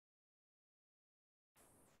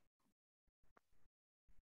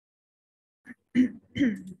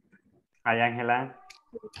Hi, Angela.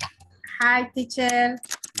 Hi, teacher.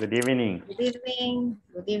 Good evening. Good evening.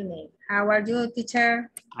 Good evening. How are you, teacher?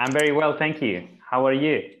 I'm very well, thank you. How are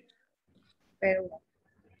you? Very well.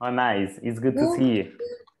 Oh, nice. It's good to see you.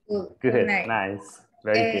 Good night. Nice.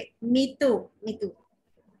 Very good. Me too. Me too.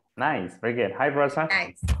 Nice. Very good. Hi, Rosa.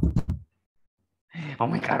 Nice. Oh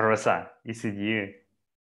my God, Rosa. Is it you?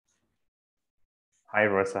 Hi,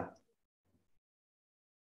 Rosa.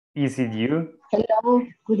 Is it you? Hello,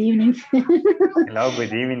 good evening. Hello,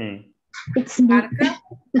 good evening. It's me.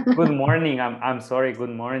 Good morning. I'm sorry. Good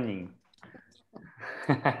morning.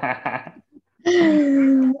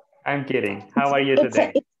 I'm kidding. How are you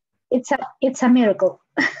today? It's a miracle.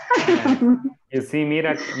 You see,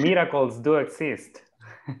 miracles do exist.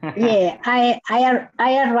 Yeah, I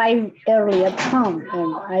arrived early at home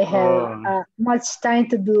and I have much time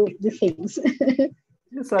to do the things.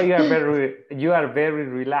 So you are very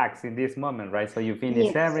relaxed in this moment, right? So you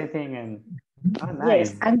finish everything and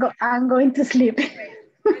nice. Yes, I'm going to sleep.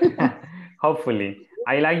 Hopefully.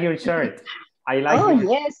 I like your shirt. I like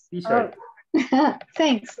your t-shirt. Oh.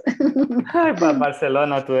 Thanks. But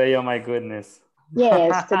Barcelona today, oh my goodness.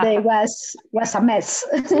 Yes, today was a mess.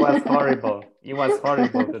 It was horrible. It was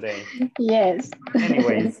horrible today. Yes.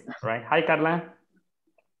 Anyways, right? Hi, Carla.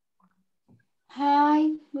 Hi,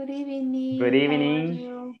 good evening. Good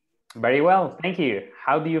evening. Very well, thank you.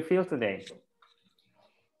 How do you feel today?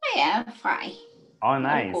 I am fine. Oh,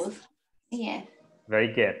 nice. Yes.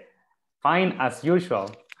 Very good. Fine as usual.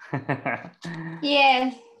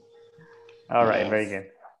 Yes. All right, very good.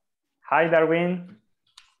 Hi, Darwin.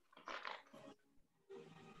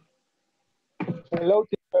 Hello,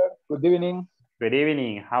 teacher. Good evening. Good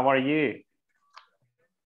evening. How are you?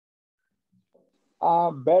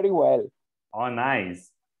 Very well. Oh,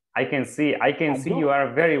 nice. I can see you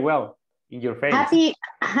are very well in your face.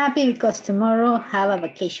 Happy because tomorrow have a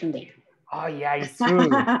vacation day. Oh yeah, it's true.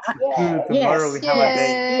 Tomorrow we have a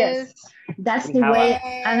day. Yes. That's the way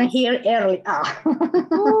I'm here early.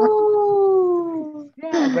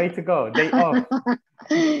 Yeah, way to go. Day off.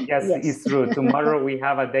 Yes, it's true. Tomorrow we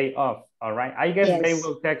have a day off. All right. I guess they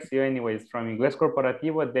will text you anyways from Inglés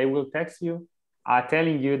Corporativo. They will text you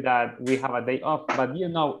telling you that we have a day off, but you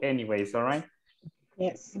know anyways, all right?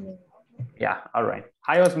 Yes. Yeah, all right.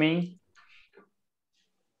 Hi, Osmin.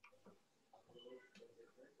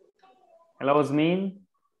 Hello, Osmin.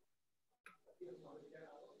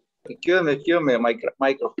 Excuse me,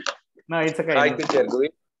 micro. No, it's okay. Hi, teacher.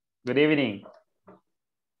 Good evening.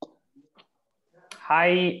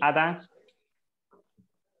 Hi, Ada.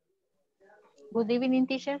 Good evening,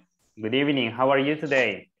 teacher. Good evening. How are you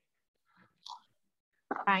today?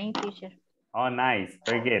 Fine, teacher. Oh, nice.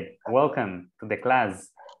 Very good. Welcome to the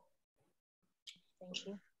class. Thank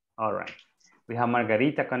you. All right. We have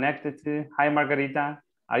Margarita connected to. Hi, Margarita.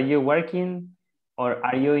 Are you working or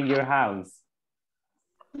are you in your house?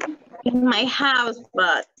 In my house,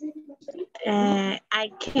 but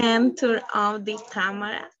I can't turn on the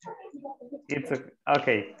camera. It's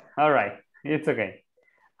okay. All right. It's okay.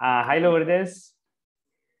 Hi, Lourdes.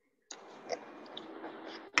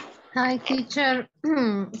 Hi, teacher.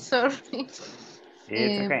 Sorry. It's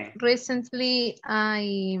okay. Recently,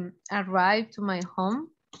 I arrived to my home.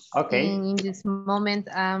 Okay. And in this moment,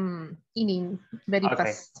 I'm eating very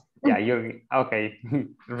fast. Yeah, you're okay.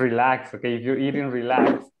 Relax. Okay, if you're eating,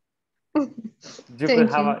 relax.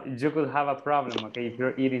 You could have a problem. Okay, if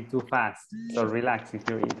you're eating too fast. So relax if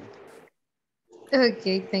you're eating.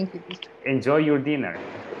 Okay, thank you, teacher. Enjoy your dinner.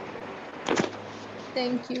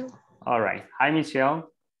 Thank you. All right. Hi, Michelle.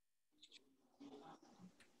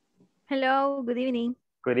 Hello, good evening.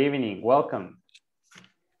 Good evening. Welcome.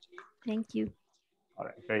 Thank you. All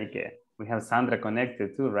right, very good. We have Sandra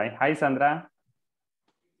connected too, right? Hi, Sandra.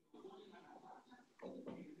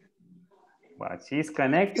 Well, she's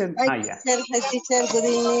connected. Hi, yeah. Hi, teacher. Good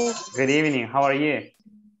evening. Good evening. How are you?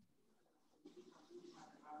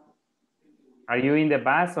 Are you in the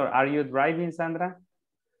bus or are you driving, Sandra?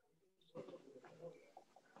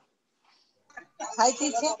 Hi,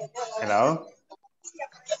 teacher. Hello.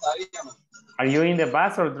 Are you in the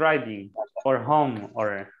bus or driving or home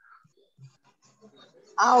or?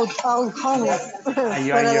 Out home.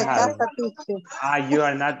 You are in your house. You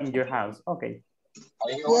are not in your house. Okay.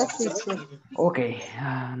 Yes, teacher. Okay.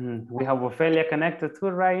 We have Ophelia connected too,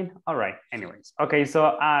 right? All right. Anyways. Okay.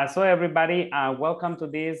 So, everybody, welcome to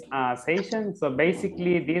this session. So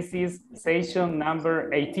basically, this is session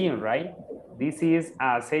number 18, right? This is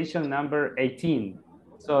session number 18.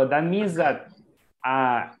 So that means that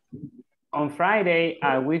on Friday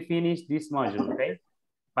we finished this module. Okay.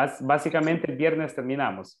 Básicamente el viernes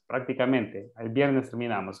terminamos, prácticamente. El viernes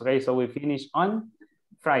terminamos, okay? So we finish on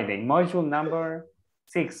Friday, module number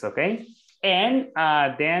 6, okay? And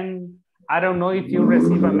then I don't know if you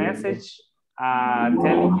receive a message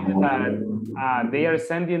telling you that they are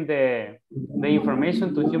sending the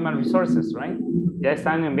information to Human Resources, right? Ya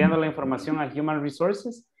están enviando la información a Human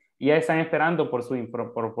Resources y ya están esperando por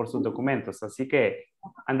sus documentos. Así que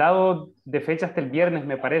han dado de fecha hasta el viernes,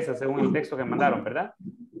 me parece, según el texto que mandaron, ¿verdad?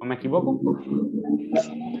 ¿O me equivoco?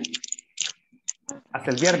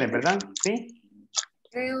 Hasta el viernes, ¿verdad? ¿Sí?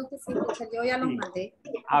 Creo que sí, teacher, yo ya los mandé.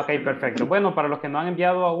 Ah, ok, perfecto. Bueno, para los que no han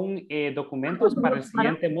enviado aún documentos para el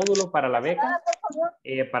siguiente módulo, para la beca,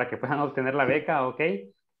 para que puedan obtener la beca, ok.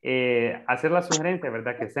 Hacer la sugerencia,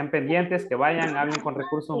 ¿verdad? Que estén pendientes, que vayan, hablen con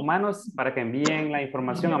recursos humanos para que envíen la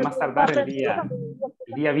información a más tardar el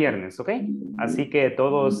día viernes, ¿ok? Así que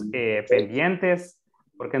todos pendientes,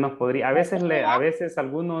 porque nos podría, a veces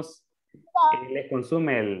algunos les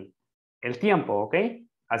consume el tiempo, ¿ok?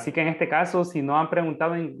 Así que en este caso, si no han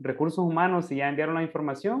preguntado en recursos humanos y ya enviaron la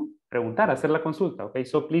información, preguntar, hacer la consulta, ¿ok?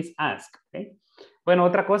 So please ask, ¿ok? Bueno,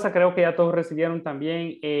 otra cosa, creo que ya todos recibieron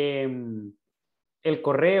también el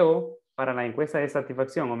correo para la encuesta de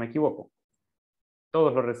satisfacción, ¿o me equivoco?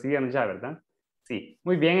 Todos lo recibieron ya, ¿verdad? Sí.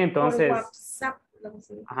 Muy bien, entonces. Por WhatsApp.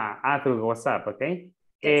 Ajá, through WhatsApp, ¿ok?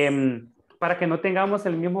 Yes. Para que no tengamos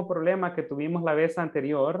el mismo problema que tuvimos la vez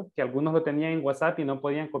anterior, que algunos lo tenían en WhatsApp y no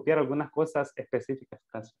podían copiar algunas cosas específicas.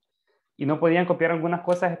 Y no podían copiar algunas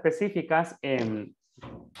cosas específicas.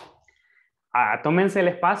 Tómense el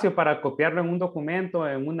espacio para copiarlo en un documento,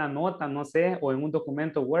 en una nota, no sé, o en un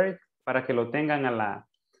documento Word, para que lo tengan a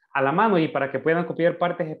la mano y para que puedan copiar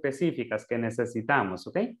partes específicas que necesitamos,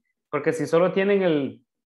 ¿ok? Porque si solo tienen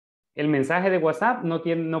el mensaje de WhatsApp,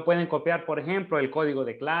 no pueden copiar, por ejemplo, el código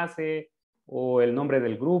de clase o el nombre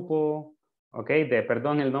del grupo, ¿ok?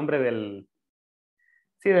 El nombre del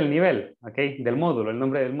nivel, ¿ok? Del módulo, el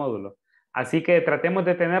nombre del módulo. Así que tratemos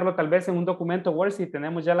de tenerlo tal vez en un documento Word si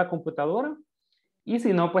tenemos ya la computadora. Y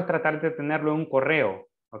si no, pues tratar de tenerlo en un correo,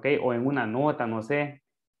 ¿ok? O en una nota, no sé,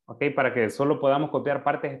 ¿ok? Para que solo podamos copiar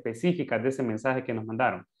partes específicas de ese mensaje que nos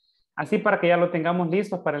mandaron. Así para que ya lo tengamos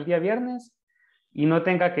listos para el día viernes y no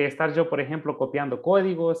tenga que estar yo, por ejemplo, copiando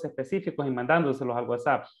códigos específicos y mandándoselos al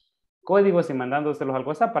WhatsApp. Códigos y mandándoselos al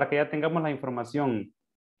WhatsApp para que ya tengamos la información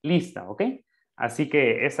lista, ¿ok? Así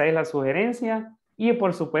que esa es la sugerencia. Y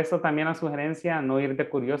por supuesto también la sugerencia no ir de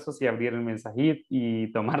curiosos y abrir el mensajito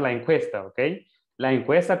y tomar la encuesta, ¿ok? La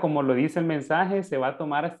encuesta, como lo dice el mensaje, se va a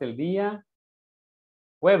tomar hasta el día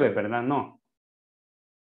jueves, ¿verdad? No.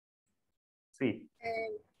 Sí.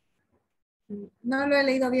 No lo he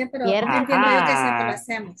leído bien, pero Viernes. entiendo yo que siempre lo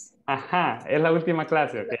hacemos. Ajá, es la última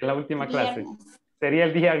clase, ¿ok? Es la última clase. Sería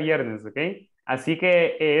el día viernes, ¿ok? Así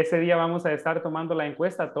que ese día vamos a estar tomando la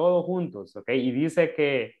encuesta todos juntos, ¿ok? Y dice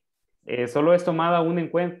que solo es tomada una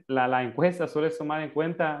encuesta, la encuesta solo es tomada en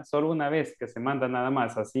cuenta solo una vez que se manda nada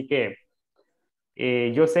más. Así que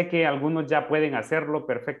yo sé que algunos ya pueden hacerlo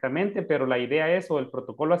perfectamente, pero la idea es, o el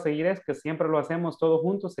protocolo a seguir es que siempre lo hacemos todos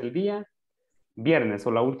juntos el día viernes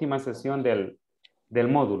o la última sesión del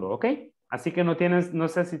módulo, ¿ok? Así que no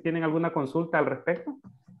sé si tienen alguna consulta al respecto.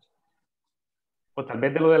 O tal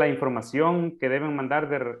vez de lo de la información que deben mandar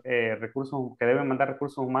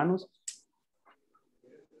recursos humanos.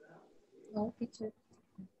 No, teacher.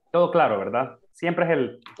 Todo claro, ¿verdad? Siempre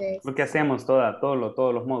es Yes. lo que hacemos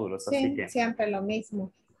todos los módulos, Sí, así que siempre lo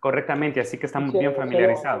mismo. correctamente, así que estamos Sí, bien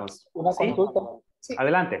familiarizados. Una ¿Sí? consulta. Sí.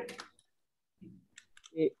 Adelante.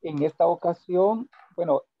 En esta ocasión,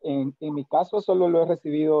 bueno, en mi caso solo lo he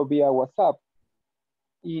recibido vía WhatsApp.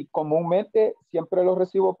 Y comúnmente siempre lo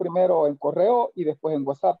recibo primero en correo y después en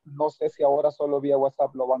WhatsApp. No sé si ahora solo vía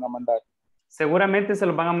WhatsApp lo van a mandar. Seguramente se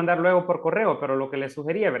los van a mandar luego por correo, pero lo que les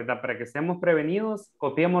sugería, ¿verdad? Para que estemos prevenidos,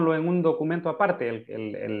 copiémoslo en un documento aparte,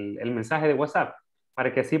 el mensaje de WhatsApp,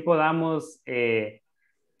 para que así podamos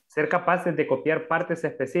ser capaces de copiar partes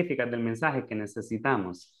específicas del mensaje que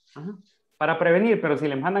necesitamos. Ajá. Para prevenir, pero si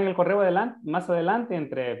les mandan el correo más adelante,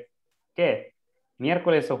 entre, ¿qué?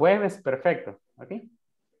 Miércoles o jueves, perfecto. ¿Ok?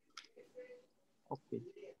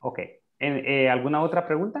 Ok. ¿Alguna otra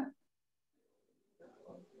pregunta?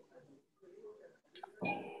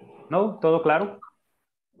 ¿No? ¿Todo claro?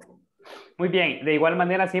 Muy bien. De igual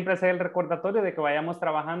manera, siempre hacer el recordatorio de que vayamos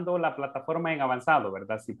trabajando la plataforma en avanzado,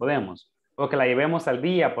 ¿verdad? Si podemos. O que la llevemos al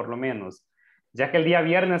día, por lo menos. Ya que el día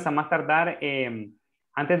viernes, a más tardar,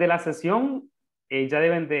 antes de la sesión, ya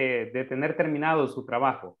deben de tener terminado su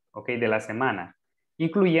trabajo, ¿ok? De la semana.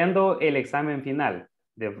 Incluyendo el examen final,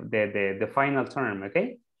 de final term, ¿ok?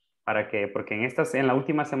 Porque en la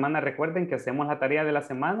última semana recuerden que hacemos la tarea de la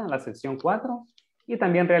semana, la sección 4, y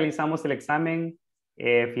también realizamos el examen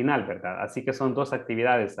final, ¿verdad? Así que son 2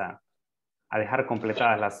 actividades a dejar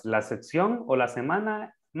completadas, la sección o la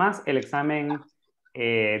semana más el examen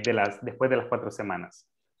después de las 4 semanas.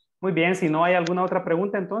 Muy bien, si no hay alguna otra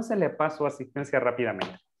pregunta, entonces le paso asistencia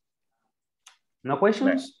rápidamente. No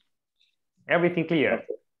questions? Everything clear?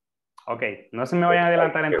 Ok, no se me vayan a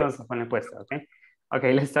adelantar entonces con la encuesta, ok? Ok,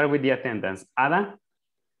 let's start with the attendance. Ada?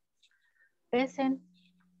 Present.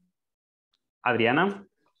 Adriana?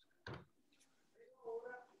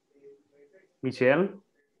 Michelle?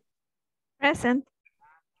 Present.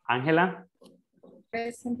 Ángela?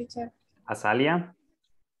 Present, teacher. Azalia?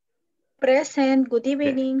 Present. Good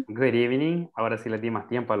evening. Good evening. Ahora sí les di más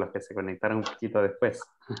tiempo a los que se conectaron un poquito después.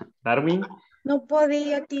 Darwin? No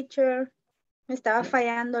podía, teacher. Me estaba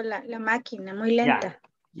fallando la máquina, muy lenta.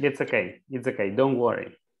 Yeah, it's okay. It's okay. Don't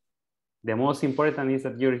worry. The most important is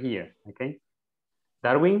that you're here, okay?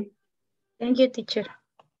 Darwin? Thank you, teacher.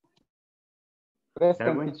 Present,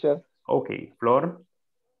 Darwin? teacher. Okay. Flor?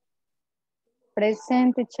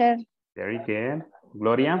 Present, teacher. Very good.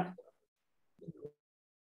 Gloria?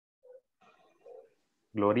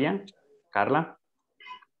 Gloria? Carla?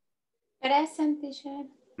 Present, teacher.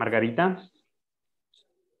 Margarita?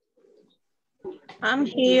 I'm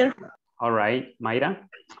here. All right. Mayra?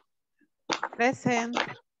 Present.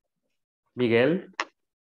 Miguel?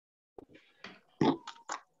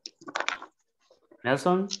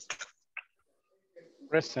 Nelson?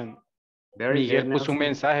 Present. Very Miguel good, puso un Nelson.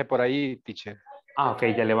 mensaje por ahí, teacher. Ah, ok,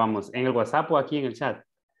 ya le vamos. ¿En el WhatsApp o aquí en el chat?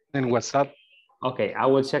 En WhatsApp. Ok, I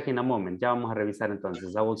will check in a moment. Ya vamos a revisar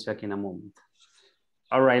entonces. I will check in a moment.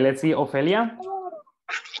 All right, let's see. Ofelia?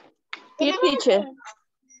 Here, teacher.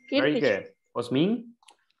 Here, Very teacher. good. Osmin?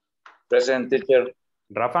 Present, teacher.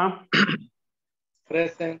 Rafa?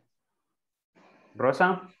 Present.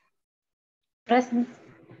 Rosa? Present.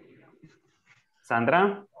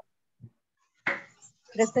 Sandra?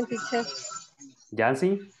 Present, teacher.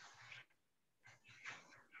 Jancy?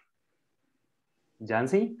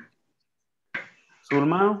 Jancy?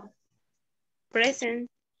 Zulma? Present.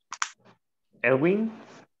 Elwin?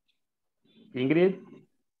 Ingrid?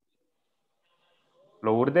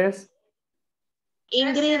 Lourdes?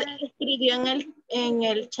 Ingrid escribió en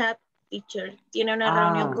el chat, teacher. Tiene una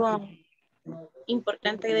reunión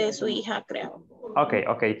importante de su hija, creo. Okay,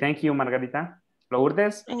 okay. Thank you, Margarita.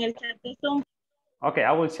 Lourdes? En el chat de Zoom. Okay,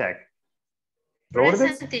 I will check. Lourdes?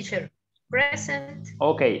 Present, teacher. Present.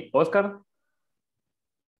 Okay, Oscar?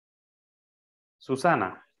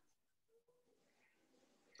 Susana?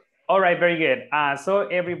 All right, very good. So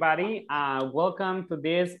everybody, welcome to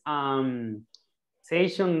this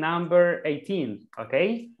session number 18,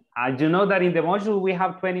 okay? You know that in the module we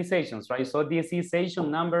have 20 sessions, right? So this is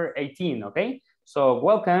session number 18, okay? So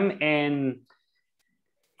welcome, and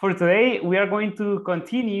for today, we are going to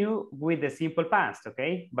continue with the simple past,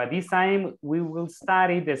 okay? But this time we will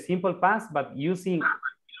study the simple past, but using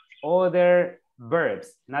other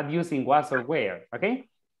verbs, not using was or were, okay?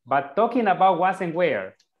 But talking about was and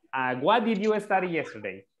were, what did you study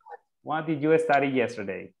yesterday? What did you study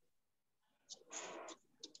yesterday?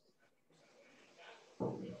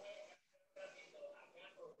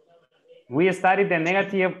 We studied the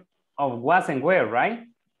negative of was and were, right?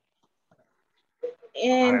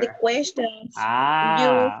 And the questions, use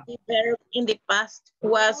the verb in the past,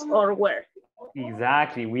 was or were.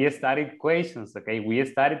 Exactly, we studied questions, okay? We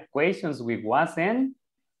studied questions with was and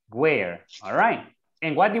were, all right?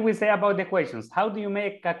 And what did we say about the questions? How do you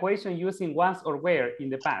make a question using was or were in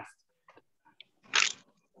the past?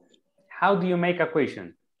 How do you make a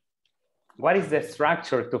question? What is the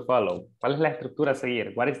structure to follow? ¿Cuál es la estructura a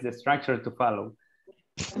seguir? What is the structure to follow?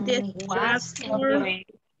 The structure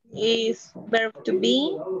is verb to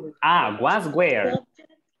be. Was where.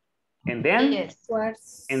 And then? Yes.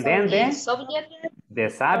 And then the subject. The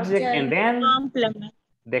subject and then? Complement.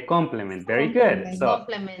 The complement. Very good. So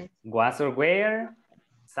Complement. Was or where,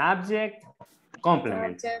 subject,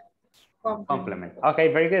 complement. Complement.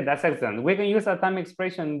 Okay, very good. That's excellent. We can use a time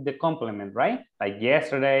expression, the complement, right? Like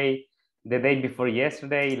yesterday, the day before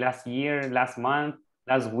yesterday, last year, last month,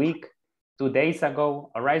 last week, 2 days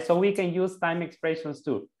ago. All right, so we can use time expressions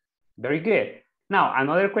too. Very good. Now,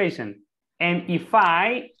 another question. And if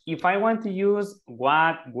I want to use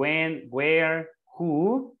what, when, where,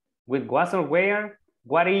 who, with was or where,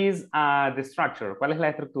 what is the structure? ¿Cuál es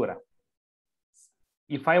la estructura?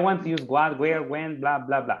 If I want to use what, where, when, blah,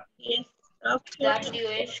 blah, blah. Yes.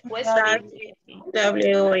 WH questions.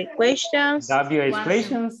 WH questions. WH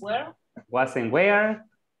questions. Where? Was and where.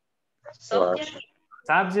 Subject.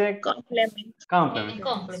 Subject. Complement.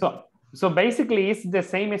 Complement. So basically it's the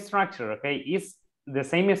same structure, okay? It's the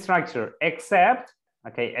same structure except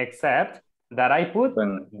Okay, except that I put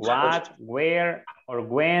what, where, or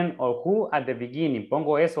when, or who at the beginning.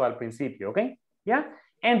 Pongo eso al principio, okay? Yeah,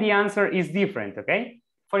 and the answer is different, okay?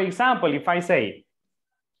 For example, if I say,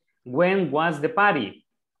 when was the party?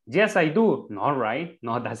 Yes, I do. No, right?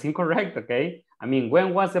 No, that's incorrect, okay? I mean,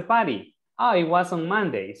 when was the party? Oh, it was on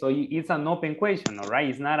Monday. So it's an open question, all right?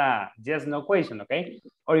 It's not a just no question, okay?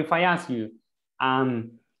 Or if I ask you,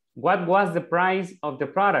 what was the price of the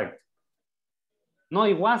product? No,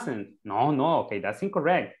 it wasn't. No, okay, that's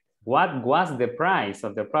incorrect. What was the price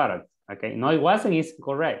of the product? Okay, no, it wasn't, it's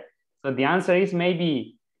correct. So the answer is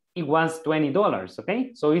maybe it was $20,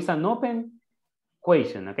 okay? So it's an open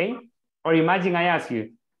question, okay? Or imagine I ask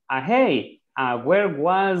you, hey, where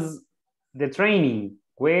was the training?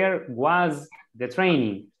 Where was the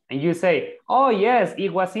training? And you say, oh yes,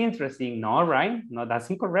 it was interesting. No, right? No, that's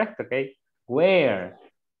incorrect, okay? Where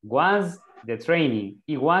was the training?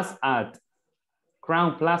 It was at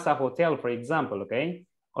Crown Plaza Hotel, for example, okay?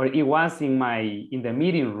 Or it was in the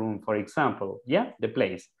meeting room, for example. Yeah, the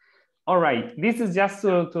place. All right, this is just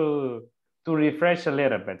to refresh a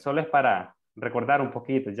little bit. Solo es para recordar un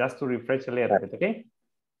poquito, just to refresh a little bit, okay?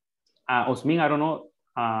 Osmin, I don't know,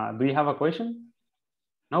 do you have a question?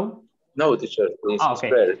 No? No, teacher, please.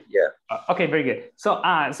 Okay. Yeah. Okay, very good. So,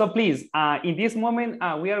 so please, in this moment,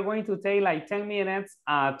 we are going to take like 10 minutes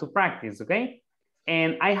to practice, okay?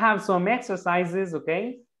 And I have some exercises,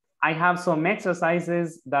 okay? I have some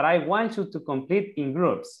exercises that I want you to complete in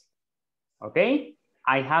groups, okay?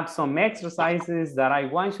 I have some exercises that I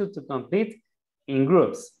want you to complete in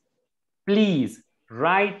groups. Please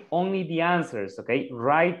write only the answers, okay?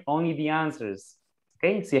 Write only the answers,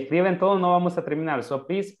 okay? Si escriben todo, no vamos a terminar. So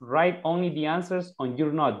please write only the answers on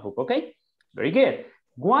your notebook, okay? Very good.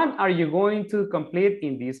 What are you going to complete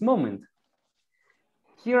in this moment?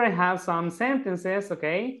 Here I have some sentences,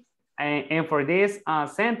 okay? And for these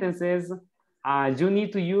sentences, you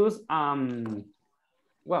need to use,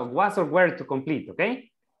 well, was or were to complete,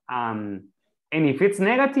 okay? And if it's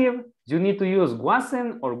negative, you need to use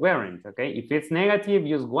wasn't or weren't, okay? If it's negative,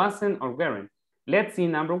 use wasn't or weren't. Let's see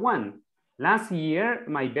number one. Last year,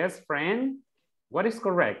 my best friend, what is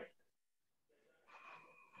correct?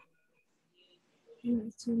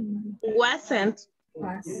 Wasn't.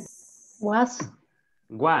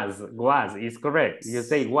 Was is correct. You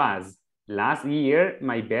say was. Last year,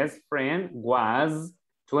 my best friend was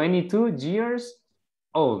 22 years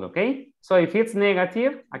old, okay? So if it's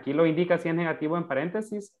negative, aquí lo indica si es negativo en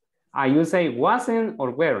paréntesis, you say wasn't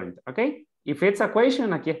or weren't, okay? If it's a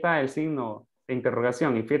question, aquí está el signo de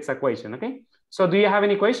interrogación, if it's a question, okay? So do you have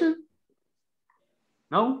any question?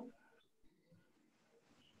 No?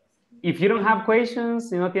 If you don't have questions,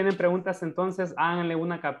 si no tienen preguntas, entonces háganle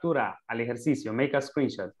una captura al ejercicio, make a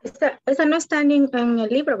screenshot. Esa no está en el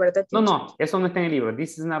libro, ¿verdad? No, eso no está en el libro.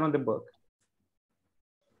 This is not on the book.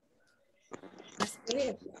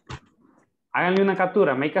 Háganle una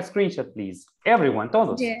captura, make a screenshot, please. Everyone,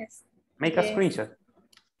 todos. Yes. Make a screenshot.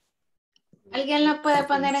 ¿Alguien lo puede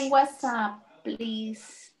poner en WhatsApp,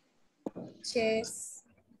 please? Yes.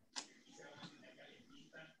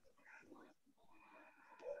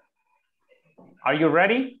 Are you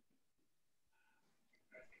ready?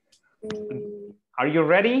 Are you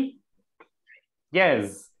ready?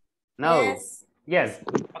 Yes. No. Yes. Yes.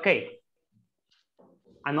 Okay.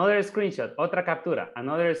 Another screenshot, otra captura,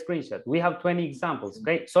 another screenshot. We have 20 examples,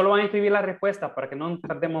 okay? Solo van a escribir la respuesta para que no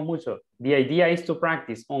tardemos mucho. The idea is to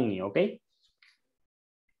practice only, okay?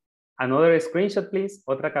 Another screenshot, please.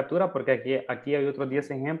 Otra captura, porque aquí hay otros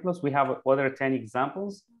 10 ejemplos. We have other 10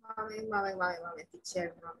 examples.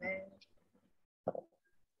 Teacher,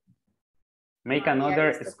 Make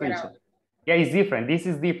another screenshot. Yeah, it's different. This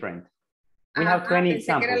is different. We have 20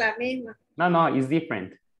 examples. Que era la misma. No, it's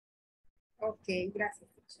different. Okay, gracias.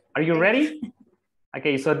 Are you ready?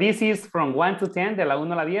 Okay, so this is from 1 to 10, de la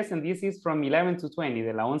 1 a la 10, and this is from 11 to 20,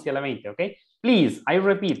 de la 11 a la 20, okay? Please, I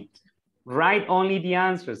repeat, write only the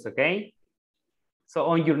answers, okay? So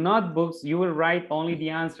on your notebooks, you will write only the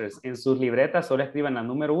answers. En sus libretas solo escriban la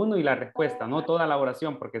número 1 y la respuesta, no toda la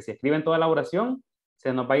oración, porque si escriben toda la oración,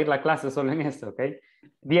 se nos va a ir la clase solo en esto, okay?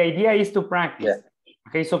 The idea is to practice. Yeah.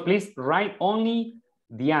 Okay, so please write only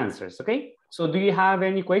the answers, okay? So do you have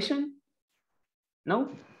any question? No?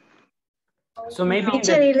 So maybe...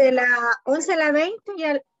 Teacher, ¿y de la 11 a la 20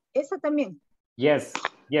 y esa también? Yes.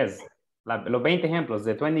 Los 20 ejemplos,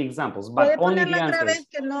 the 20 examples, but only the answers. Otra vez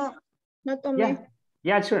que no tomé.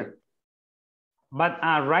 Yeah, sure. But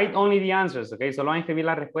write only the answers, okay? Solo van a escribir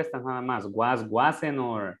las respuestas nada más. Was, wasn't,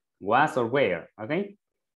 or was or where, okay?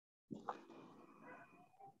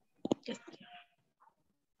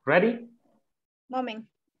 Ready? Moment.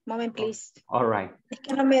 Moment, please. All right. Es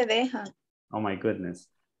que no me deja. Oh my goodness.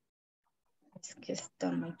 Es que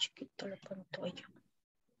está muy chiquito el pantalla.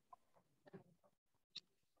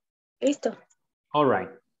 Listo. All right.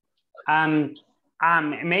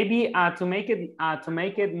 Maybe to make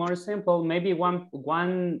it more simple, maybe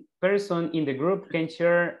one person in the group can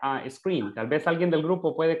share a screen. Tal vez alguien del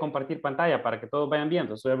grupo puede compartir pantalla para que todos vayan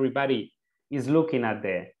viendo. So everybody is looking at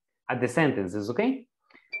the sentences, okay?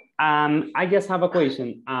 I just have a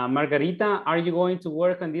question. Margarita, are you going to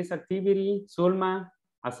work on this activity? Zulma,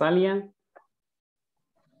 Azalia?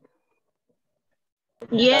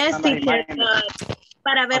 Yes, teacher.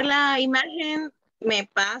 Para ver la imagen, me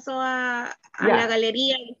paso a la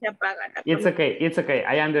galería y se apaga la It's okay. It's okay.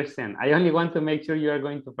 I understand. I only want to make sure you are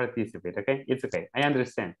going to participate. Okay. It's okay. I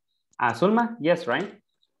understand. Zulma, yes, right?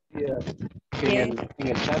 Yeah. Yeah.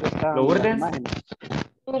 Lourdes?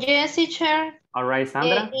 Yes, teacher. All right,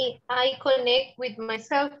 Sandra? I connect with my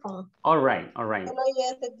cell phone. All right, all right. Soy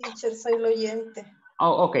oyente, teacher, soy el oyente.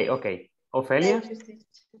 Oh, okay, okay. Ophelia? Thank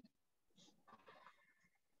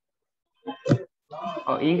you,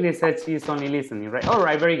 Oh, Ingrid said she's only listening, right? All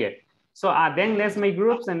right, very good. So then let's make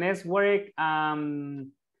groups and let's work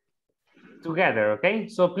together, okay?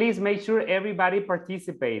 So please make sure everybody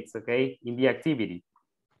participates, okay, in the activity.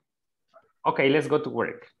 Okay, let's go to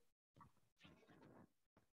work.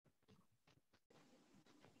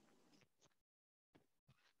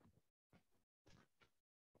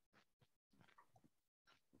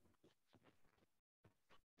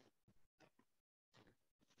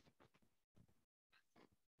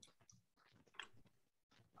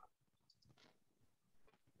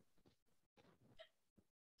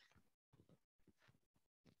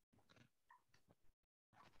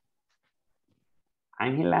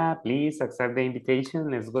 Angela, please accept the invitation.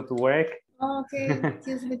 Let's go to work. Okay,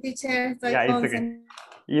 excuse me, teacher. Yeah, it's okay.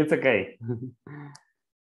 It's okay.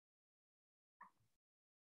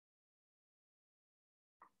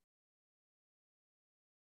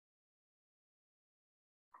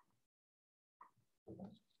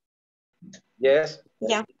 Yes.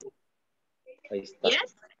 Yeah. Ahí está.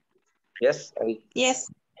 Yes. Yes. Ahí.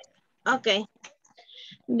 Yes. Okay.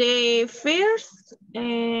 The first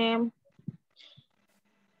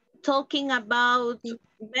talking about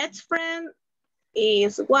best friend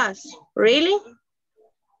is was. Really?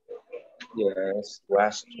 Yes.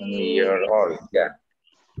 Was 20-year-old. Yeah.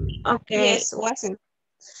 Okay. Yes, wasn't.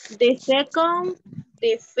 The second,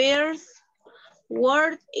 the first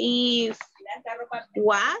word is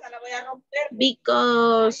was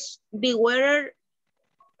because the weather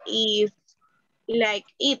is like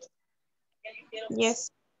it.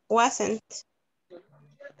 Yes, wasn't.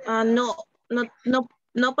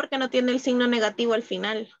 No, porque no tiene el signo negativo al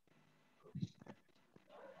final.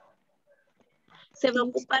 Se va a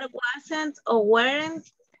ocupar wasn't o weren't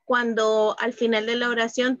cuando al final de la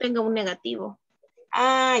oración tenga un negativo.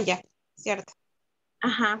 Ah, ya, cierto.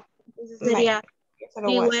 Ajá. Entonces sería Solo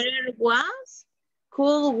the was. weather was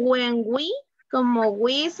cool when we, como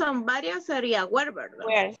we son varios, sería were, ¿verdad?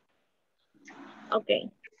 Where? Ok.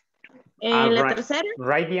 La Right, tercera.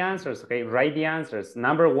 write the answers, okay? Write the answers.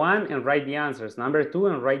 Number 1 and write the answers. Number 2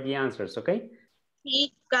 and write the answers, okay?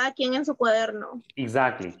 Y cada quien en su cuaderno.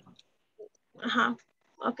 Exactly. Ajá.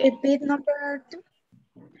 Ok. Repeat number 2.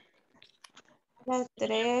 La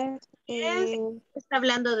 3 está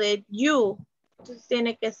hablando de you. Entonces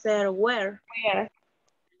tiene que ser where. Where.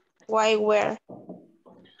 Why, where.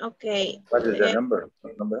 Ok. What is the number?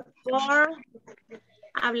 What number? 4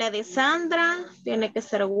 habla de Sandra. Tiene que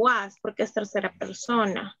ser was porque es tercera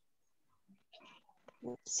persona.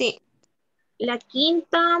 Sí. La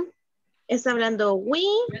quinta está hablando we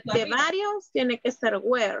de varios. Tiene que ser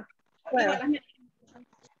where.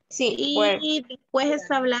 Sí, y where. después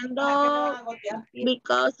está hablando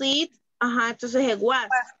because it, ajá, entonces es was.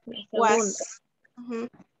 Was. Uh-huh.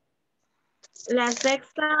 La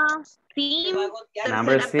sexta, team,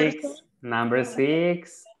 Number tercera 6. persona. Number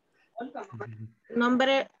 6.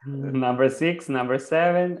 Nombre. Number 6. Number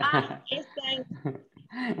 7.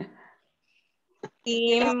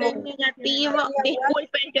 Team negativo.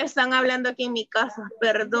 Disculpen que están hablando aquí en mi casa.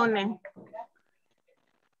 Perdonen.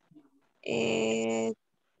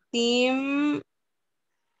 Team.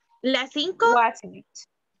 La 5. Wasn't.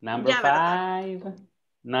 Number 5.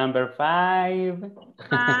 Number 5.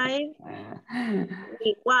 5.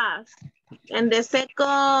 It was. And the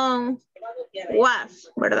second was,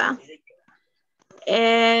 ¿verdad?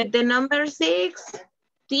 The number 6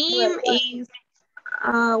 team is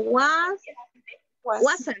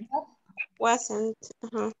wasn't. Wasn't.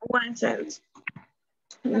 Uh-huh. Wasn't.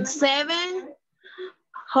 7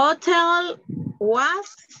 hotel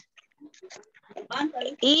was.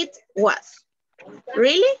 It was.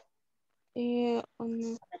 Really? Yes.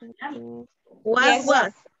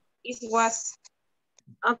 Was. It was.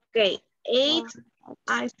 Okay. Eight.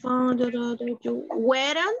 I found that you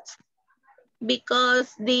weren't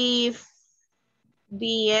because the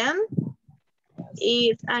end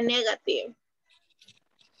is a negative.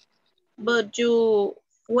 But you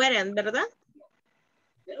weren't, ¿verdad?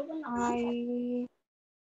 Hungry,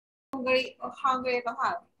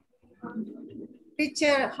 enojado.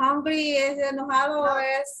 Teacher, hungry es enojado o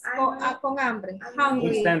es con hambre. Hungry.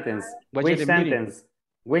 Which sentence? What's Which the meaning? sentence?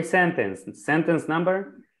 Which sentence? Sentence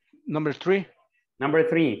number? Number 3. Number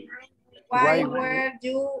 3. Why were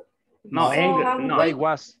you No, so angry. hungry? No, Why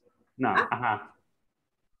was? no.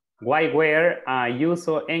 Why were you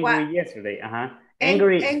so angry yesterday?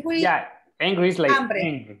 Angry. Angry. Yeah, angry is like Hambre.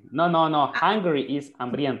 angry. No. Hungry is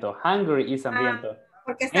hambriento. Hungry is hambriento.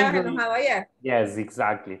 Porque estabas Angry. enojado ayer. Yes,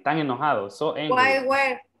 exactly. Tan enojado. So angry.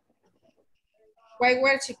 Why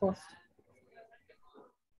were, chicos?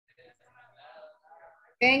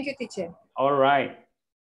 Thank you, teacher. All right.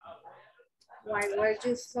 Why were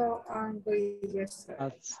you so angry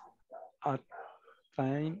yesterday? At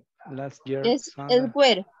time last year. Es Sunday.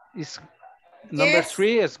 where. Is number Yes.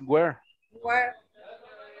 3 is where. Where?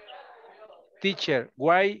 Teacher,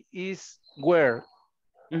 why is where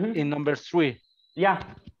in number 3? Yeah,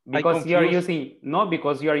 because you are using, no,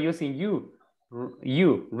 because you are using you.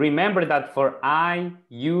 You. Remember that for I,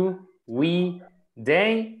 you, we,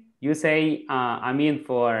 they, you say,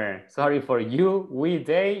 for you, we,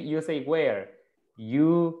 they, you say where.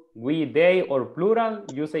 You, we, they, or plural,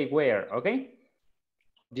 you say where, okay?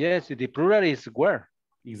 Yes, the plural is where.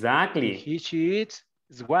 Exactly. He, she, it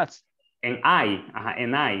is what. And I.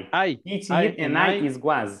 He, she, it, and I is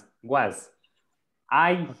was.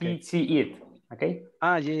 I, okay. he, she, it. Okay?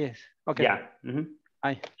 Yes. Okay. Yeah.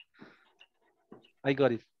 I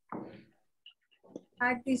got it.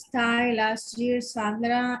 At this time last year,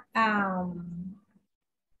 Sandra,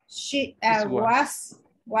 she was.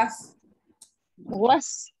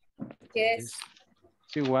 Yes.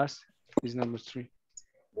 She was. Is number 3.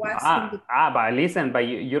 But listen, but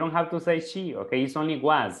you don't have to say she, okay? It's only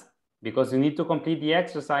was. Because you need to complete the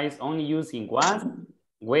exercise only using was,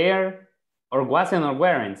 where, or wasn't or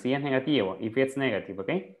weren't, si es negativo, if it's negative,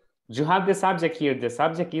 okay? You have the subject here. The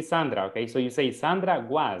subject is Sandra, okay? So you say Sandra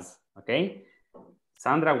was, okay?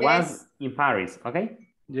 Sandra was in Paris, okay?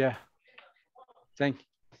 Yeah. Thank you.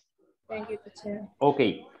 Thank you, teacher.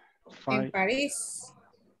 Okay. Fine. In Paris.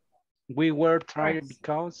 We were tired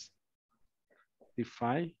because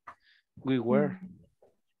we were.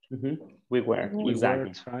 We were, exactly.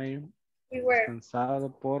 Were tired. We were. Cansado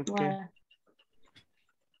porque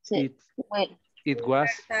Sí. it was.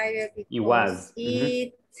 It was.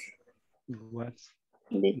 It was.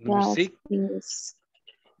 Because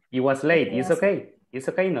it was late. It's okay. It's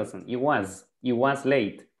okay, Nelson. It was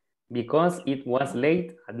late because it was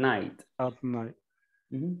late at night. At night.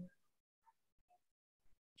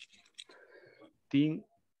 Tim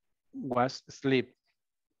was asleep.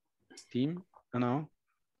 Tim, no.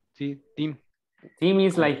 Tim. Tim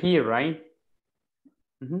is like here, right?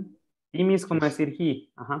 Tim is como decir he.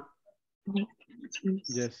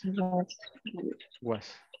 Yes.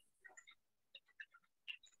 Was.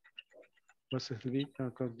 Was asleep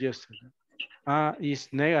yesterday. Is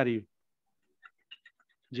negative.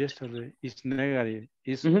 Yesterday is negative.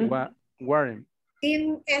 Is weren't.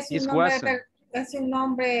 Tim es un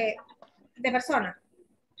nombre de persona.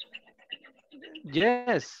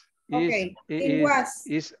 Yes. Okay.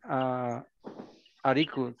 Is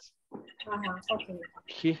articles. Okay.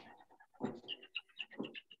 He.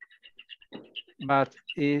 But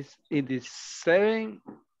is it is 7?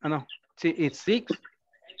 No. See, it's 6.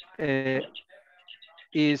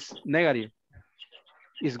 Is negative.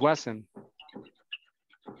 It wasn't.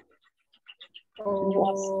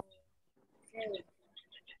 Oh.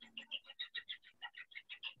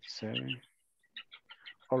 7.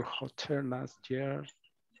 Our hotel last year.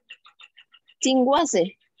 Tim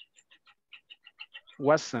wasn't.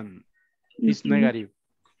 Wasn't. It's negative.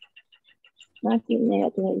 Nothing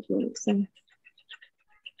negative.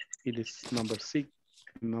 It is number 6.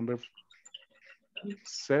 Number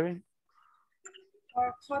 7.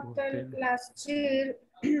 Our hotel last year.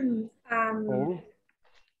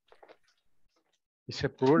 It's a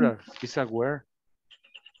plural. It's a where.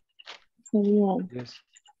 Yeah. Yes.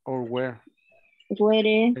 Or where. Where.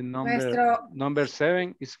 And number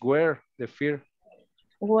 7 is where. The fear.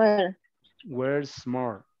 Where. Where's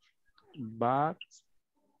more. But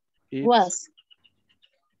it was.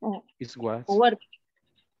 It was. Where.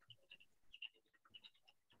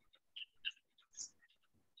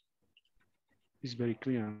 It's very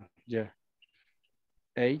clear. Yeah.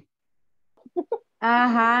 A.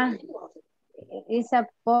 Ajá. It's a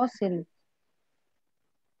puzzle.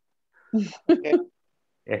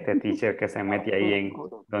 Este teacher que se mete ahí en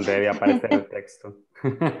donde debe aparecer el texto.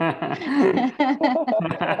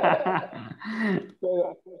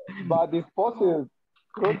 But it's possible.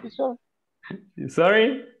 Good, teacher?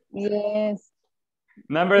 Sorry? Yes.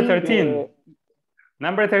 Number 13.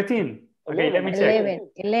 Number 13. Okay, let me check.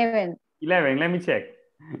 11. 11, let me check.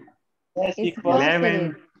 Yes, It's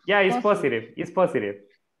 11. Yeah, it's Positive. positive. It's positive.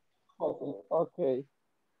 Okay.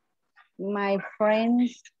 My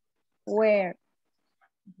friends were.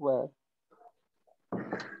 Well.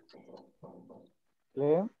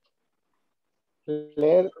 Claire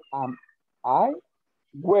and I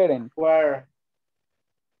weren't.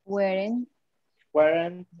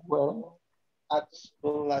 Weren't at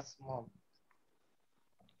school last month.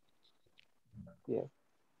 Yes.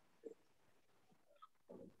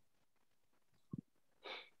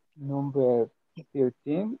 Number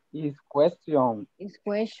 13 is question. Is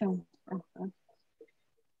question. Uh-huh.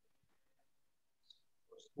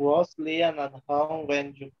 Was Liam at home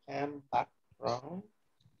when you came back from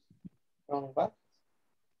what?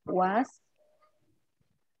 Was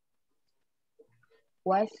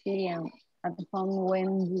Liam at home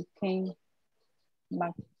when you came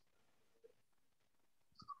back?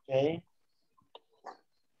 Okay.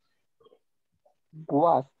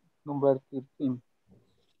 Was number 13.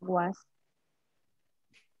 Was.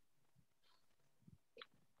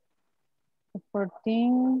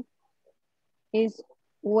 14 is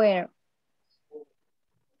where.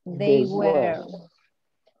 They were.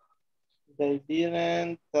 They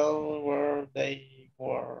didn't tell where they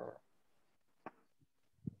were.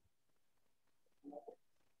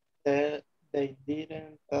 They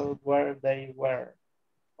didn't tell where they were.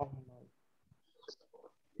 Oh, no.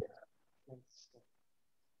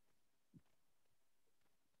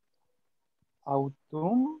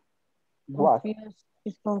 Autumn was. Confused.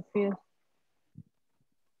 It's confused.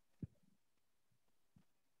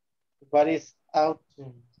 What is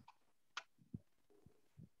autumn?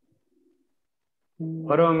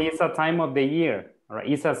 Autumn is a time of the year, or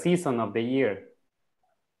it's a season of the year.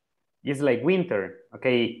 It's like winter,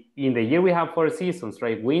 okay? In the year we have 4 seasons,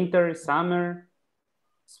 right? Winter, summer,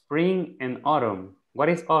 spring, and autumn. What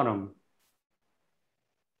is autumn?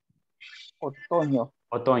 Otoño.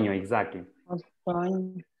 Otoño, exactly.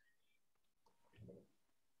 Otoño.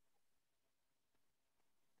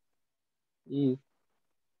 Is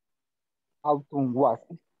autumn was.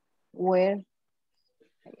 Where?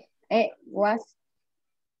 Was.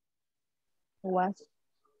 Autumn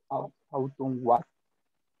was.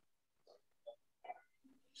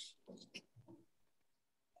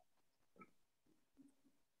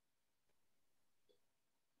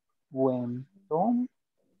 When Tom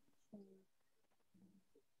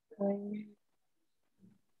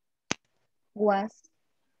was.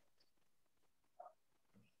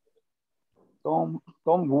 Tom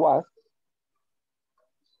was.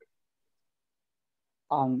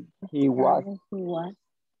 And he was. Was.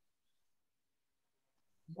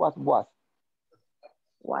 What was?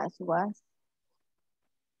 Was.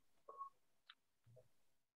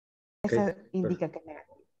 Esa indica que es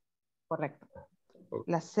negativo. Correcto.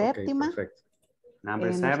 La séptima. Perfecto. Number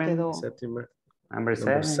nos 7. quedó. Séptima. Number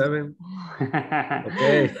Number 7. 7.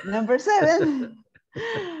 Okay. Number 7.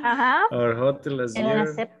 Ajá. Our hotel last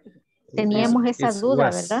year. Teníamos esa is duda,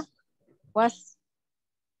 was. ¿verdad? Was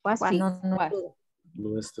sí. Was.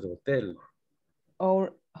 Nuestro hotel.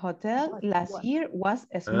 Our hotel last year was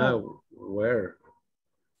small. Where.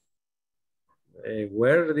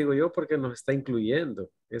 Where digo yo porque nos está incluyendo.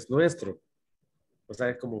 Es nuestro. O sea,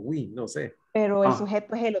 es como we, no sé. Pero el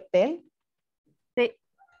sujeto es el hotel. Sí.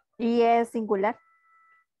 Y es singular.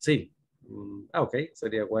 Sí. Ok,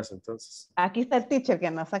 sería was entonces. Aquí está el teacher que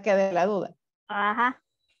nos saque de la duda. Ajá.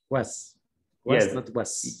 Was. Yes. Not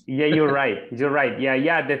was. Yeah, you're right. You're right.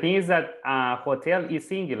 Yeah. The thing is that hotel is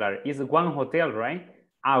singular. It's one hotel, right?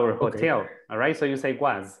 Our hotel. Okay. All right. So you say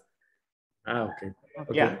was. Okay.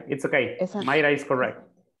 Yeah, it's okay. Mayra is correct.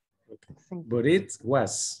 Okay. But it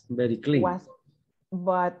was very clean.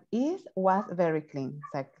 But it was very clean.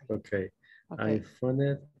 Exactly. Okay. I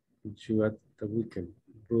found you at the weekend.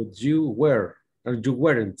 But you were, or you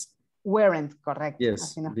weren't. Weren't, correct.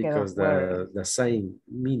 Yes, because the sign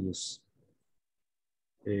minus.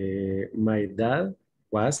 My dad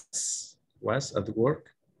was at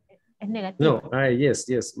work. Es negativo. No, yes,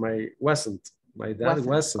 my dad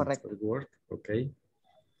wasn't correct. at work. Okay.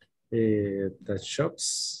 The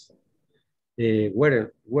shops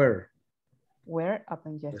were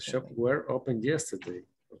open yesterday. The shop were open yesterday.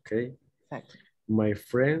 Okay. Exactly. My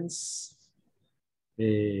friends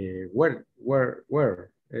were.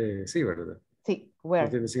 Sí, ¿verdad? Sí, No were.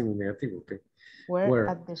 tiene signo negativo, ok. Were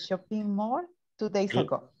at the shopping mall 2 days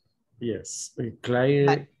ago. Yes.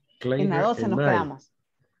 Claire, En la 12 and nos mine. quedamos.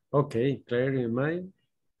 Okay, Claire and mine.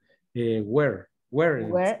 Weren't.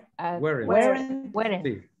 Were at, Weren't. weren't.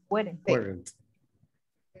 Sí, Weren't. weren't.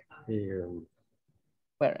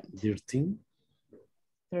 Weren't. 13.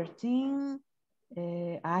 13.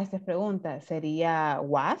 Esta es pregunta. ¿Sería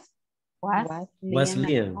was? Was. Was at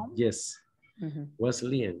Liam, home? yes. Ujú. Was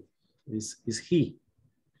Liam. Is he?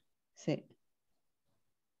 Sí.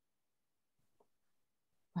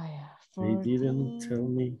 Vaya, They 14. didn't tell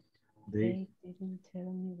me. They didn't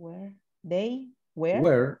tell me where. They were?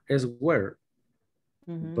 Where is where.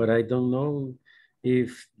 Ujú. But I don't know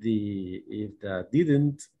if the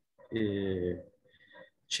didn't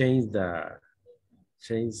change the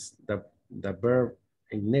verb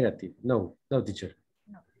in negative. No, teacher.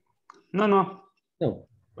 No, no. No.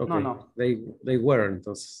 Okay. No. They were,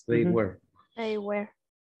 entonces they were. They were.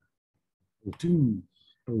 Autumn.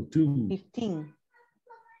 15.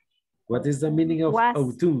 What is the meaning of Was.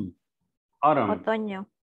 autumn? Autumn. Otoño.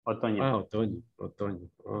 Otoño. Ah, otoño.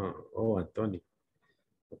 Oh, Antonio.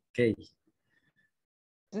 Okay.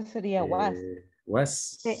 Eso sería was.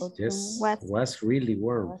 Was. Sí. Yes. Was. Was really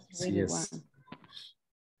warm. Was really Yes. warm.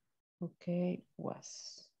 Okay,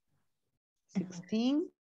 was. 16.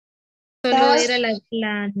 Solo era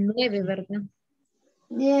la 9, ¿verdad?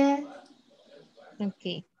 Yeah.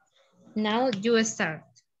 Okay. Now you start.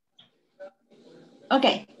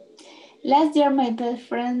 Okay. Last year, my best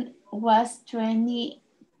friend was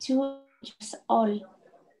 22 years old.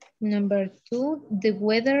 Number 2, the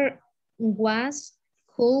weather was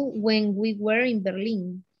cool when we were in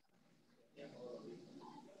Berlin.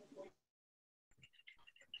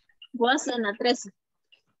 Was en la 13.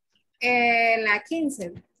 La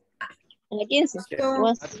 15. En la 15. So,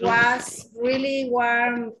 was really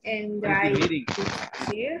warm and dry this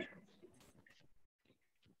year.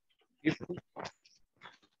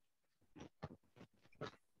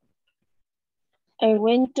 I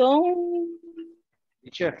went on.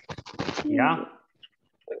 Teacher. Yeah.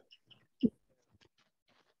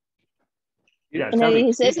 Yeah, En la tell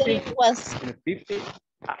me. 16 was. In the 50,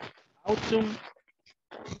 autumn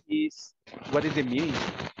is, what is the meaning?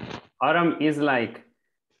 Autumn is like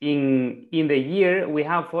in the year we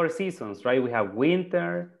have 4 seasons, right? We have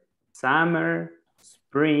winter, summer,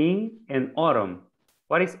 spring, and autumn.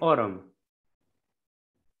 What is autumn?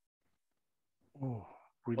 Oh,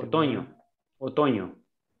 really Otoño. well. Otoño.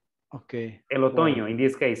 Okay. El otoño, Well, in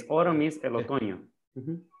this case. Autumn is el otoño.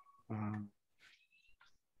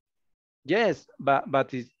 Yes,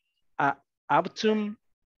 but it's autumn.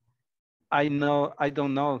 I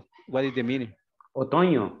don't know what is the meaning.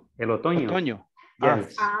 Otoño, el otoño. Otoño.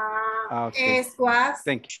 Yes. Okay. Es was.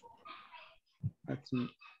 Thank you.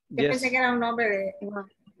 Yo Yes. pensé que era un nombre de...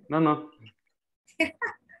 No.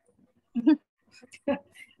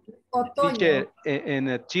 Otoño. Teacher,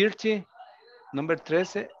 in 30, number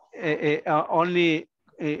 13, only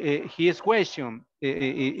his question,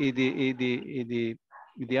 the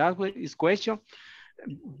answer is question,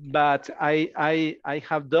 but I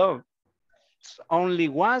have done only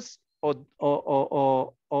once or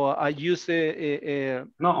I use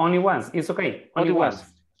No, only once. It's okay. Only once.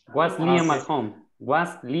 Was Liam okay. at home? Was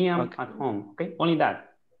Liam at home? Okay, only that.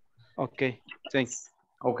 Okay, thanks.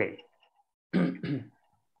 Okay.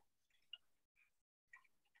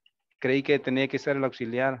 Creí que tenía que ser el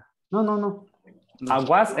auxiliar. No.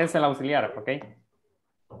 Was es el auxiliar, okay?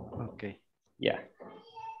 Okay. Yeah.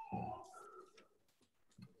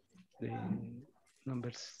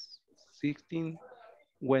 Number 16,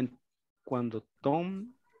 cuando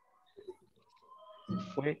Tom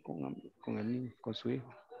fue con el niño, con su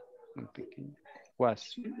hijo, el pequeño,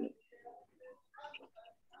 was.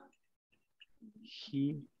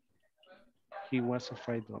 He was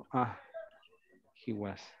afraid of, he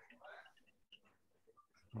was.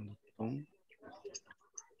 Cuando Tom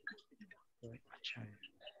fue a child,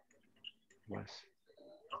 was.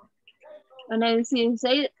 En el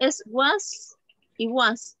 16 es was y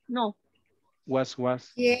was, no. Was.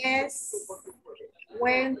 Yes.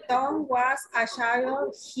 When Tom was a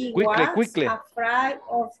child, he Quickly. was afraid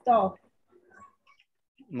of dogs.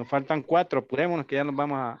 Nos faltan 4, apurémonos que ya nos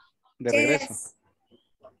vamos de regreso. Yes.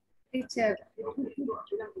 Teacher.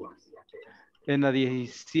 En la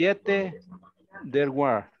 17, there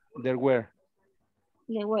were. Le were.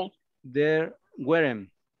 There weren't.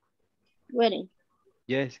 Weren't.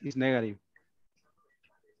 Yes, it's negative.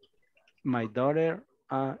 My daughter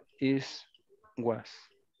was.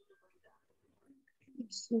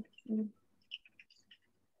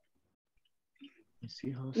 Mis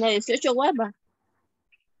hijos. La 18 guapa.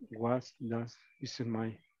 Was, das, is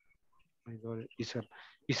my daughter.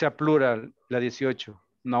 Is a plural, la 18.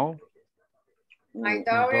 No. My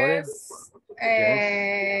daughter. daughters,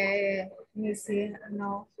 Yes. let me see,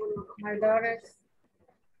 no, my daughters.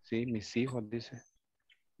 Sí, mis hijos, dice.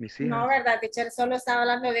 Mis No, hijas. ¿verdad, teacher? Solo estaba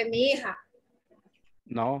hablando de mi hija.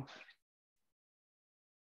 No.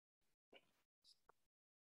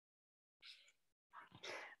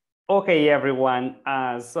 Okay, everyone.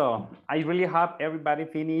 So I really hope everybody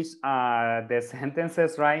finished the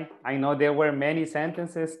sentences, right? I know there were many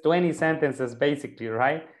sentences, 20 sentences basically,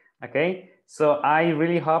 right? Okay, so I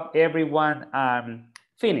really hope everyone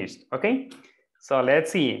finished, okay? So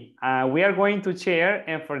let's see. We are going to share,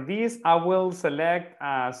 and for this, I will select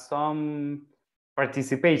some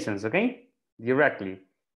participations, okay? Directly.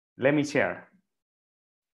 Let me share.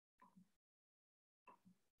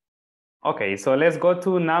 Okay, so let's go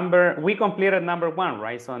to we completed number 1,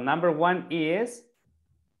 right? So number 1 is,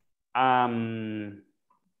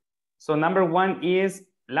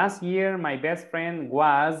 last year my best friend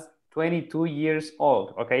was 22 years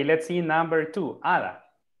old. Okay, let's see number 2, Ada.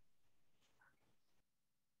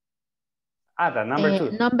 Ada, number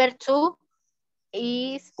 2. Number 2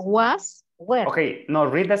 is was where. Okay, no,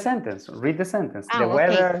 read the sentence. Read the sentence. The okay.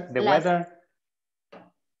 weather.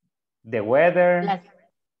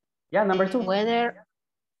 Yeah, number 2. Weather.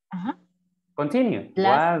 Continue.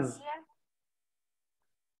 Was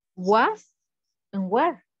and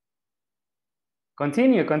where.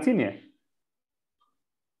 Continue.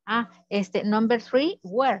 Number 3,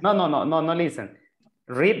 where. No, listen.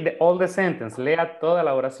 Read all the sentence. Lea toda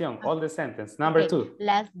la oración. All the sentence. Number 2.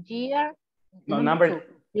 Last year. No, number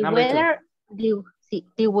 2.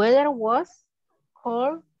 The weather was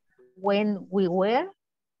cold when we were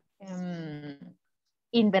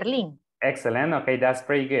in Berlin. Excellent. Okay, that's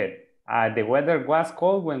pretty good. The weather was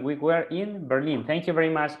cold when we were in Berlin. Thank you very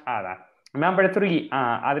much, Ada. Number 3,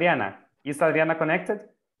 Adriana. Is Adriana connected?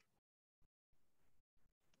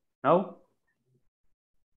 No?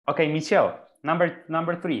 Okay, Michelle.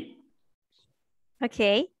 Number 3.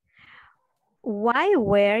 Okay. Why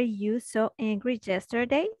were you so angry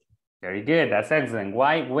yesterday? Very good. That's excellent.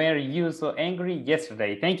 Why were you so angry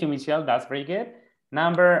yesterday? Thank you, Michelle. That's very good.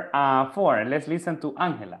 Number 4. Let's listen to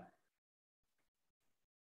Angela.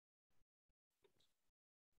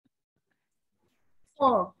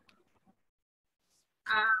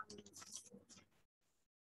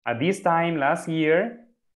 At this time last year,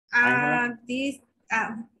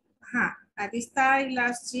 At this time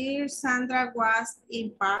last year, Sandra was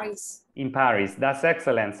in Paris. In Paris. That's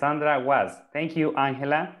excellent. Sandra was. Thank you,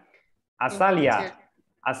 Angela. Azalia.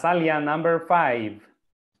 Azalia, number 5.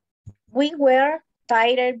 We were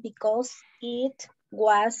tired because it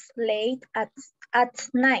was late at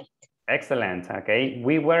night. Excellent. Okay.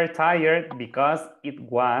 We were tired because it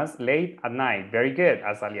was late at night. Very good,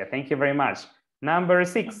 Azalia. Thank you very much. Number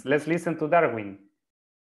 6. Let's listen to Darwin.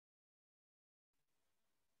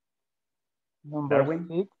 Number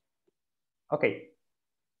 6. Okay.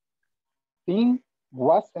 Tim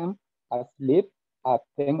wasn't asleep at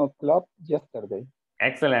 10 o'clock yesterday.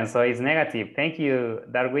 Excellent. So it's negative. Thank you,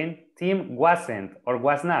 Darwin. Tim wasn't or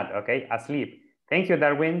was not, okay, asleep. Thank you,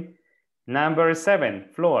 Darwin. Number 7,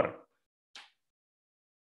 Flor.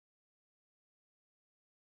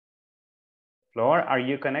 Flor, are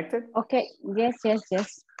you connected? Okay, yes.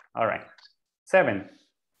 All right. 7.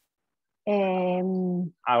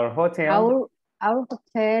 Our hotel. Our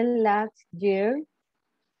hotel last year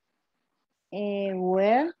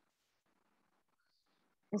were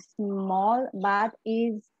small, but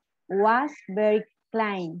it was very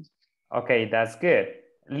clean. Okay, that's good.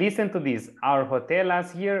 Listen to this. Our hotel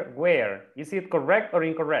last year, where? Is it correct or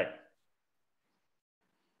incorrect?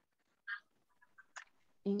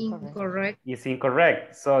 Incorrect. It's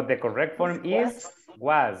incorrect. So the correct form is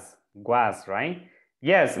was, right?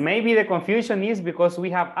 Yes, maybe the confusion is because we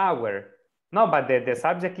have our. No, but the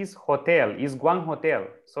subject is hotel, is one hotel.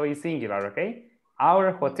 So it's singular, okay?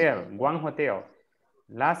 Our hotel, one hotel.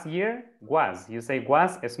 Last year was, you say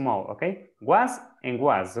was small, okay? Was and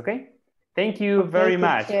was, okay? Thank you very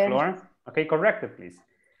much, Flor. Okay, correct it, please.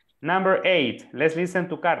 Number 8, let's listen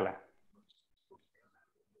to Carla.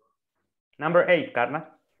 Number 8, Carla.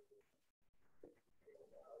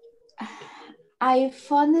 I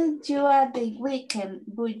phoned you at the weekend,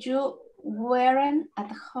 but you weren't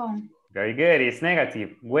at home. Very good, it's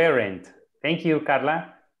negative, weren't. Thank you,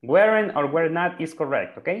 Carla. Weren't or were not is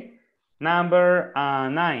correct, okay? Number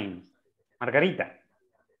 9, Margarita.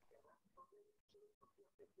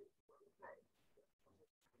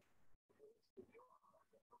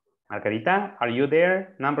 Margarita, are you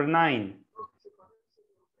there? Number 9.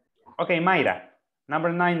 Okay, Mayra.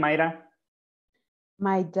 Number 9, Mayra.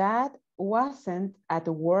 My dad wasn't at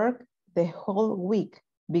work the whole week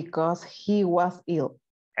because he was ill.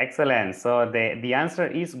 Excellent. So the answer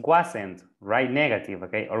is wasn't, right? Negative,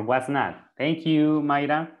 okay? Or was not. Thank you,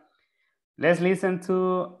 Mayra. Let's listen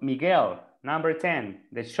to Miguel. Number 10,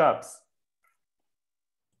 the shops.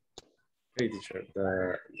 Okay, teacher.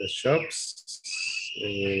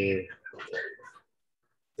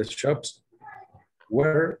 The shops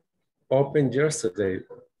were open yesterday,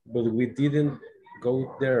 but we didn't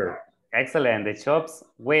go there. Excellent. The shops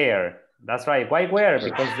were. That's right. Why were?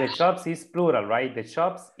 Because the shops is plural, right? The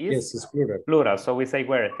shops is yes, it's plural. Plural. So we say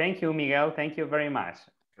were. Thank you, Miguel. Thank you very much.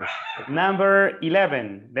 Number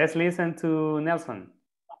 11. Let's listen to Nelson.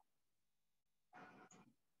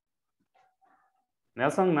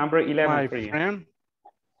 Nelson, number 11 for you.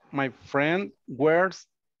 My friend works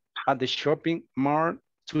at the shopping mall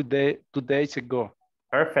two days ago.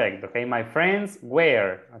 Perfect. Okay, my friends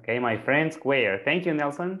were. Okay, my friends were. Thank you,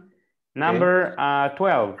 Nelson. Number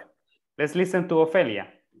 12. Let's listen to Ophelia.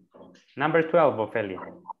 Number 12, Ophelia.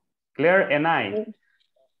 Claire and I.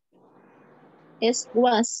 It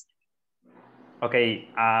was. Okay,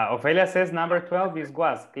 Ophelia says number 12 is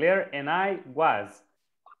was. Claire and I was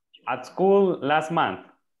at school last month.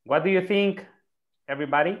 What do you think,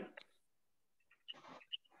 everybody?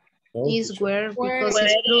 Is where because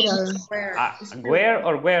it's plural. Where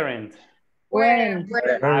or weren't? Weren't.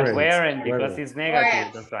 Weren't because it's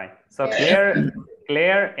negative. That's right. So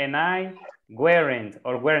Claire and I weren't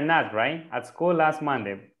or were not, right? At school last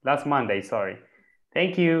Monday, sorry.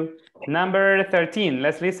 Thank you. Number 13.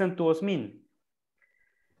 Let's listen to Osmin.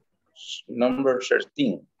 Number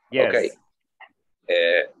 13. Yes. Okay.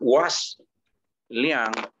 Was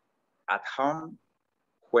Liam at home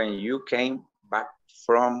when you came back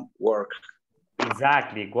from work?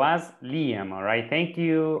 Exactly. Was Liam. All right. Thank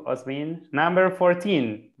you, Osmin. Number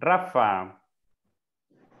 14. Rafa.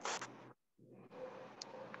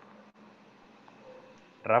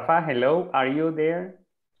 Rafa, hello. Are you there?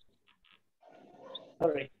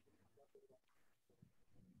 Sorry.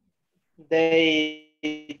 They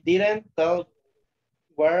didn't tell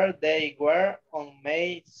where they were on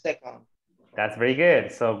May 2nd. That's very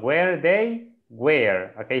good. So where they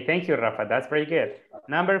were. Okay, thank you, Rafa. That's very good.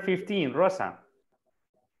 Number 15, Rosa.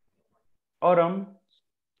 Autumn.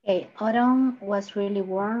 Okay, autumn was really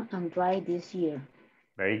warm and dry this year.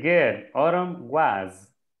 Very good. Autumn was.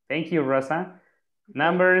 Thank you, Rosa.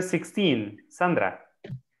 Number 16, Sandra.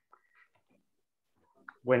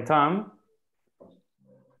 When Tom.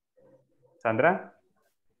 Sandra.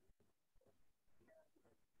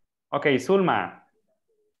 Okay, Sulma.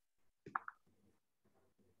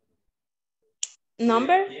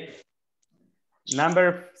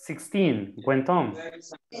 Number 16, when Tom.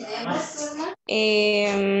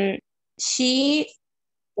 She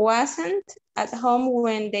wasn't at home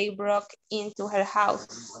when they broke into her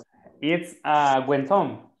house. It's when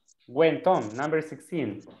Tom, number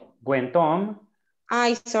 16. When Tom.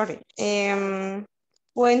 Sorry.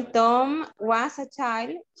 When Tom was a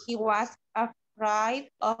child, he was afraid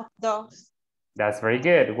of dogs. That's very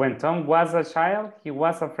good. When Tom was a child, he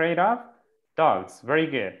was afraid of dogs. Very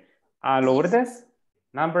good. Lourdes,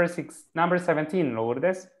 number 17,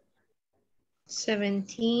 Lourdes.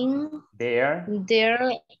 17. There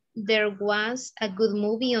was a good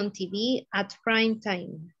movie on TV at prime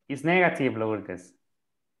time. It's negative, Lourdes.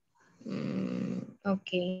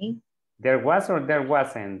 Okay. There was or there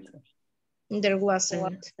wasn't? There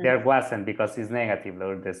wasn't. There wasn't because it's negative,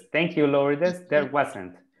 Lourdes. Thank you, Lourdes. There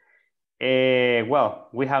wasn't. Well,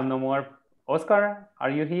 we have no more. Oscar, are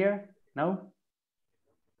you here? No?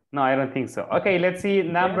 No, I don't think so. Okay, let's see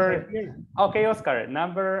number. Okay, Oscar,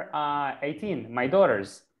 number 18, my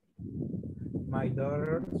daughters. My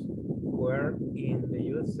daughters were in the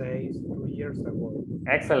USA 2 years ago.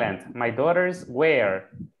 Excellent. My daughters were.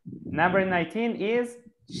 Number 19 is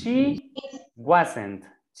she wasn't.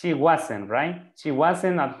 She wasn't, right? She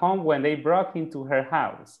wasn't at home when they broke into her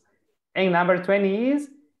house. And number 20 is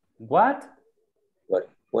what? What?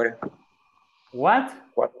 Where? What?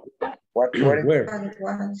 What? Where?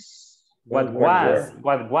 What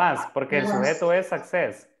was, porque el sujeto es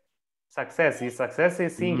success. Success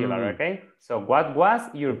is singular, okay? So what was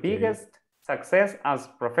your biggest success as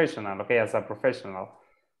professional, okay, as a professional?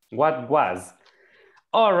 What was?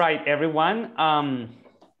 All right, everyone.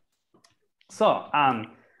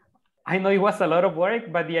 I know it was a lot of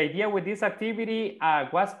work, but the idea with this activity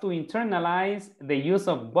was to internalize the use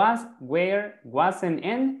of was, were, wasn't,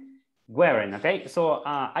 and weren't, okay? So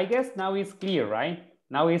I guess now it's clear, right?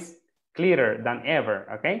 Now it's clearer than ever,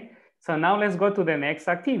 okay? So now let's go to the next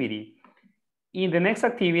activity. in the next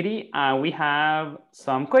activity, we have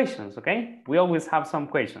some questions, okay? We always have some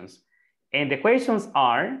questions. And the questions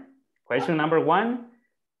are, question number 1.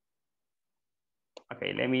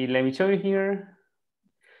 Okay, let me show you here.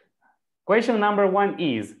 Question number 1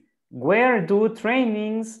 is, where do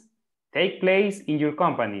trainings take place in your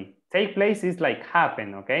company? Take place is like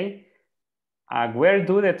happen, okay? Where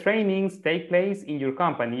do the trainings take place in your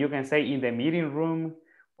company? You can say in the meeting room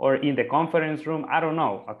or in the conference room, I don't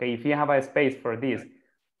know, okay? If you have a space for this,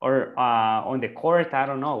 or on the court, I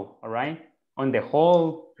don't know, all right? On the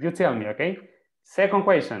hall, you tell me, okay? Second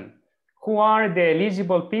question, who are the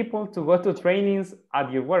eligible people to go to trainings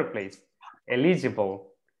at your workplace? Eligible.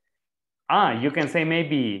 You can say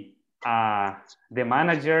maybe the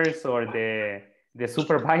managers or the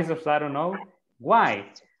supervisors, I don't know. Why?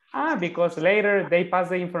 Because later they pass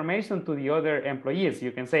the information to the other employees.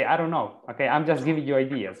 You can say, I don't know. Okay, I'm just giving you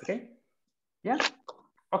ideas, okay? Yeah?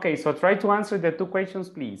 Okay, so try to answer the 2 questions,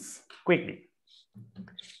 please, quickly.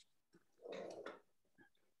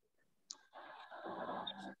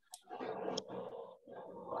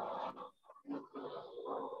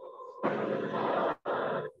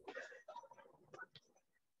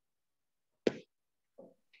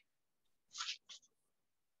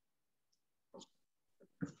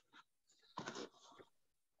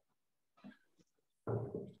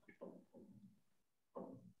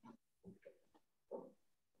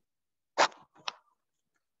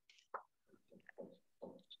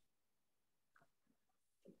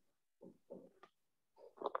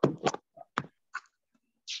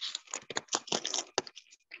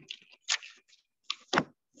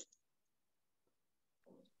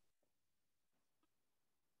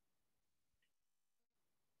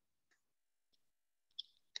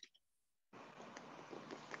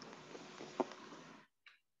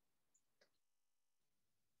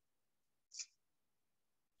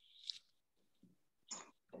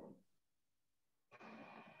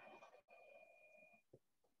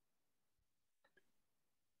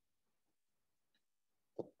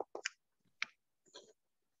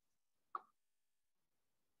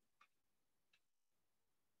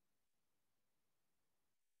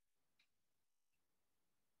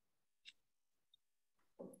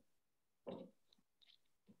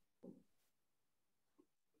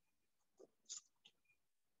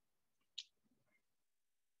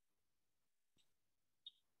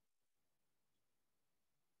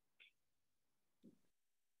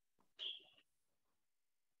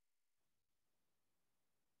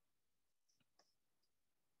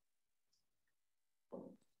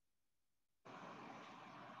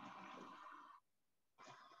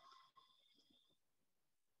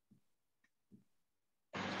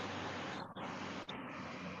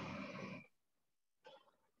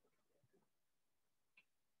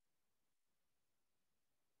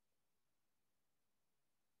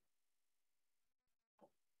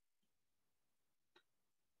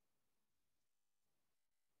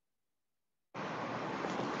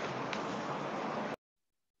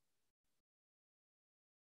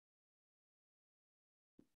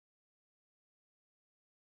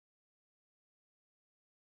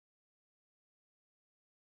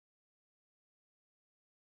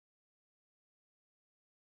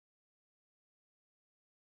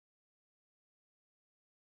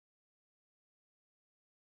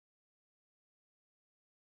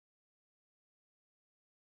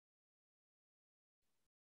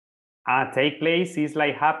 Take place is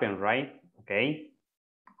like happen, right? Okay.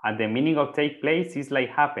 The meaning of take place is like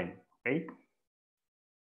happen, okay?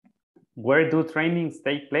 Where do trainings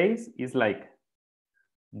take place is like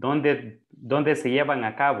 ¿dónde se llevan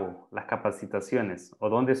a cabo las capacitaciones o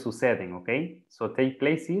dónde suceden, okay? So take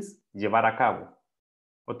place is llevar a cabo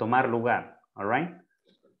o tomar lugar, all right?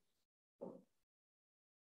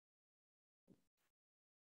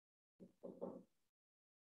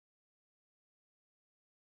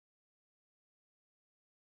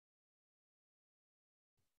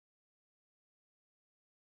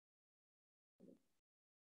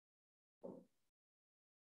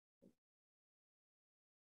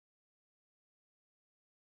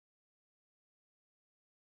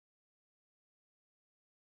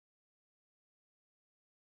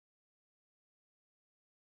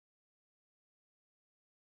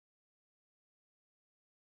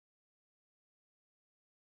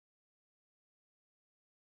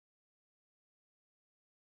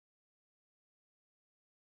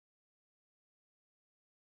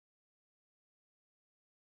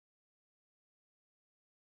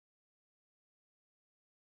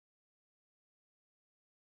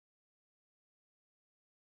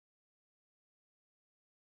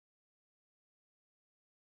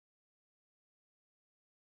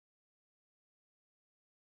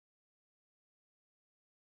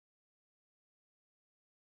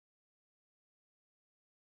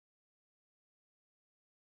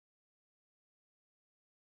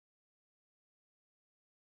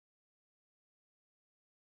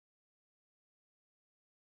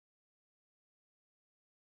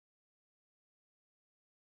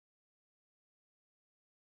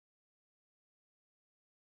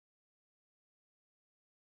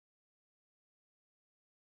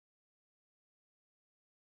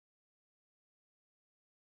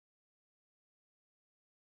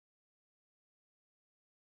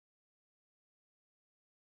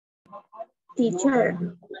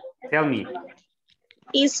 Teacher. Tell me.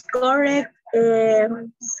 Is correct,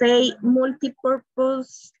 say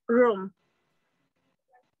multi-purpose room.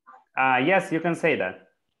 Yes, you can say that.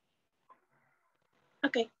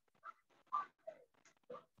 Okay.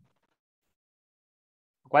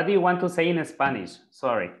 What do you want to say in Spanish?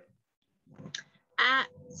 Sorry.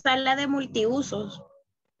 Sala de multiusos.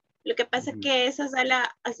 Lo que pasa es que esa sala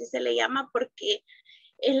así se le llama porque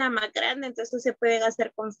es la más grande, entonces se pueden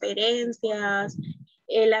hacer conferencias,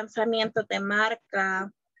 lanzamientos de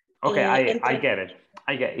marca. Okay, I get it.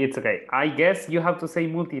 It's okay. I guess you have to say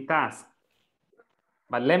multitask.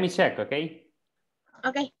 But let me check, okay?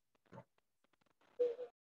 Okay.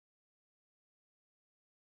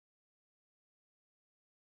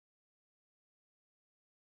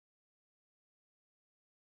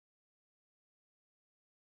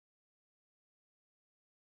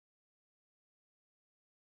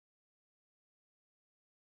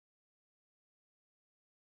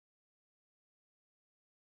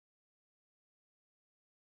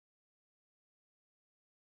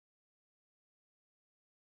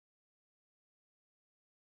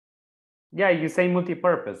 Yeah, you say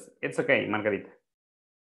multi-purpose. It's okay, Margarita.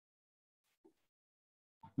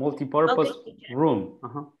 Multi-purpose room.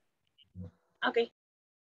 Okay.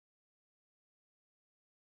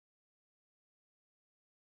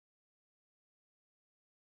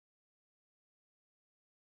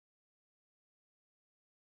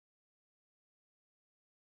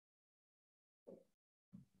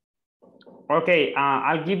 Okay,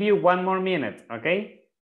 I'll give you 1 more minute, okay?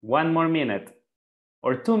 1 more minute.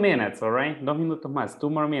 Or 2 minutes, all right? 2 minutos más, 2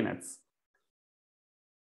 more minutes.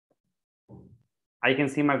 I can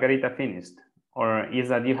see Margarita finished. Or is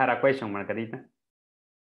that you had a question, Margarita?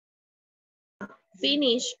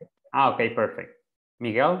 Finish. Okay, perfect.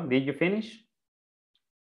 Miguel, did you finish?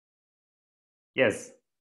 Yes.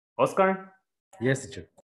 Oscar? Yes, teacher.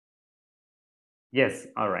 Yes,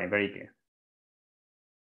 all right, very good.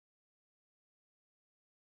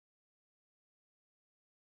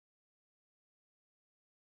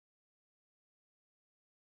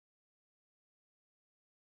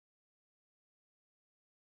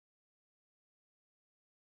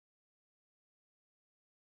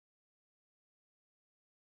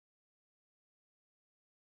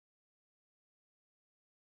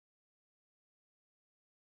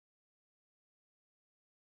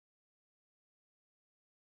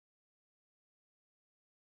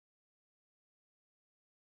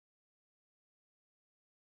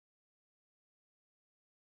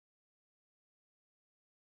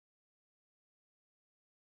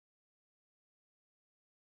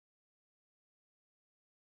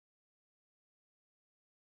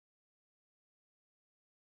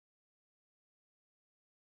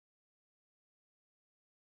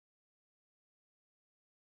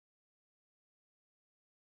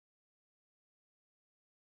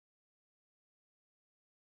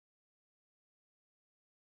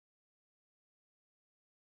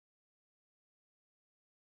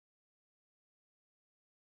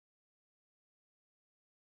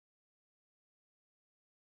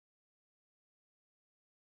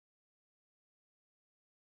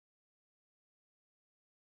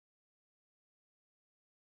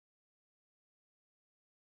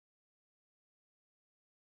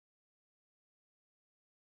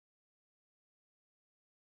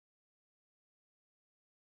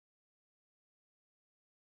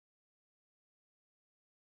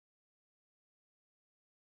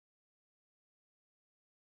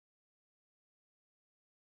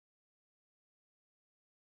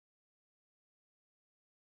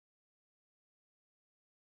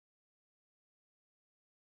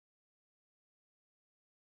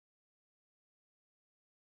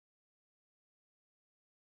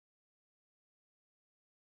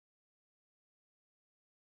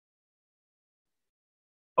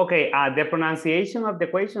 Okay, the pronunciation of the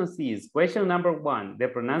questions is, question number 1, the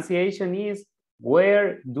pronunciation is,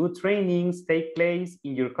 where do trainings take place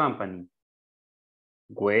in your company?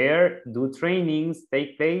 Where do trainings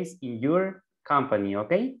take place in your company,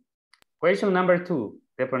 okay? Question number 2,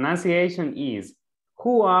 the pronunciation is,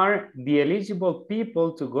 who are the eligible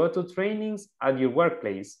people to go to trainings at your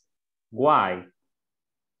workplace? Why?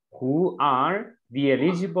 Who are the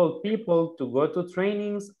eligible people to go to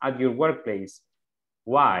trainings at your workplace?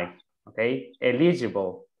 Why? Okay,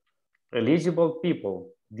 eligible people,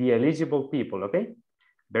 the eligible people, okay?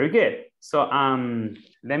 Very good. So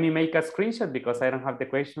let me make a screenshot because I don't have the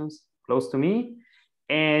questions close to me.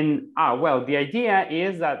 And well, the idea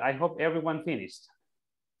is that I hope everyone finished.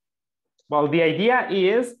 Well, the idea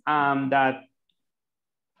is that,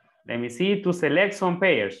 let me see, to select some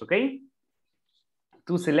pairs, okay?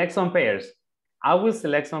 To select some pairs. I will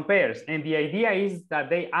select some pairs. And the idea is that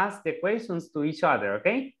they ask the questions to each other,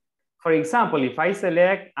 okay? For example, if I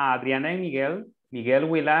select Adriana and Miguel, Miguel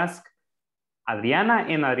will ask Adriana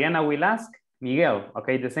and Adriana will ask Miguel,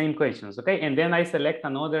 okay? The same questions, okay? And then I select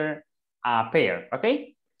another pair,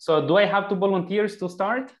 okay? So do I have 2 volunteers to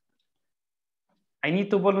start? I need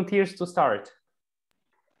 2 volunteers to start.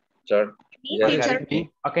 Sure. Margarita.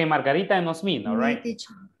 Okay, Margarita and Osmin, all right?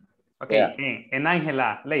 Okay, Yeah. and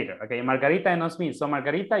Angela later. Okay, Margarita and Osmin. So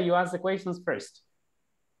Margarita, you ask the questions first.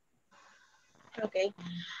 Okay.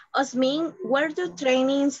 Osmin, where do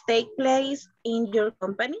trainings take place in your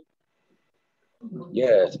company?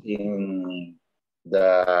 Yes, in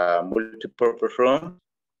the multi-purpose room.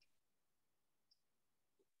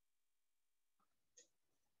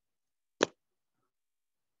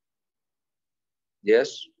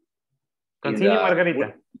 Yes. Continue,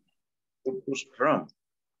 Margarita. Purpose room.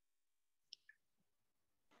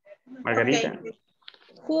 Margarita. Okay.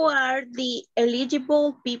 Who are the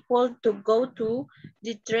eligible people to go to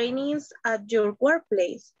the trainings at your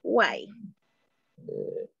workplace? Why?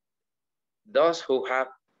 Those who have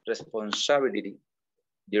responsibility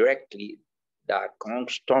directly the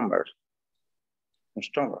customers.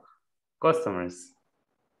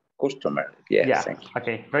 Customer, yes. Yeah, Thank you.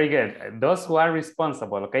 okay, very good. Those who are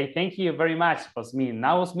responsible, okay? Thank you very much, Osmin.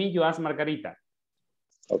 Now, Osmin, you ask Margarita.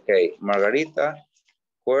 Okay, Margarita,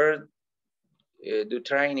 where do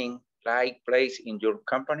training take place in your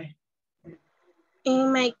company?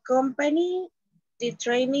 In my company, the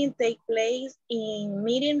training take place in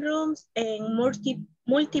meeting rooms and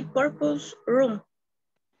multi-purpose room.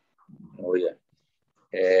 Oh, yeah.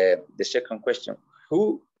 The second question,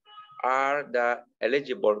 who are the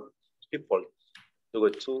eligible people to go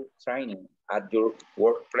to training at your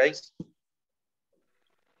workplace?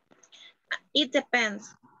 It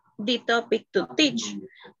depends the topic to teach,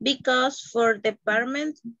 because for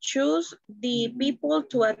departments choose the people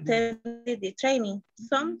to attend the training.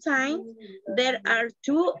 Sometimes there are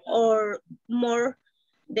 2 or more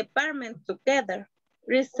departments together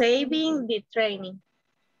receiving the training.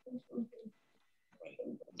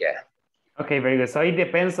 Yeah. Okay, very good. So it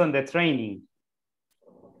depends on the training.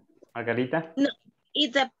 Margarita? No,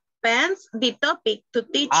 it depends the topic to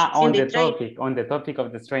teach on the training. on the topic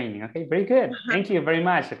of the training. Okay, very good. Thank you very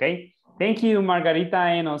much. Okay, thank you, Margarita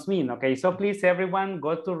and Osmin. Okay, so please, everyone,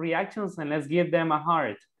 go to reactions and let's give them a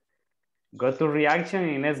heart. Go to reaction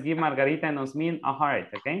and let's give Margarita and Osmin a heart.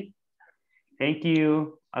 Okay, thank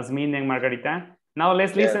you, Osmin and Margarita. Now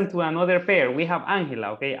let's listen to another pair. We have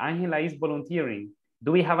Angela. Okay, Angela is volunteering.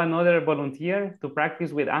 Do we have another volunteer to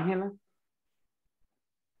practice with Angela?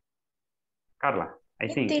 Carla, I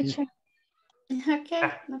think. Teacher.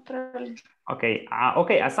 Okay, no problem. Okay,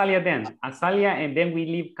 okay, Azalia then. Azalia, and then we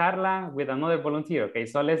leave Carla with another volunteer. Okay,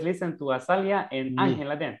 so let's listen to Azalia and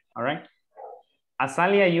Angela then, all right?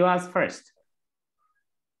 Azalia, you ask first.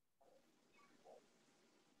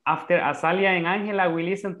 After Azalia and Angela, we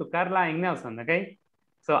listen to Carla and Nelson, okay?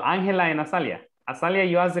 So Angela and Azalia. Azalia,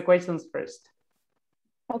 you ask the questions first.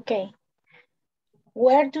 Okay.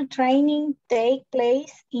 Where do training take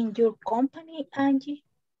place in your company, Angie?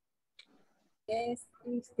 Yes,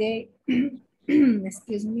 if they,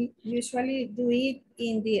 excuse me, usually do it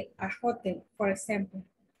in a hotel, for example.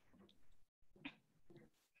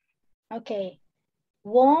 Okay.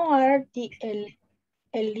 What are the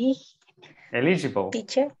eligible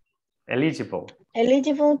teacher? Eligible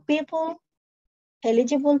people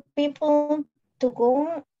to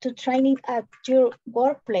go to training at your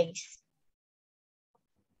workplace?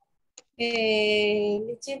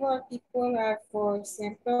 Eligible people are, for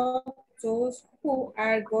example, those who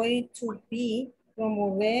are going to be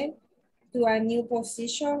promoted to a new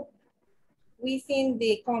position within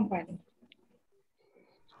the company.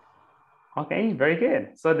 Okay, very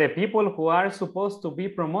good. So the people who are supposed to be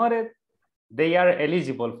promoted, they are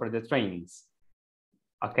eligible for the trainings.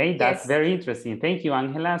 Okay, that's very interesting. Thank you,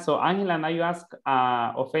 Angela. So Angela, now you ask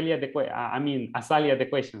Azalia the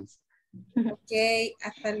questions. Okay,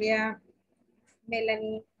 Azalia,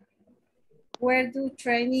 Melanie, where do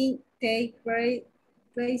training take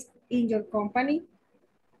place in your company?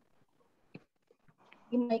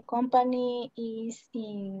 In my company is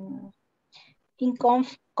in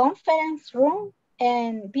conference room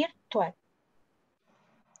and virtual.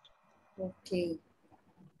 Okay.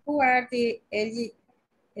 Who are the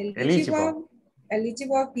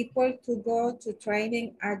eligible people to go to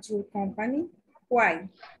training at your company? Why?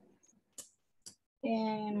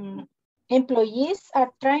 Employees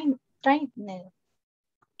are trained.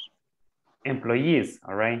 Employees,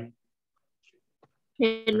 all right.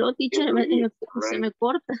 Hello, teacher, se me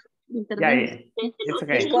corta. Yeah, it's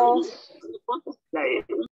okay.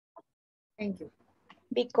 Thank you.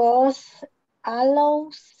 Because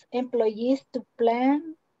allows employees to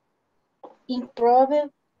plan, improve,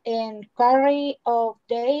 and carry out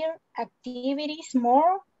their activities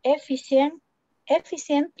more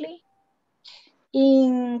efficiently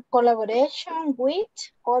in collaboration with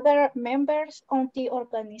other members of the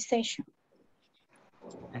organization.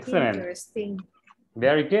 Excellent. Interesting.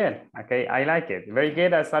 Very good. Okay, I like it. Very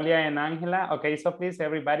good, Azalia and Angela. Okay, so please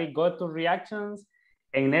everybody go to reactions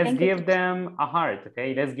and let's give them a heart.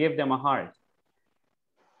 Okay, let's give them a heart.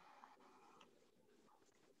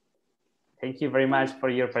 Thank you very much for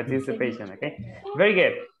your participation. Okay, very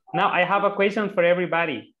good. Now I have a question for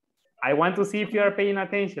everybody. I want to see if you are paying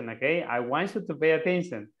attention. Okay, I want you to pay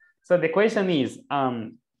attention. So the question is,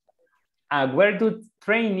 where do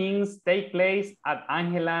trainings take place at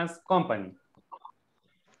Angela's company?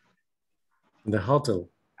 The hotel.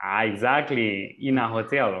 Exactly, in a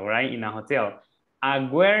hotel, right? In a hotel.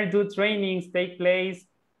 Where do trainings take place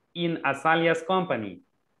in Azalia's company?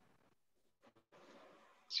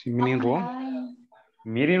 Meeting room.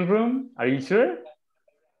 Meeting room? Are you sure?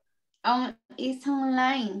 It's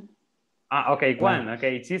online. Okay, one.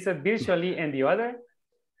 Okay, she said virtually, and the other?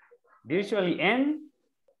 Virtually and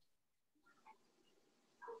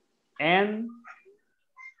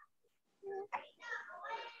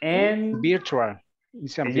virtual.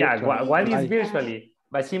 Yeah, what is virtually?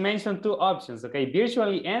 But she mentioned two options. Okay,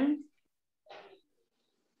 virtually and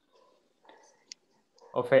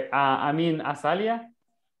I mean Azalia.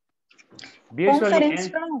 Virtually Conference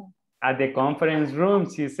and room. at the conference room,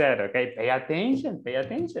 she said. Okay, pay attention, pay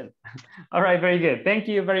attention. All right, very good. Thank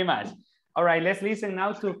you very much. All right, let's listen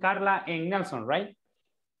now to Carla and Nelson, right?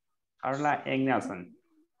 Carla and Nelson.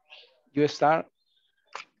 You start,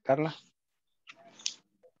 Carla.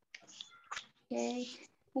 Okay.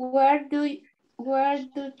 Where do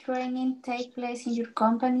training take place in your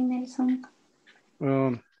company, Nelson?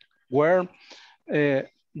 Where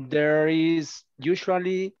there is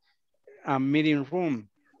usually a meeting room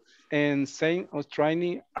and same of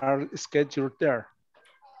training are scheduled there.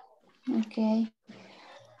 Okay.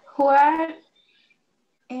 Who are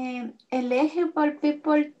eligible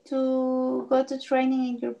people to go to training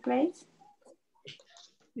in your place?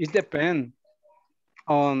 It depends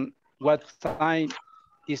on what time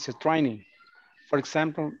is a training. For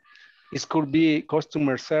example, it could be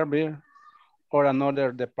customer service or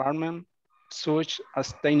another department, such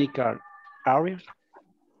as technical area.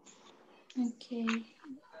 Okay.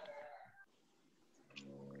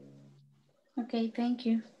 Okay, thank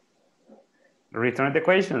you. Return the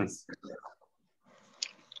questions.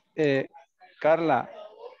 Carla,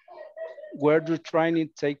 where do training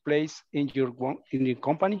take place in your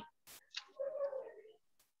company?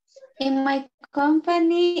 In my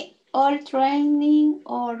company, all training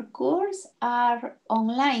or course are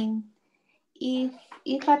online. If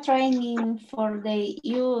a training for the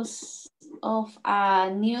use of a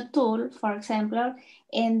new tool, for example,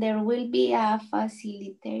 and there will be a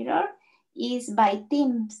facilitator, is by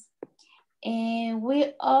Teams. And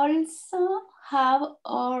we also have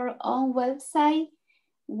our own website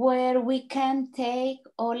where we can take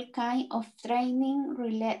all kinds of training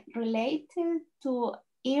related to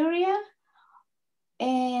area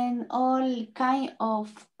and all kind of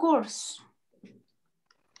course.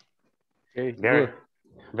 Okay,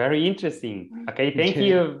 very interesting. Okay, thank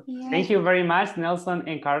you. Yeah. Thank you very much, Nelson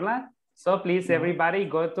and Carla. So please, everybody,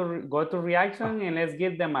 go to reaction and let's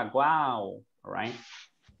give them a wow. All right.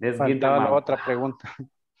 Let's give them a otra pregunta.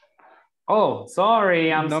 Oh,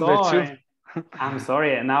 sorry. I'm sorry. Two. I'm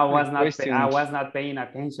sorry. Now I was not paying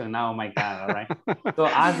attention. Now, oh my God. All right. So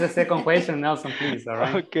ask the second question, Nelson, please. All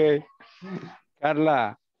right. Okay.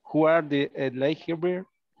 Carla, who are the eligible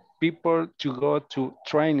people to go to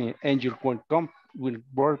training and your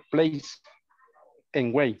workplace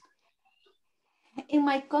and way? In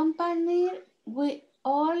my company, we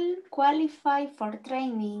all qualify for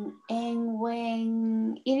training, and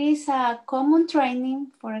when it is a common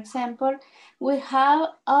training, for example, we have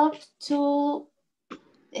up to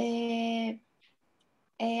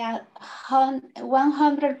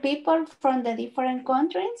 100 people from the different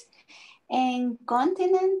countries and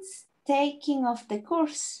continents taking of the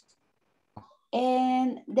course.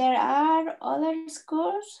 And there are other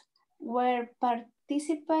schools where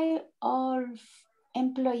participate all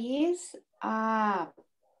employees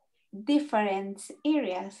different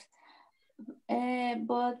areas.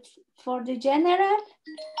 But for the general,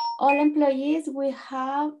 all employees, we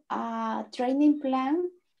have a training plan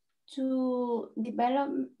to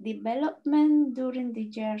development during the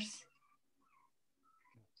years.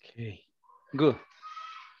 Okay, good.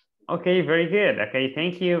 Okay, very good. Okay,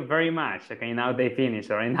 thank you very much. Okay, now they finish.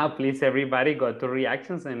 All right, now please everybody go to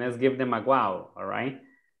reactions and let's give them a wow. All right.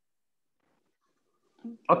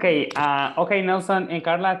 Okay, okay, Nelson and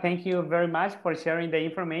Carla, thank you very much for sharing the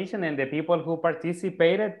information, and the people who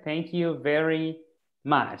participated, thank you very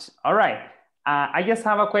much. All right, I just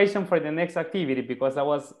have a question for the next activity because I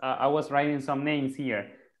was writing some names here.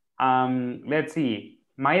 Let's see,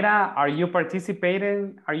 Mayra, are you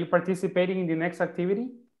participating? Are you participating in the next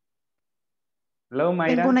activity? Hello,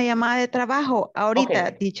 Mayra. Tengo una llamada de trabajo ahorita,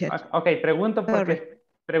 Okay. teacher. Okay, pregunto porque Sorry.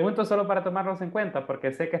 pregunto solo para tomarlos en cuenta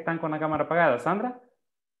porque sé que están con la cámara apagada. Sandra.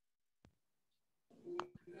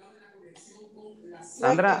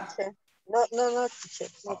 Sandra. No, teacher.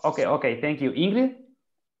 No, Okay, okay, thank you. Ingrid.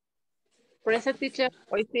 Present, teacher.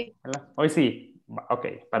 Hoy sí. Hoy sí. Ok,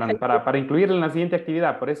 para incluirla en la siguiente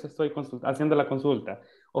actividad, por eso estoy haciendo la consulta.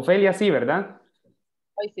 Ofelia sí, ¿verdad?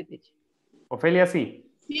 Hoy sí, teacher. Ofelia sí.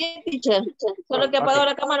 Sí, teacher. Solo que apago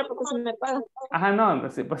la cámara porque se me apaga. Ajá, no,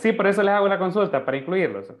 pues sí, por eso les hago la consulta, para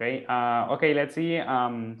incluirlos, ok. Okay, let's see.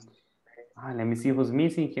 Let me see who's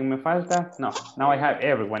missing. ¿Quién me falta? No, now I have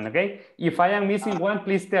everyone, okay? If I am missing one,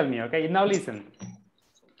 please tell me, okay? Now listen.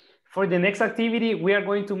 For the next activity, we are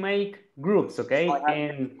going to make groups, okay?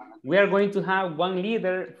 And we are going to have one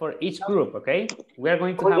leader for each group, okay? We are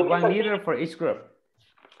going to have one leader for each group.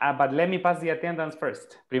 But let me pass the attendance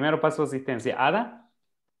first. Primero paso asistencia. Ada?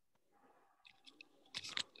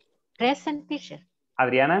 Present, teacher.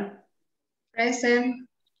 Adriana? Present.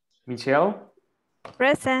 Michelle?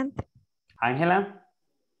 Present. Ángela?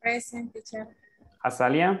 Present, teacher.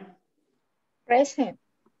 Azalia? Present.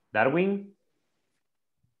 Darwin?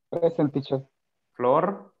 Present, teacher.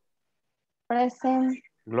 Flor? Present.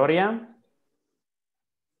 Gloria?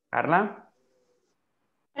 Carla?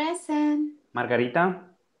 Present. Margarita?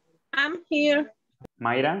 I'm here.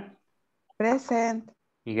 Mayra? Present.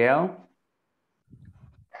 Miguel?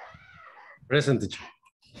 Present, teacher.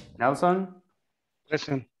 Nelson?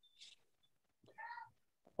 Present.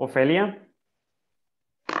 Ofelia?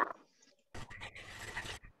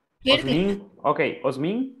 Osmin? Okay,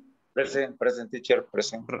 Osmin? Present, teacher,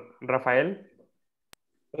 present. Rafael?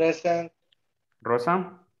 Present.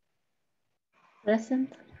 Rosa?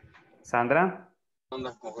 Present. Sandra?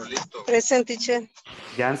 Present, teacher.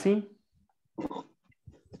 Yancy?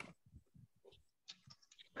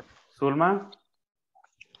 Zulma?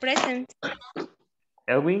 Present.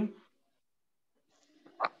 Elwin?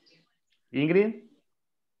 Ingrid?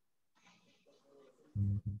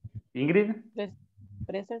 Ingrid?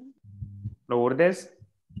 Present. Lourdes?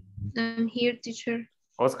 I'm here, teacher.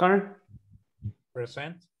 Oscar?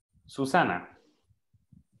 Present. Susana?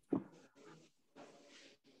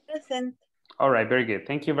 Present. All right, very good.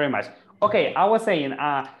 Thank you very much. Okay, I was saying,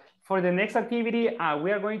 for the next activity,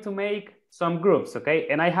 we are going to make some groups, okay?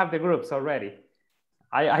 And I have the groups already.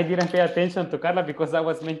 I didn't pay attention to Carla because I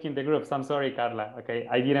was making the groups. I'm sorry, Carla, okay?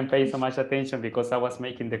 I didn't pay so much attention because I was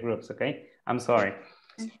making the groups, okay? I'm sorry.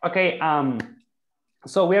 Okay,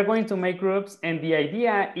 so we are going to make groups, and the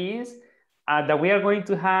idea is that we are going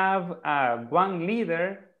to have one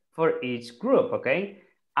leader for each group, okay?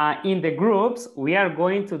 In the groups, we are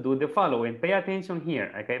going to do the following. Pay attention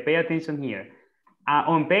here, okay? Pay attention here.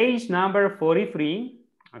 On page number 43,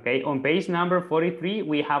 okay? On page number 43,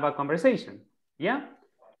 we have a conversation, yeah?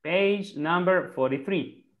 Page number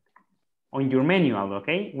 43 on your manual,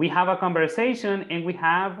 okay? We have a conversation and we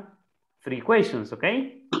have 3 questions,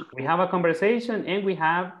 okay? We have a conversation and we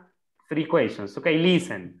have 3 questions, okay?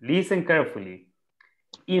 Listen carefully.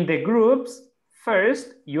 In the groups,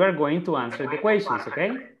 first, you are going to answer the questions,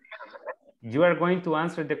 okay? You are going to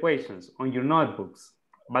answer the questions on your notebooks,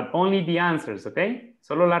 but only the answers, okay?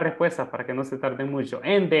 Solo las respuestas para que no se tarden mucho.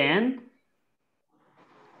 And then,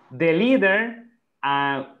 the leader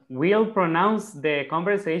will pronounce the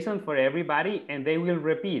conversation for everybody and they will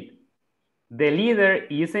repeat. The leader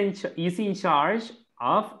is in charge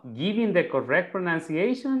of giving the correct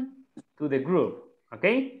pronunciation to the group,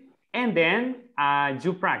 okay? And then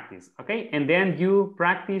you practice, okay? And then you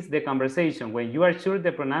practice the conversation when you are sure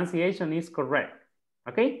the pronunciation is correct,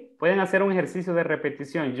 okay? Pueden hacer un ejercicio de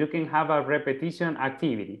repetición. You can have a repetition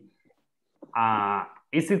activity.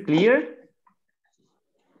 Is it clear?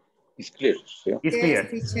 It's clear. Yeah. It's clear.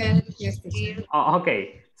 Yes, teacher. Yes, teacher. Oh,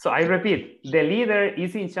 okay, so I repeat, the leader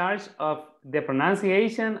is in charge of the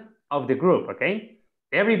pronunciation of the group, okay?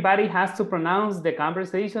 Everybody has to pronounce the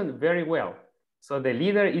conversation very well. So the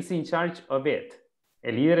leader is in charge of it.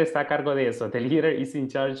 El líder está a cargo de eso. The leader is in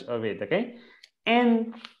charge of it, okay?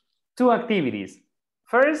 And 2 activities.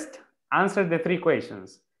 First, answer the 3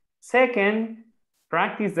 questions. Second,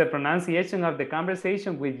 practice the pronunciation of the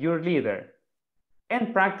conversation with your leader.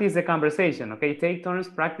 and practice the conversation, okay? Take turns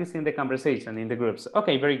practicing the conversation in the groups.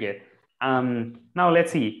 Okay, very good. Now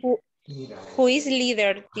let's see. Who is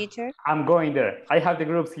leader, teacher? I'm going there. I have the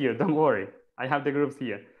groups here, don't worry. I have the groups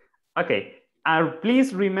here. Okay,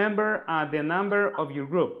 please remember the number of your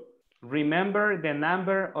group. Remember the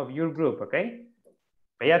number of your group, okay?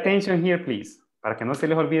 Pay attention here, please, para que no se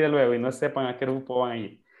les olvide luego y no sepan a qué grupo van a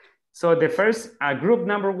ir. So the first group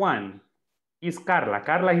number 1 is Carla.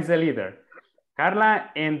 Carla is the leader. Carla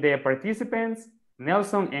and the participants,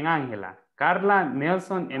 Nelson and Angela. Carla,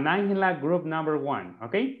 Nelson, and Angela, group number 1,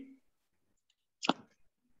 okay?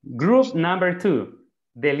 Group number 2,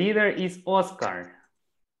 the leader is Oscar.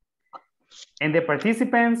 And the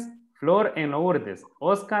participants, Flor and Lourdes.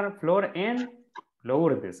 Oscar, Flor, and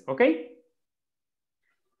Lourdes, okay?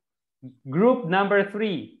 Group number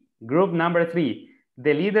 3,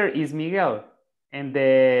 the leader is Miguel. And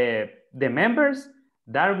the members,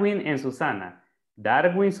 Darwin and Susana.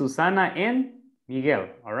 Darwin, Susana, and Miguel,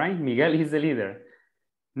 all right? Miguel is the leader.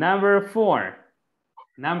 Number 4,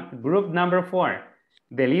 group number 4,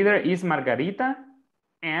 the leader is Margarita,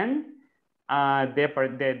 and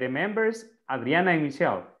the members, Adriana and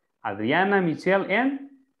Michelle. Adriana, Michelle, and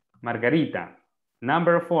Margarita.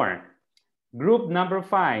 Number 4, group number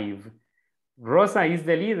 5, Rosa is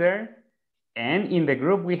the leader, and in the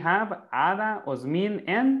group we have Ada, Osmin,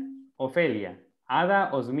 and Ofelia. Ada,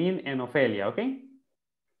 Osmin, and Ofelia, okay?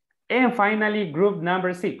 And finally, group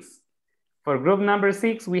number 6. For group number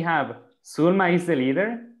 6, we have Zulma is the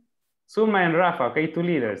leader. Zulma and Rafa, okay, 2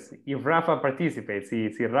 leaders. If Rafa participates,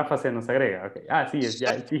 si Rafa se nos agrega, okay. Sí,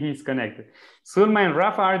 yeah, he's connected. Zulma and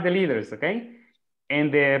Rafa are the leaders, okay?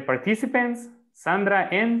 And the participants, Sandra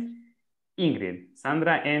and Ingrid.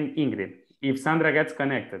 Sandra and Ingrid. If Sandra gets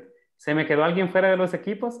connected. ¿Se me quedó alguien fuera de los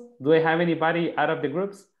equipos? Do I have anybody out of the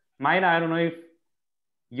groups? Mayra, I don't know if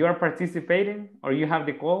you are participating or you have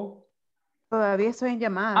the call. Todavía estoy en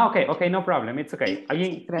llamada. Okay, no problem. It's okay.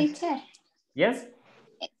 ¿Alguien? Teacher. Yes?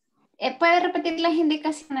 ¿Puede repetir las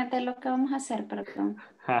indicaciones de lo que vamos a hacer? Perdón.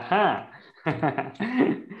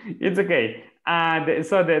 It's okay.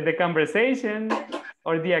 So the conversation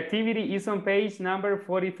or the activity is on page number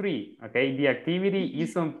 43. Okay, the activity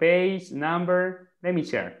is on page number, let me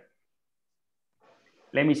share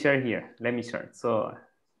here. Let me share so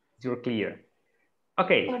you're clear.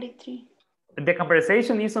 Okay. 43. The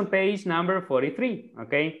conversation is on page number 43.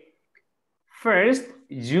 Okay. First,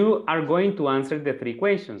 you are going to answer the 3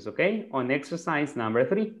 questions, okay? On exercise number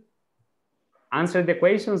 3. Answer the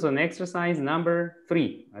questions on exercise number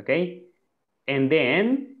 3, okay? And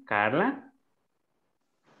then, Carla,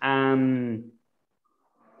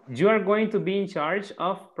 you are going to be in charge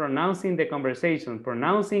of pronouncing the conversation,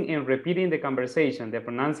 pronouncing and repeating the conversation, the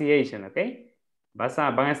pronunciation, okay? Van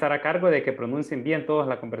a estar a cargo de que pronuncien bien todos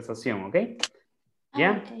la conversación, okay?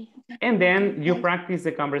 Yeah. Okay. And then you practice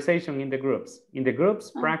the conversation in the groups. In the groups,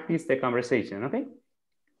 practice the conversation, okay?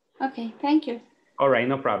 Okay, thank you. All right,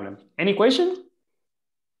 no problem. Any question?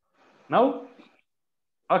 No?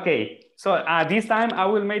 Okay, so this time I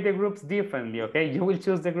will make the groups differently, okay? You will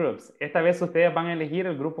choose the groups. Esta vez ustedes van a elegir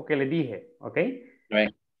el grupo que les dije, okay?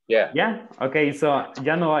 Right. Yeah. Yeah, okay, so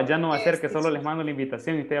ya no va a ser que solo les mando la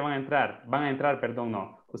invitación y ustedes van a entrar, perdón,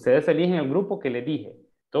 no. Ustedes eligen el grupo que les dije.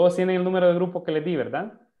 Todos tienen el número de grupo que les di,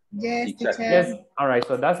 ¿verdad? Yes, teacher. Yes, all right,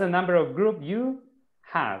 so that's the number of group you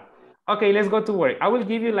have. Okay, let's go to work. I will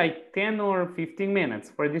give you like 10 or 15 minutes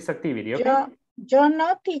for this activity, okay? Yo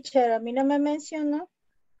no, teacher, a mí no me mencionó.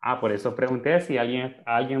 Por eso pregunté si alguien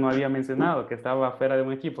no había mencionado que estaba fuera de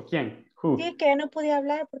un equipo. ¿Quién? Who? Sí, que no podía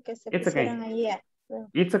hablar porque se pusieron ahí.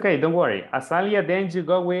 It's okay, don't worry. Azalia, then you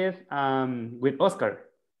go with Oscar.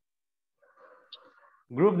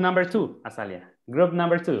 Group number 2, Azalia. Group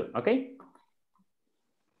number 2, okay?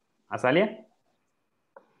 Azalia?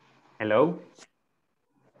 Hello?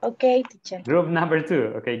 Okay, teacher. Group number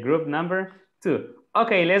 2, okay, group number 2.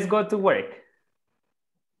 Okay, let's go to work.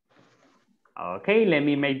 Okay, let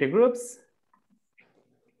me make the groups.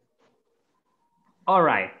 All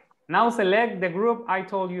right, now select the group I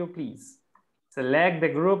told you, please. Select the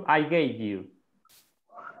group I gave you.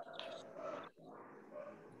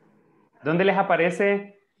 ¿Dónde les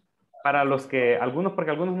aparece para los que, algunos,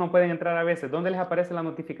 porque algunos no pueden entrar a veces, ¿dónde les aparece la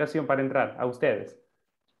notificación para entrar a ustedes?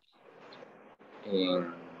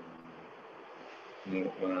 In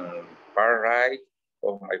far right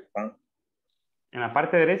of my phone. En la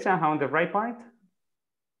parte derecha, on the right part?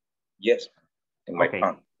 Yes, in my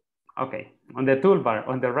phone. Okay, on the toolbar,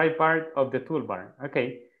 on the right part of the toolbar.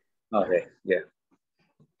 Okay. Okay, yeah.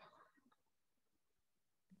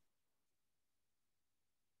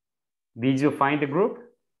 Did you find the group?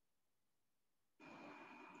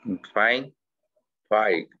 Find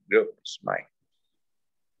 5 groups, Mike.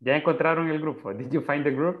 ¿Ya encontraron el grupo? Did you find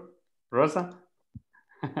the group, Rosa?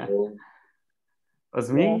 Oh,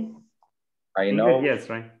 Osmin? I know. Yes,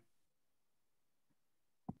 right?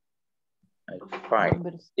 I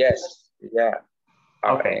find. Yes, yeah.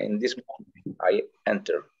 Okay. In this moment, I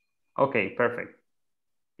enter. Okay, perfect.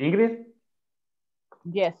 Ingrid?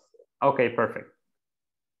 Yes. Okay, perfect.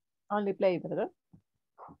 Only play, ¿verdad?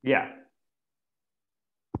 Yeah.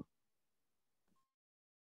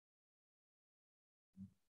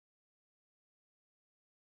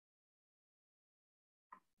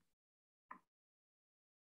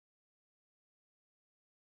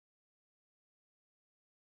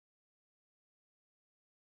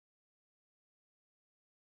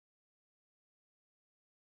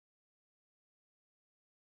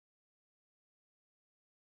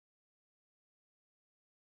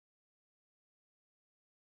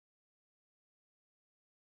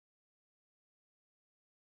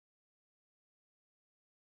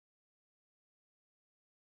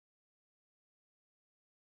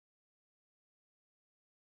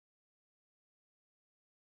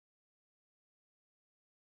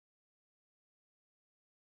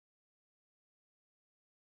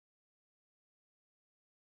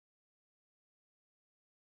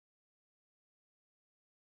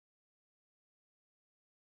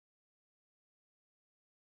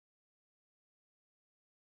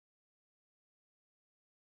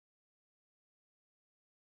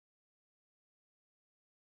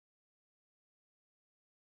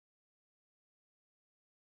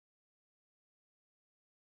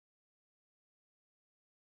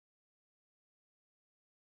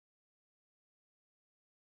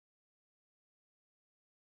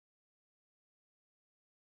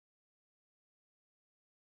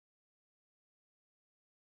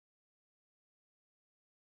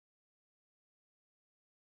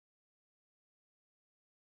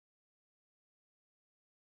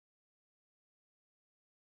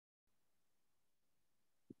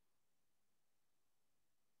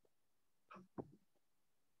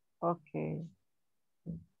 Okay.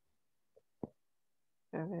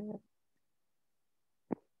 A ver.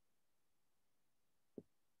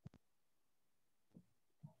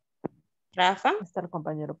 Rafa. ¿Está el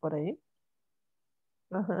compañero por ahí?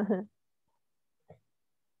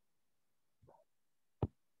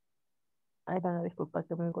 Ay, van a disculpar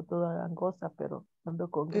que me vengo toda gangosa, pero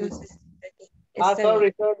ando con gripe.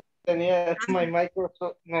 Sorry. Tenía my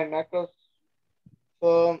Microsoft. No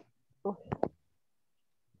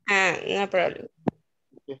problem.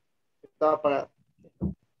 Estaba para.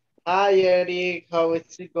 Hi, Eric. How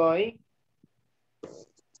is it going?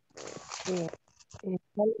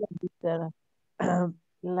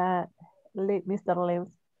 Mr.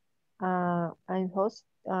 Lenz, I'm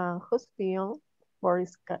hosting for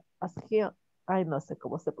asking. Ay, no sé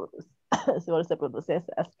cómo se pronuncia. Seguro se pronuncia es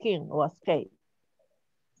asking o askay.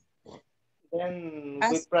 Then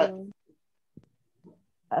we practice.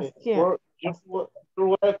 Asking.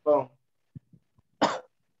 You're welcome.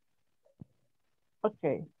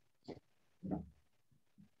 Okay.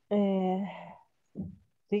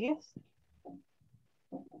 ¿Sigues?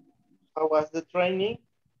 How was the training?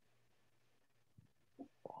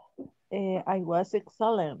 I was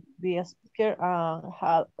excellent. The speaker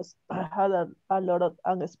had a lot of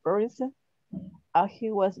experience. He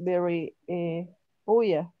was very,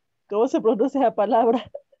 ¿cómo se pronuncia la palabra?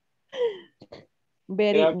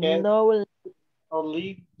 Very knowledgeable.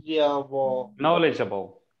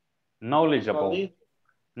 Knowledgeable. Knowledgeable.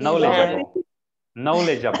 Knowledgeable. Knowledgeable.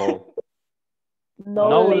 Knowledgeable.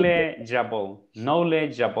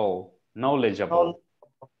 Knowledgeable. Knowledgeable.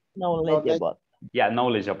 Knowledgeable. Yeah,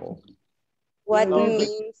 knowledgeable. What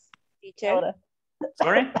means, teacher?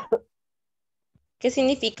 Sorry? ¿Qué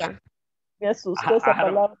significa? Me asustó esa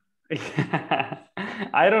palabra.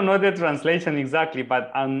 I don't know the translation exactly, but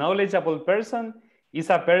a knowledgeable person is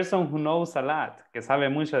a person who knows a lot, que sabe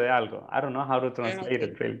mucho de algo. I don't know how to translate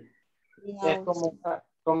it really. Es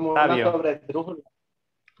como una sobredrújula.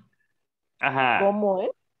 Ajá. ¿Cómo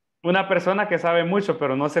es? Una persona que sabe mucho,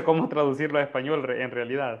 pero no sé cómo traducirlo a español en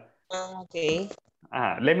realidad. Okay.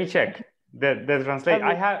 Let me check the translation.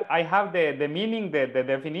 I have the meaning, the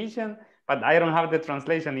definition, but I don't have the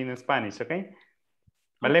translation in Spanish, okay?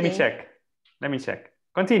 But let me check. Let me check.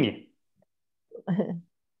 Continue.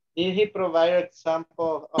 Did he provide an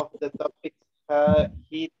example of the topics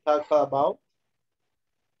he talked about?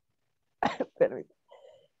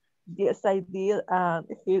 Yes, I did.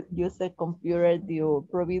 He used a computer to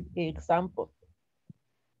provide example.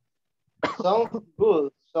 Sounds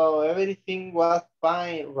good. So everything was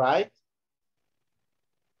fine, right?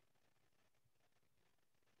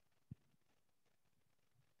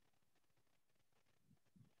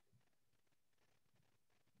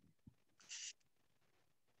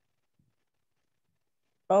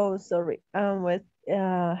 Oh, sorry. Well,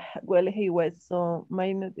 he was so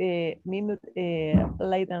minute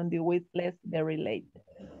late and the with less very late.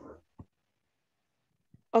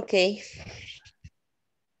 Okay.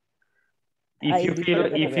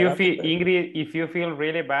 Ingrid, if you feel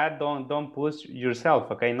really bad, don't push yourself,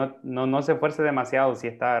 okay? No se esfuerce demasiado si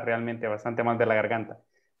está realmente bastante mal de la garganta.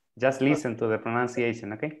 Just listen to the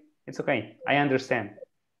pronunciation, okay? It's okay. I understand.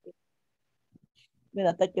 Me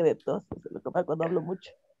da ataque de tos, lo que pasa cuando hablo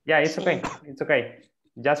mucho. Yeah, it's okay. It's okay.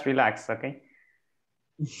 Just relax, okay?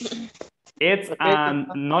 It's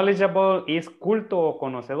knowledgeable is culto o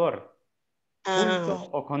conocedor. Culto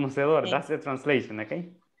o conocedor. That's the translation,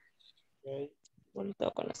 okay? Culto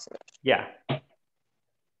o conocedor. Yeah.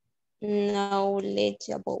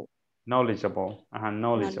 Knowledgeable. Knowledgeable.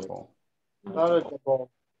 Knowledgeable.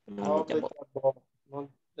 Knowledgeable.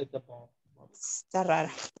 Está rara.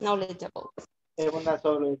 Knowledgeable. Es una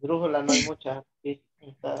sobre drújula, no hay muchas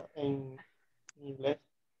en inglés.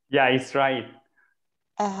 Yeah, it's right.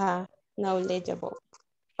 Knowledgeable.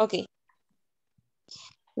 Ok.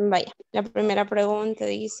 Vaya, la primera pregunta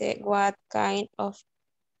dice, what kind of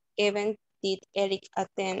event did Eric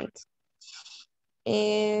attend?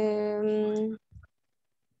 And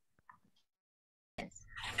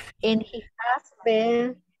he has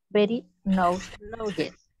been very knowledgeable.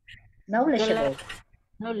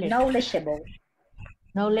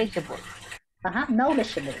 Knowledgeable.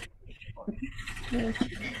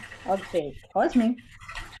 Okay, Osmin.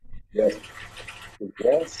 Yes, the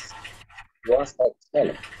dress was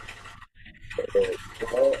excellent.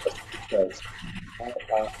 All speakers had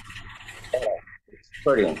a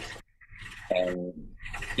experience, and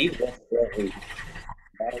he was very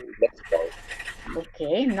knowledgeable.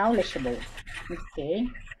 Okay, knowledgeable. Okay.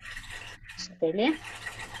 Celia?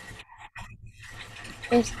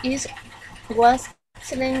 It was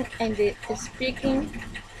excellent and the speaking.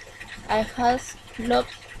 I has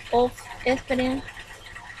lots of experience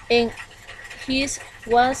and his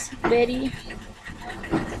was very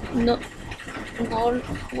no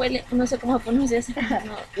sé cómo pronuncia eso.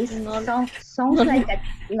 Sounds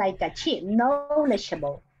like a chip,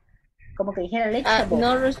 knowledgeable. Como que dijera legible.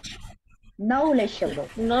 Knowledgeable.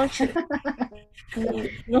 Knowledgeable.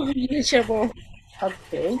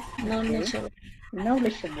 Okay.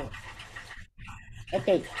 Knowledgeable.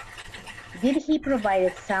 Okay. Did he provide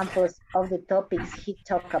examples of the topics he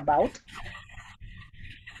talked about?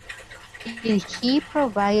 Did he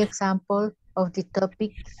provide examples of the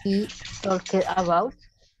topic he talked about?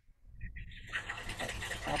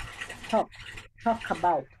 Talk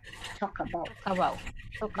about.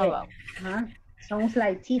 Sounds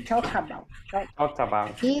like he talked about. Talked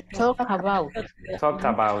about. He talked about. Talked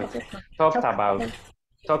about.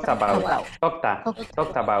 Talked about. Talked about.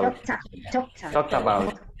 Talked about. Talked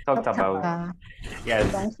about. Talked about.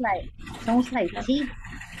 Yes. Sounds like he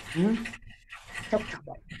talked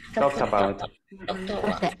about.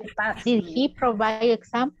 Okay. Did he provide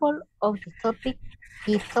example of the topic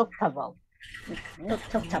he talked about?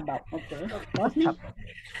 Talked about. Okay. What's me?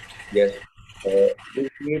 Yes. Did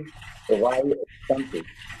he provide examples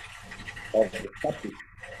of the topic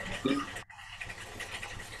he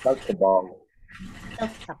talked about?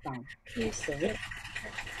 Okay.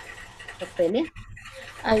 Ophelia?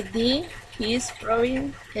 I did his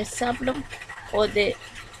proving example of the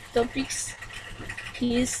topics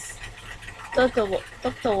he's talked about.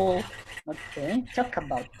 Okay, talk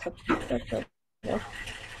about.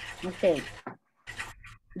 Okay.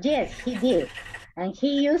 Yes, he did. And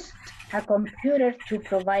he used a computer to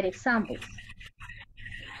provide examples.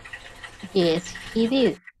 Yes, he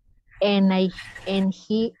did. And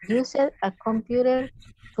he used a computer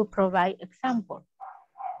to provide examples.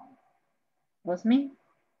 What's me?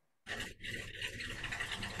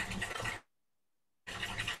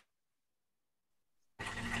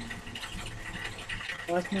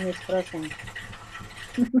 What's me is frozen.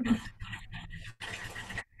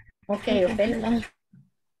 Okay, Ophelia.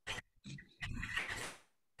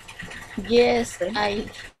 Yes,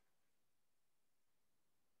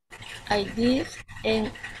 I did.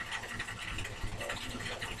 And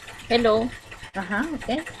hello.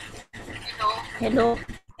 Okay. Hello.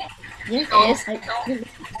 Yes.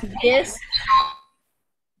 Yes.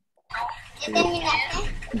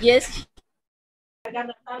 Yes.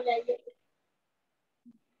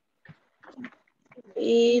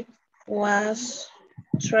 It was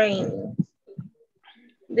training.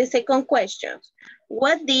 The second question.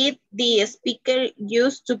 What did the speaker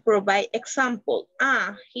use to provide example?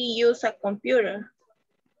 He used a computer.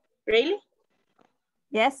 Really?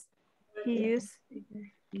 Yes, he used.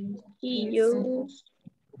 He used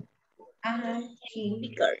a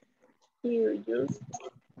speaker. He used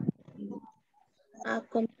a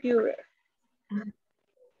computer.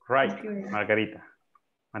 Right, Margarita.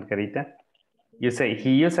 Margarita, you say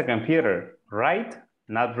he used a computer, right?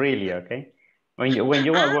 Not really, okay? When you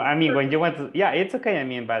want, I mean, when you want to, yeah, it's okay, I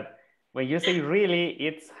mean, but when you say really,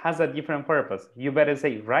 it has a different purpose. You better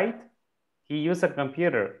say, right? He used a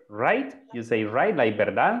computer, right? You say, right, like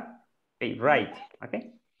verdad? Okay, right,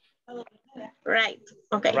 okay? Right,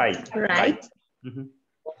 okay. Right, Right. Mhm.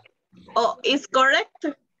 Oh, it's correct.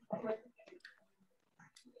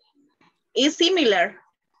 It's similar.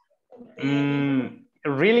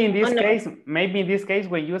 Really, in this Oh, no. case, maybe in this case,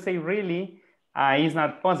 when you say really, it's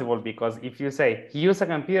not possible because if you say he used a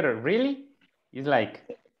computer, really, it's like,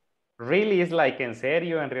 really is like en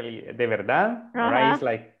serio, en really, de verdad, right? It's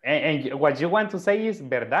like, and what you want to say is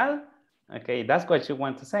verdad. Okay, that's what you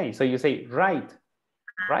want to say. So you say right,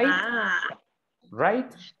 right,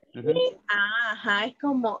 right. Ajá, es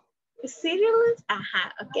como serious.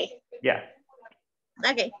 Ajá, okay. Yeah.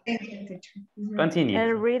 Okay. Continue.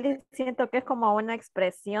 El really siento que es como una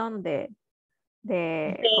expresión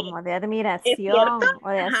como de admiración o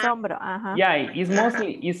de asombro. Ajá. Yeah,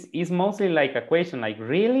 it's mostly like a question, like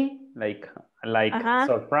really, like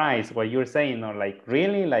surprise, what you're saying, or like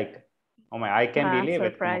really, like, oh my, I can't believe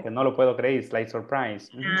it. Como que no lo puedo creer. It's like surprise.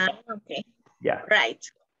 Okay. Yeah. Right.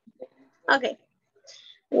 Okay.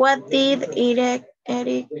 What did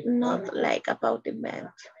Eric not like about the event?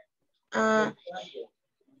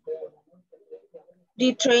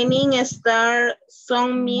 The training started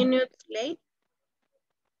some minutes late.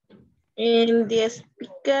 And the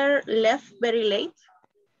speaker left very late.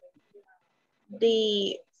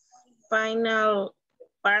 The final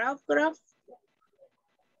paragraph.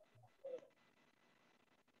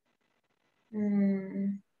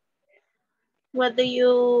 What do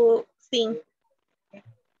you think?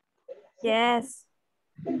 Yes,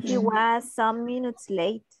 he was some minutes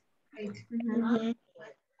late.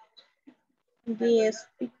 The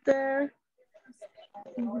speaker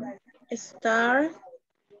start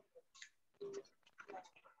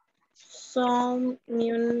some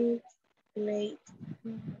minutes late.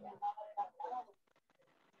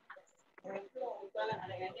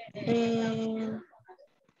 And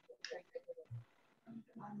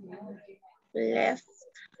left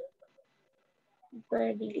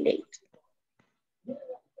very late.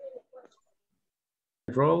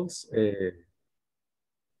 Roles.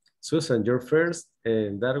 Susan, you're first,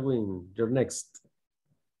 and Darwin, you're next.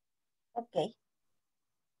 Ok.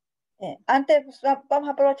 Antes vamos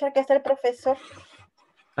a aprovechar que está el profesor.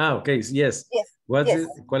 Ah, ok, yes. Yes.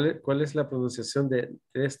 ¿Cuál es la pronunciación de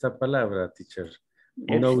esta palabra, teacher?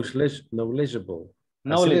 Knowledgeable.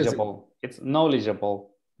 Knowledgeable. It's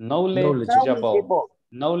knowledgeable. Knowledgeable.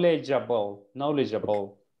 Knowledgeable. Knowledgeable.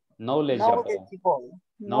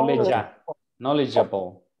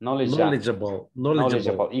 Knowledgeable. Knowledgeable.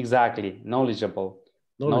 Knowledgeable. Exactly. Knowledgeable.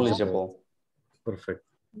 Perfect.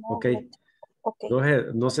 Okay. Go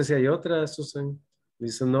ahead. No sé si hay otra, Susan.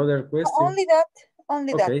 Is another question? Only that.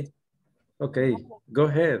 Okay. Okay. Go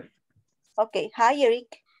ahead. Okay. Hi,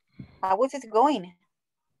 Eric. How is it going?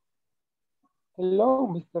 Hello,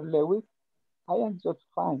 Mr. Lewis. I am just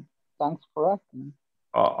fine. Thanks for asking.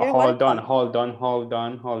 Hold on.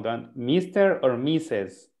 Mr. or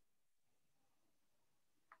Mrs.?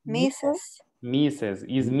 Mrs. Mrs.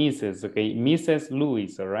 is Mrs. Okay, Mrs.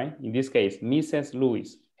 Lewis, all right? In this case, Mrs.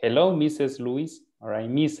 Lewis. Hello, Mrs. Lewis, all right,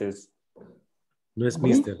 Mrs. No es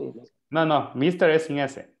Mr. No, Mr. es sin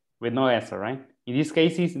S, with no S, all right? In this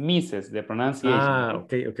case, it's Mrs., the pronunciation. Ah,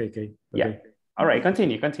 okay. Yeah, all right,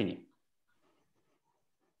 continue.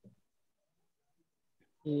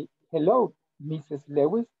 Hello, Mrs.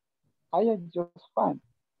 Lewis. I am just fine.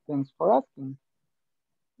 Thanks for asking.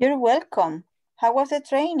 You're welcome. How was the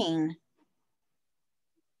training?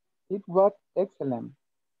 It was excellent.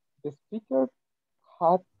 The speaker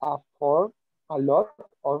had a lot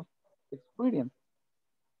of experience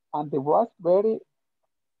and it was very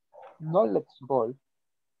knowledgeable.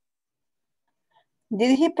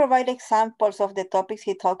 Did he provide examples of the topics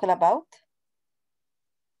he talked about?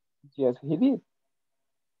 Yes, he did.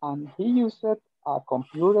 And he used a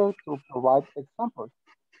computer to provide examples.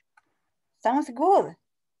 Sounds good.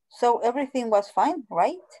 So everything was fine,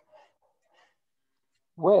 right?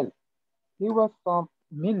 Well, he was some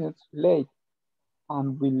minutes late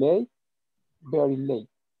and we late, very late.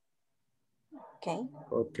 Okay.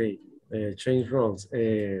 Okay, change roles.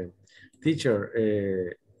 Teacher,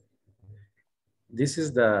 this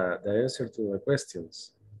is the answer to the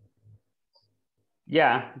questions.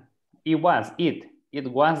 Yeah, it was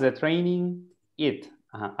the training,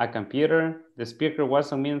 a computer, the speaker was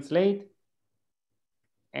some minutes late,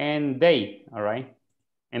 and they, all right?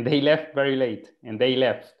 And they left very late. And they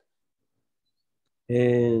left.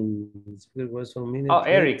 And it was 1 minute. Oh,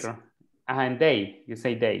 Eric. And they. You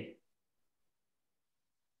say they.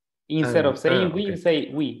 Instead of saying we, okay. you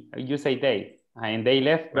say we. You say they. And they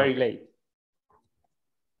left very late.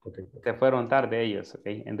 Okay. Se fueron tarde ellos,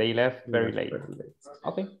 okay? And they left very late.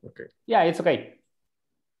 Okay. Okay. Yeah, it's okay.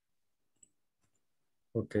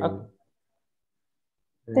 Okay.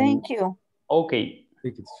 Thank you. Okay.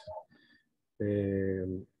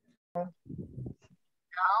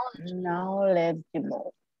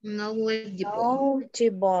 Knowledgeable.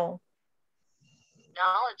 Knowledgeable.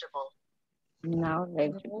 Knowledgeable.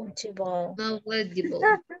 Knowledgeable.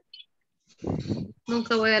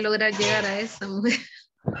 Nunca voy a lograr llegar a esa mujer.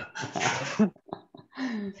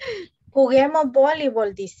 Juguemos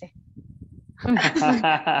voleibol, dice.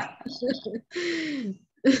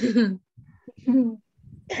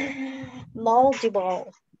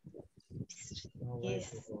 Knowledgeable.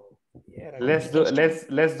 Yes. Let's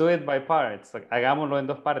do it by parts. Hagámoslo en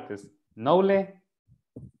dos partes. Knowledge.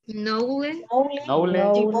 Knowledge.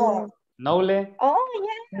 Knowledge. Oh,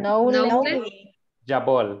 yeah. Knowledge.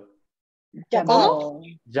 Jabol.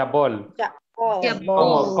 Jabol.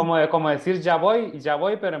 Como decir ya voy,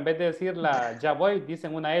 pero en vez de decir la ya voy,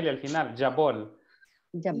 dicen una L al final. Jabol.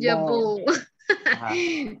 Jabol.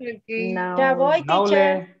 Okay. Ya voy,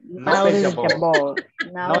 teacher. Knowledgeable.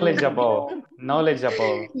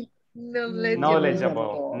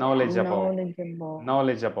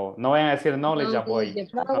 No vayan a decir knowledgeable.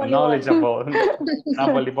 Knowledgeable.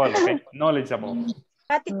 No voleibol, okay? Knowledgeable.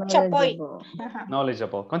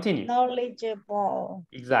 Knowledgeable. Continue. Knowledgeable.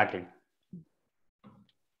 Exactly.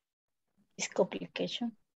 It's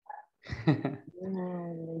complication.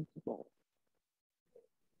 Knowledgeable.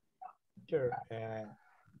 Sure.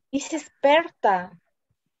 Es experta.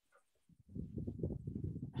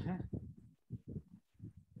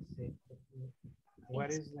 What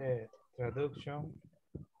is the traduction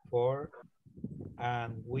for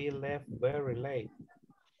and we left very late?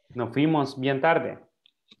 Nos fuimos bien tarde.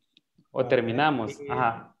 O terminamos.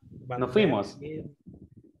 Ajá. Nos fuimos.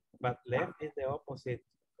 But left is the opposite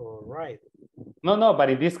for right. No, but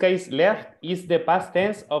in this case, left is the past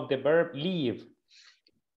tense of the verb leave.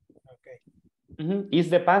 Okay. Is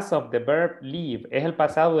the past of the verb leave. Es el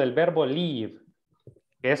pasado del verbo leave.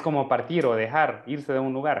 Que es como partir o dejar, irse de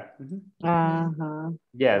un lugar. Ajá.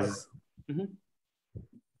 Yes.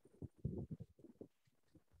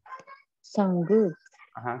 Sound good.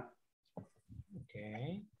 Ajá.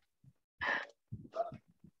 Okay.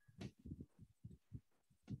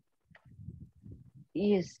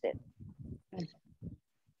 Use it.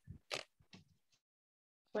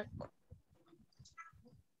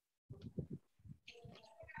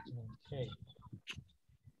 Okay.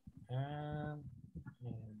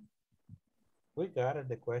 We got it,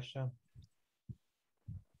 the question.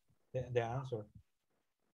 The answer.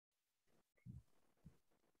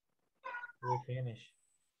 We finish.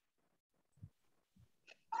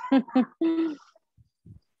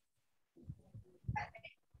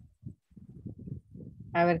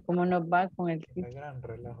 A ver cómo nos va con el El gran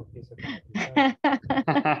relajo que hice.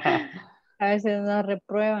 A veces nos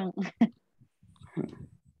reprueban.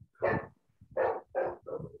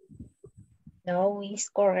 No, it's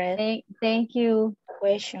correct. Thank you.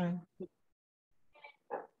 Question.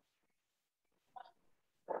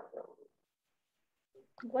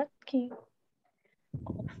 What key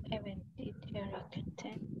of event did Eric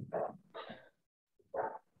attend?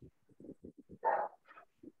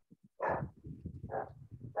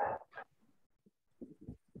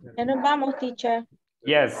 Ya nos vamos, teacher.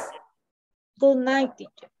 Yes. Good night,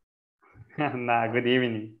 teacher. Nah, good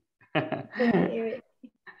evening. Good evening.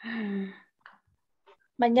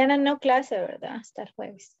 Mañana no clase, ¿verdad? Hasta el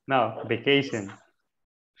jueves. No, vacation.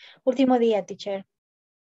 Último día, teacher.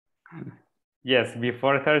 Yes,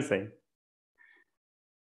 before Thursday.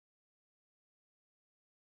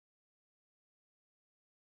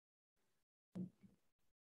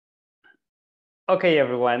 Okay,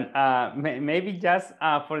 everyone. Maybe just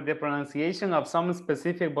for the pronunciation of some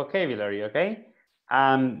specific vocabulary, okay?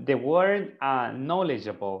 The word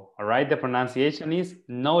knowledgeable, all right? The pronunciation is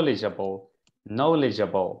knowledgeable,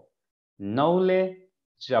 knowledgeable,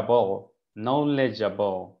 knowledgeable,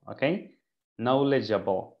 knowledgeable, okay?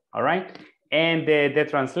 Knowledgeable, all right? And the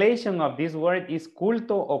translation of this word is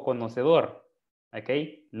culto o conocedor,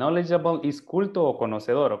 okay? Knowledgeable is culto o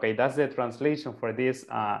conocedor, okay? That's the translation for this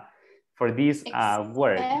word.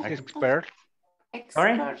 Expert.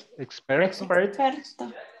 Sorry? Expert. Expert.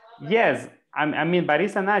 Yes, I mean, but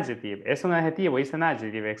it's an adjective. Es un adjetivo, it's an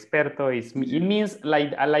adjective. Experto is, it means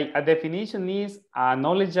like a definition is a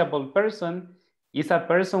knowledgeable person is a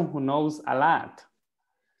person who knows a lot,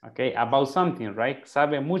 okay, about something, right?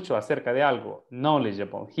 Sabe mucho acerca de algo.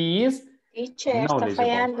 Knowledgeable. He is Teacher, está knowledgeable.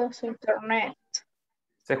 fallando su internet.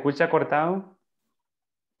 ¿Se escucha cortado?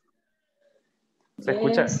 ¿Se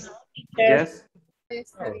escucha? Yes. Yes.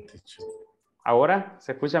 ¿Ahora?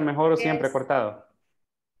 ¿Se escucha mejor o siempre Yes. cortado?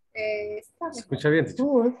 ¿Se escucha bien, teacher?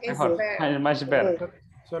 Mejor. Much better.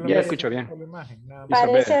 Solo Yo Yes. escucho bien. la imagen, nada más.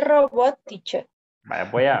 Parece robot, teacher.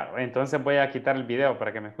 Vaya, entonces voy a quitar el video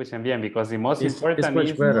para que me escuchen bien, because the most It's important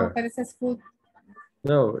much is... better. Parece good.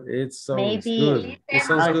 No, it sounds Maybe- good. It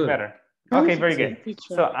sounds Now it's good. better. Okay, very good.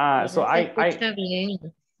 So, Escucha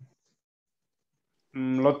bien.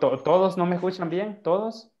 ¿Todos no me escuchan bien?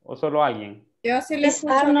 ¿Todos? ¿O solo alguien? Yo sí le Is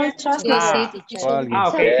escucho Arnold bien. translated? O alguien. Ah,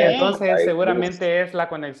 ok. okay. Entonces seguramente es la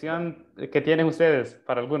conexión que tienen ustedes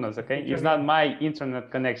para algunos, ok? It's not my internet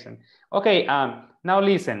connection. Okay, now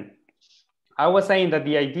listen. I was saying that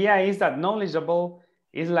the idea is that knowledgeable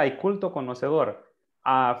is like culto conocedor.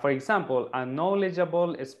 For example, a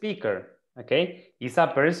knowledgeable speaker, okay, is a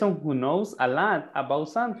person who knows a lot about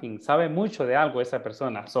something. Sabe mucho de algo esa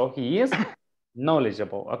persona. So he is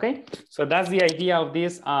knowledgeable, okay? So that's the idea of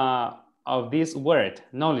this word,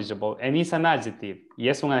 knowledgeable, and it's an adjective. Y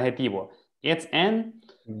es un adjetivo. It's an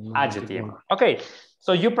adjective. Okay,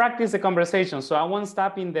 so you practice the conversation. So I won't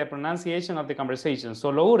stop in the pronunciation of the conversation. So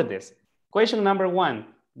Lourdes, question number 1.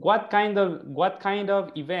 What kind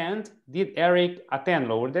of event did Eric attend,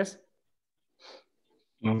 Lourdes?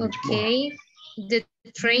 Okay, the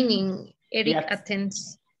training Eric Yes.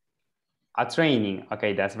 attends. A training.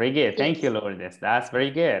 Okay, that's very good. Thank you, Lourdes. That's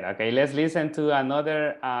very good. Okay, let's listen to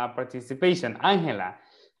another participation. Angela,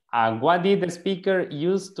 what did the speaker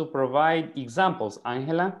use to provide examples,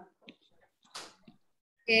 Angela?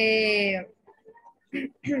 He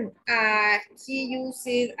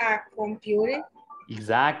uses a computer.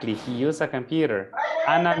 Exactly, he used a computer.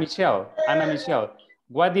 Anna Michelle,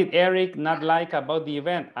 what did Eric not like about the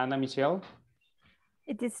event, Anna Michelle?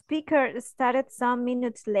 The speaker started some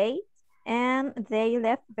minutes late and they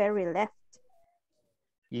left very late.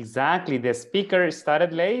 Exactly, the speaker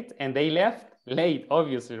started late and they left late,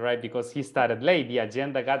 obviously, right? Because he started late, the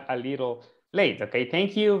agenda got a little late, okay?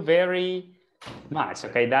 Thank you very much,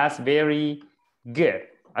 okay? That's very good.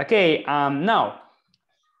 Okay, now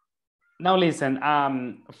listen,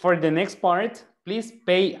 for the next part, please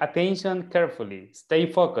pay attention carefully. Stay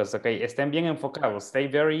focused, okay? Estén bien enfocados, stay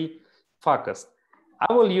very focused.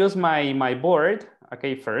 I will use my board,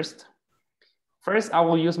 okay, first. First, I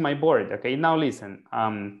will use my board, okay? Now listen,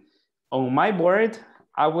 on my board,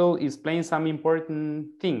 I will explain some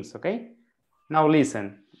important things, okay? Now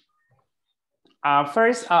listen.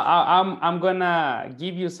 First, I'm gonna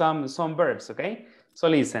give you some verbs, okay? So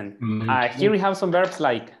listen, here we have some verbs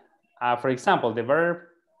like, for example, the verb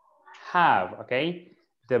have, okay?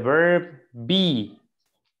 The verb be,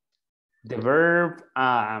 the verb,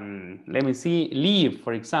 let me see, leave,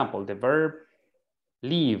 for example, the verb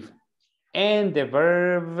leave, and the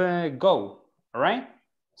verb go, all right?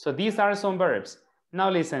 So these are some verbs. Now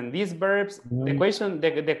listen, these verbs, the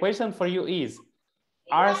question for you is,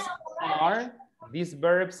 are these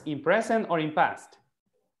verbs in present or in past?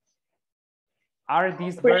 Are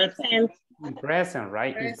these verbs in present,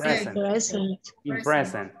 right? In present. In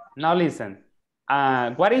present. Now listen,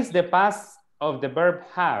 what is the past of the verb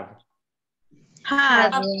have?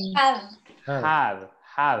 Had.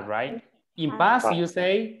 Had, right? In past, you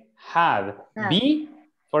say had. Be,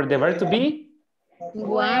 for the verb to be?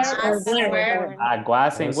 Was or were.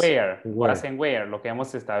 Was and where. Was and where. Lo que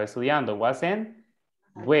hemos estado estudiando. Was and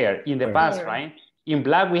where. In the past, right? In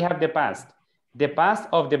black, we have the past. The past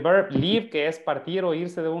of the verb leave, que es partir o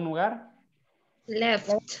irse de un lugar. Left.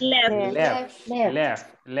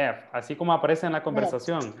 Así como aparece en la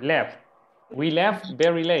conversación. Left. We left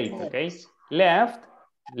very late, okay? Left.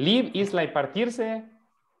 Leave is like partir,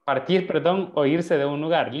 perdón, o irse de un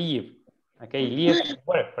lugar. Leave. Okay, leave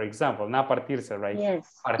work, for example, not partirse, right?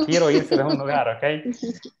 Yes. Partir o irse de un lugar, okay?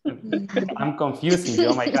 I'm confusing you,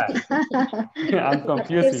 oh my God. I'm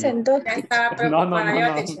confusing you. Ya estaba No. preocupada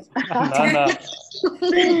yo, teacher. No.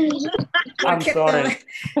 I'm sorry.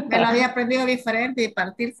 Me lo había aprendido diferente y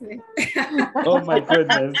partirse. Oh my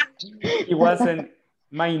goodness. It wasn't,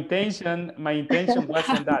 my intention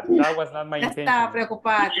wasn't that. That was not my intention. Estaba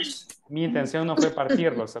preocupada. Mi intención no fue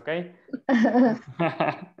partirlos, okay?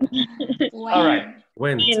 All right.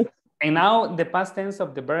 Went. And now the past tense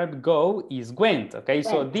of the verb go is went, okay?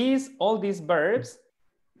 So all these verbs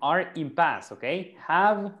are in past, okay?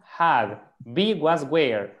 Have, had, be, was,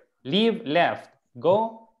 where, leave, left,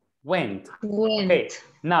 go, went. Okay,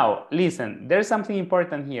 now listen, there's something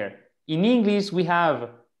important here. In English, we have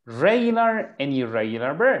regular and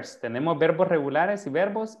irregular verbs. Tenemos verbos regulares y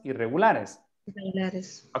verbos irregulares.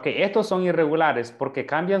 Irregulares. Ok, estos son irregulares porque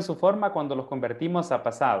cambian su forma cuando los convertimos a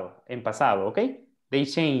pasado, en pasado, ok? They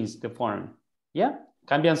change the form, ¿ya?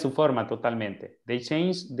 Cambian su forma totalmente. They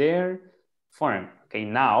change their form. Okay,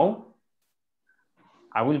 now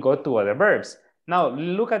I will go to other verbs. Now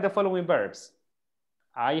look at the following verbs.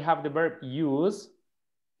 I have the verb use.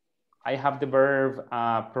 I have the verb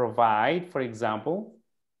provide, for example.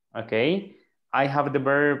 Okay, I have the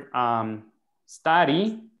verb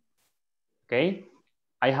study. Okay,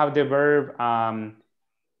 I have the verb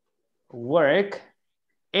work,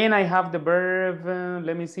 and I have the verb,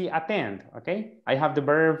 let me see, attend. Okay, I have the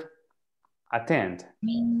verb attend.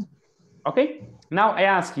 Okay, now I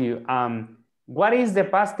ask you, what is the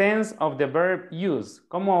past tense of the verb use?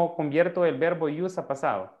 ¿Cómo convierto el verbo use a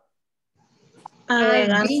pasado?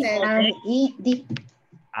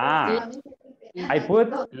 Ah, I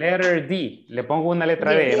put letter D. Le pongo una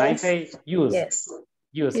letra D, and I say use. Yes.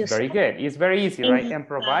 Use. Very good. It's very easy, right? And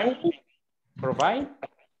provide. Provide.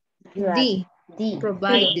 D.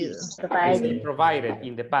 Provided. I say provided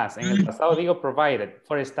in the past. En el pasado digo provided.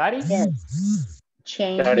 For study. Yes.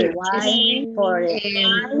 Change the Y for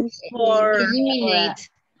eliminate.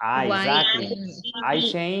 Exactly. I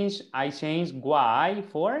change Y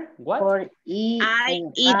for what? For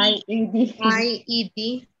IED.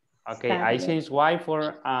 Okay, I change Y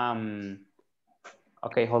for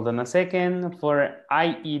okay, hold on a second. For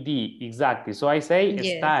IED, exactly. So I say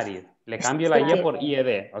studied. Le cambio la Y por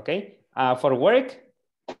IED, okay? For work?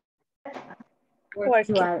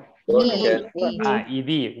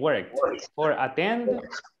 ED, worked. For attend?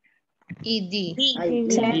 ED,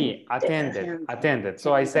 attended.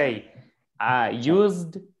 So I say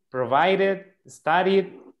used, provided,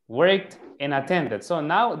 studied, worked, and attended. So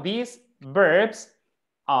now these verbs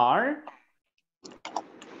are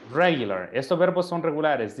regular. Estos verbos son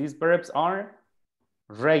regulares. These verbs are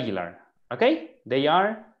regular. Okay? They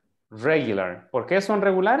are regular. ¿Por qué son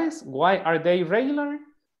regulares? Why are they regular?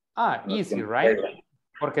 Easy, right?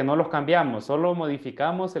 Porque no los cambiamos. Solo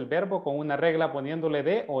modificamos el verbo con una regla poniéndole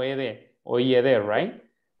D o ED o IED, right?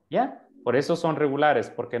 ¿Ya? Por eso son regulares,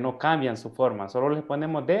 porque no cambian su forma. Solo les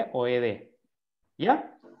ponemos D o ED.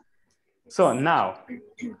 ¿Ya? So, now,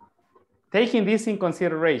 taking this in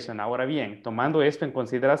consideration, ahora bien, tomando esto en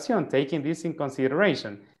consideración, taking this in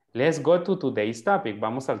consideration, let's go to today's topic.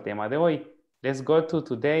 Vamos al tema de hoy. Let's go to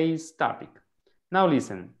today's topic. Now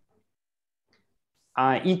listen.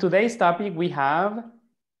 In today's topic, we have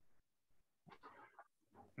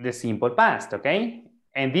the simple past, okay?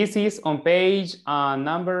 And this is on page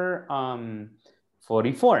number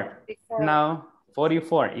 44. Now,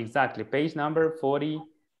 44, exactly. Page number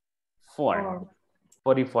 44.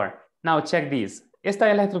 44. Now, check this. Esta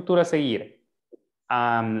es la estructura a seguir.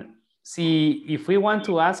 If we want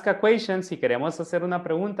to ask a question, si queremos hacer una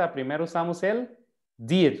pregunta, primero usamos el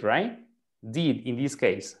did, right? Did, in this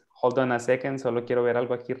case. Hold on a second, solo quiero ver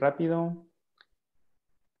algo aquí rápido.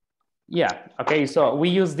 Yeah, okay, so we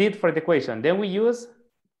use did for the question. Then we use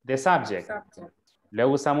the subject.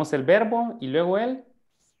 Luego usamos el verbo y luego el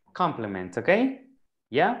complement, okay?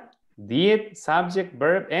 Yeah, did, subject,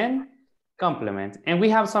 verb, and complement. And we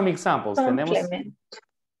have some examples. Complement.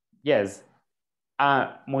 Yes.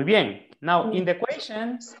 Muy bien. Now, in the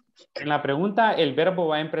question, en la pregunta, el verbo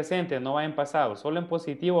va en presente, no va en pasado. Solo en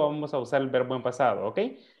positivo vamos a usar el verbo en pasado,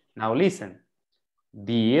 okay? Now listen.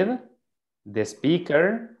 Did the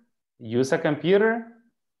speaker use a computer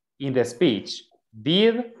in the speech?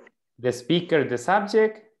 Did the speaker, the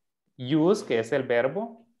subject, use, que es el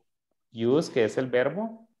verbo, use, que es el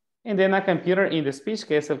verbo, and then a computer in the speech,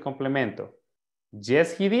 que es el complemento?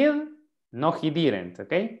 Yes, he did. No, he didn't,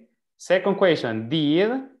 okay? Second question,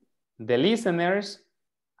 did the listeners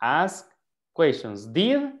ask questions?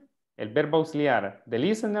 Did, el verbo auxiliar, the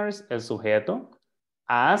listeners, el sujeto,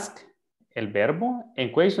 ask, el verbo,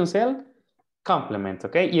 and questions, el complement,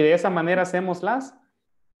 okay? Y de esa manera hacemos las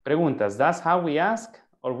preguntas. That's how we ask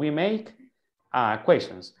or we make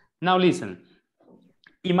questions. Now listen.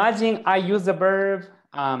 Imagine I use the verb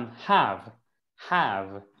have,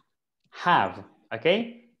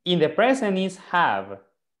 okay? In the present is have.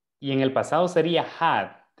 Y en el pasado sería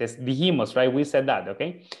had. Dijimos, right? We said that,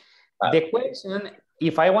 okay? The question,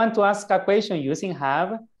 if I want to ask a question using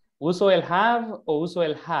have, ¿uso el have o uso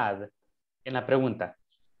el had en la pregunta?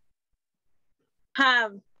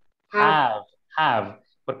 Have.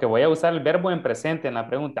 Porque voy a usar el verbo en presente en la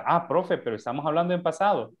pregunta. Profe, pero estamos hablando en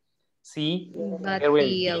pasado. Sí, pero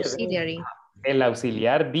el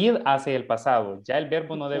auxiliar did hace el pasado. Ya el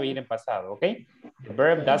verbo no debe ir en pasado, ¿ok? The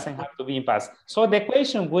verb doesn't have to be in past. So the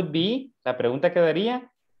question would be, la pregunta quedaría,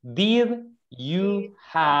 Did you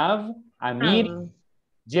have a meeting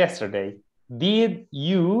yesterday? Did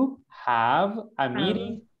you have a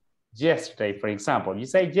meeting yesterday, for example? You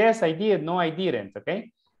say, yes, I did. No, I didn't,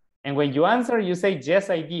 okay? And when you answer, you say, yes,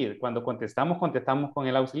 I did. Cuando contestamos, contestamos con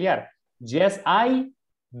el auxiliar. Yes, I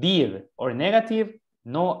did. Or negative,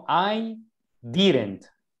 no, I didn't,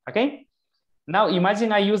 okay? Now,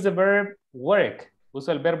 imagine I use the verb work.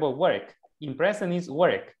 Uso el verbo work. In present is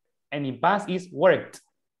work. And in past is worked.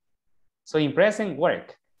 So in present,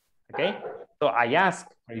 work, okay? So I ask,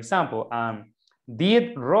 for example,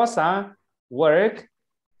 did Rosa work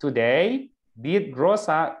today? Did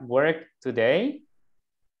Rosa work today?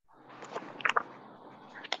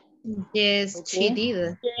 Yes, she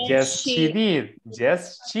did. Yes, she did.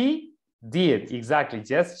 Yes, she did. Exactly.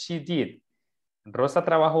 Yes, she did. Rosa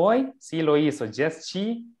trabajó hoy? Sí lo hizo. Yes,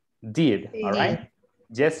 she did. All right.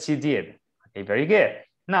 Yes, she did. Okay, very good.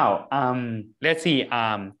 Now, let's see.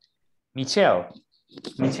 Michelle,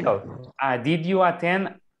 did you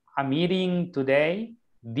attend a meeting today?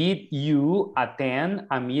 Did you attend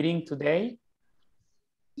a meeting today?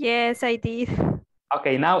 Yes, I did.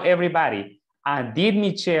 Okay, now everybody. Did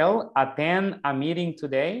Michelle attend a meeting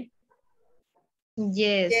today?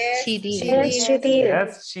 Yes, she did. Yes, she did.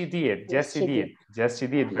 Yes, she did. Yes, she did. Yes, she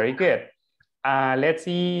did. Very good. Let's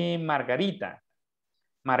see, Margarita.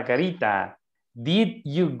 Margarita, did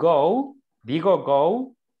you go? Digo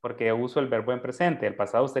go porque uso el verbo en presente. El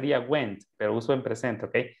pasado sería went, pero uso en presente,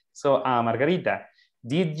 ¿ok? So, Margarita,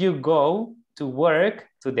 did you go to work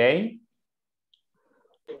today?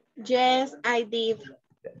 Yes, I did.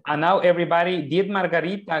 And now everybody, did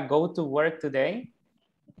Margarita go to work today?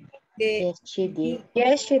 Yes, she did.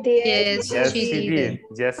 Yes, she did. Yes, she did.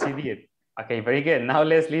 Yes, she did. Okay, very good. Now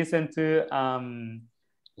let's listen to,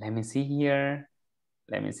 let me see here.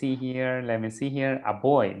 Let me see here. A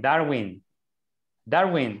boy, Darwin.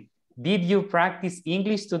 Darwin, did you practice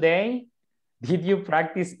English today? Did you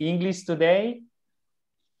practice English today?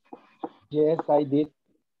 Yes, I did.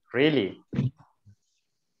 Really?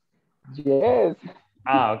 Yes.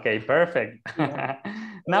 Okay, perfect.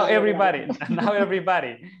 Now everybody,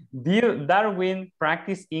 did Darwin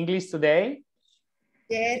practice English today?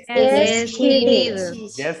 Yes, he did.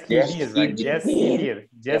 Yes, he did, right? Yes, he did.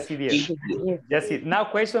 Yes, he did. Yes, he did. Now,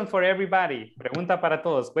 question for everybody. Pregunta para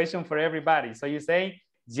todos. Question for everybody. So you say,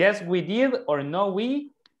 yes, we did, or no,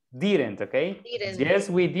 we didn't, okay? Yes,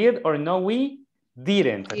 we did, or no, we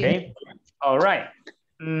didn't, okay? All right.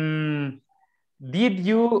 Did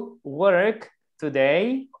you work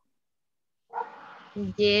today?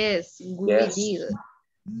 Yes, we did.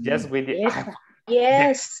 Yes, we did.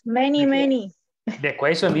 Yes, many. The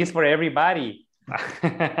question is for everybody.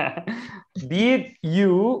 Did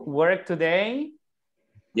you work today?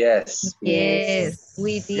 Yes. Yes,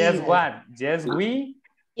 we did. Yes, what? Yes, we?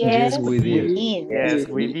 Yes, we did. Yes,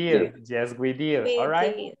 we did. Yes, we did. We All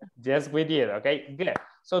right. did. Yes, we did. Okay, good.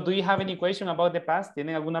 So do you have any question about the past?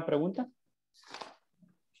 ¿Tienen alguna pregunta?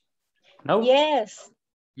 No? Yes.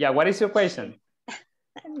 Yeah, what is your question?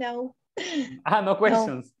 No. No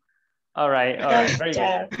questions. All right, very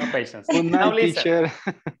good. No questions. Good Now night, listen.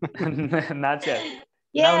 teacher. Not yet.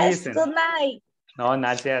 Now Yes, listen. good night. No,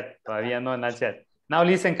 not yet. Todavía no, not yet. Now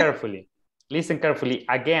listen carefully. Listen carefully.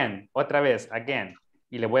 Again, otra vez, again.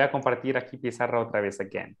 Y le voy a compartir aquí pizarra otra vez,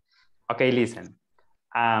 again. Okay, listen.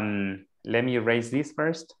 Let me erase this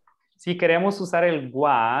first. Si queremos usar el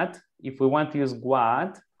what, if we want to use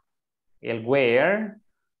what, el where,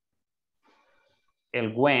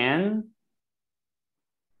 el when,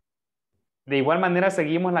 de igual manera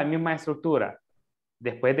seguimos la misma estructura.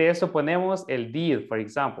 Después de eso ponemos el did, for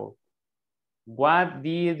example. What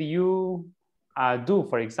did you do,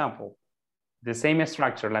 for example? The same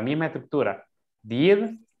structure, la misma estructura.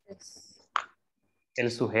 Did, el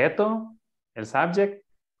sujeto, el subject,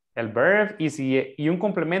 el verb y un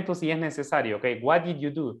complemento si es necesario. Okay, what did you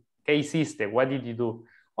do? ¿Qué hiciste? What did you do?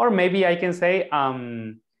 Or maybe I can say,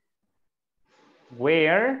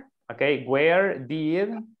 where, okay, where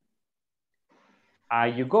did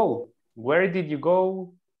you go? Where did you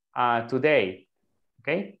go today?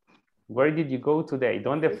 Okay, where did you go today?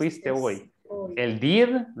 ¿Dónde fuiste hoy? El did,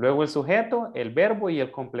 luego el sujeto, el verbo y el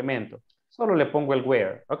complemento. Solo le pongo el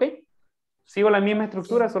where, ¿ok? Sigo la misma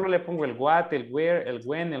estructura, solo le pongo el what, el where, el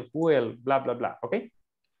when, el who, el bla, bla, bla, ¿ok?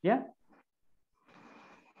 ¿Ya?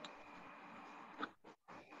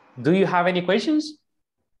 Do you have any questions?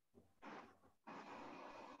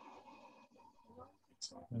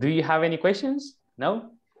 Do you have any questions?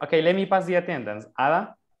 No? Okay, let me pass the attendance.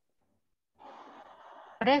 Ada?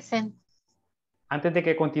 Present. Antes de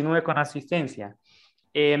que continúe con asistencia,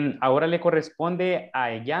 Ahora le corresponde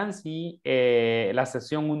a Yancy la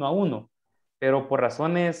sesión 1 a 1, pero por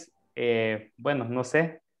razones, bueno, no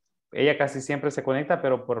sé, ella casi siempre se conecta,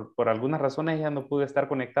 pero por algunas razones ella no pudo estar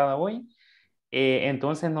conectada hoy.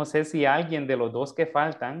 Entonces no sé si alguien de los dos que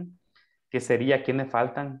faltan, que sería, ¿quiénes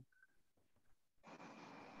faltan?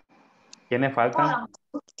 ¿Quiénes faltan?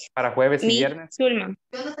 Para jueves y viernes. Zulma.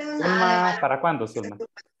 Zulma, ¿para cuándo, Zulma?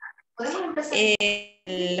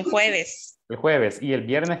 El jueves. El jueves. ¿Y el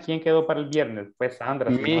viernes quién quedó para el viernes? Pues Sandra.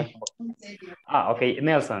 Si no me equivoco. Ah, ok.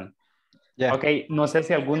 Nelson. Yeah. Ok, no sé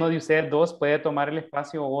si alguno de ustedes dos puede tomar el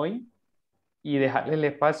espacio hoy y dejarle el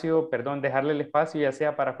espacio, perdón, dejarle el espacio ya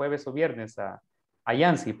sea para jueves o viernes a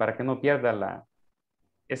Yancy para que no pierda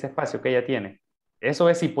ese espacio que ella tiene. Eso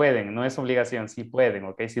es si pueden, no es obligación, si pueden,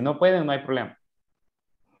 ok. Si no pueden, no hay problema.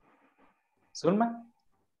 ¿Zulma?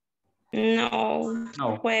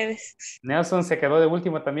 No, jueves. Nelson se quedó de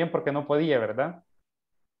último también porque no podía, ¿verdad?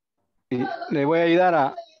 Y le voy a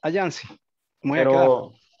ayudar a Yancy.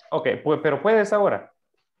 Pero, ok, pero puedes ahora.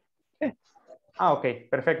 Ah, ok,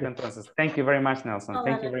 perfecto entonces. Thank you very much, Nelson.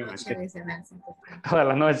 Thank you very much. Toda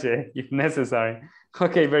la noche, if necessary.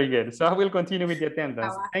 Okay, very good. So I will continue with the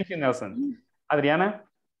attendance. Thank you, Nelson. Adriana?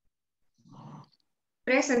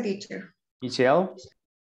 Present, teacher. Michelle?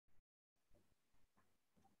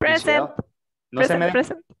 Present. Michelle? No se me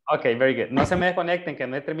present. Okay, very good. No se me desconecten, que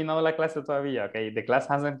no he terminado la clase todavía. Okay, the class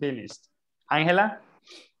hasn't finished. Ángela?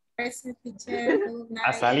 Present, teacher. Good night.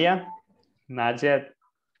 Azalia? Not yet.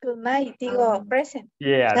 Good night, digo, present.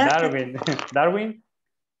 Yeah, Darwin. Darwin?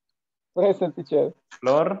 Present, teacher.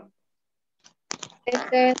 Flor?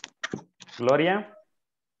 Present. Gloria?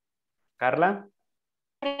 Carla?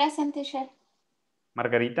 Present, teacher.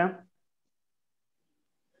 Margarita?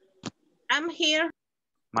 I'm here.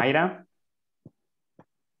 Mayra?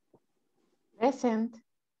 Present.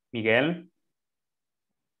 Miguel?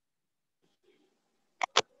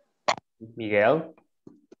 Miguel?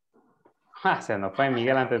 Se nos fue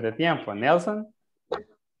Miguel antes de tiempo. Nelson?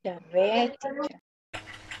 Ya ve, teacher.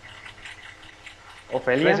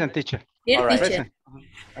 Ofelia? Present, teacher. All right. Present.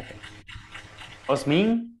 Okay.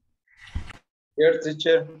 Osmin? Here,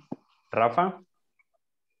 teacher. Rafa?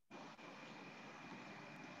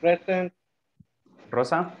 Present.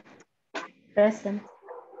 Rosa? Present.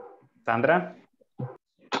 Sandra?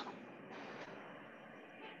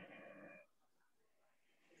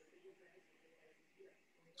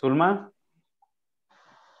 Zulma?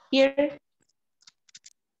 Here.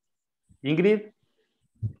 Ingrid?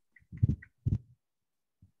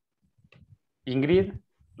 Ingrid?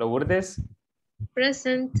 Lourdes?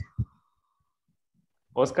 Present.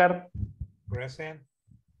 Oscar? Present.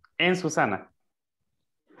 And Susana?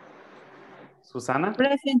 Susana?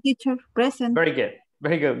 Present, teacher. Present. Very good.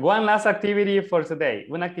 Very good. One last activity for today.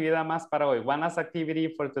 Una actividad más para hoy. One last activity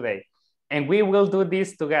for today. And we will do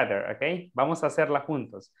this together, okay? Vamos a hacerla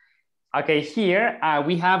juntos. Okay, here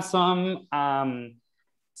we have some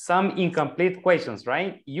incomplete questions,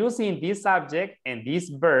 right? Using this subject and this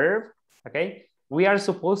verb, okay? We are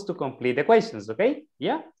supposed to complete the questions, okay?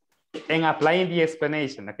 Yeah? And applying the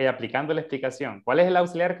explanation, okay? Aplicando la explicación. ¿Cuál es el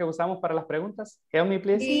auxiliar que usamos para las preguntas? Help me,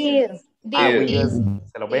 please. We use,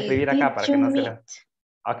 se lo voy a escribir acá para que no se le...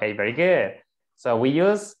 Okay, very good. So we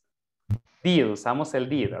use did, usamos el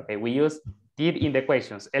did, okay? We use did in the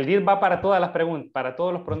questions. El did va para todas las preguntas, para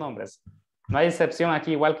todos los pronombres. No hay excepción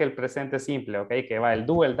aquí, igual que el presente simple, okay? Que va el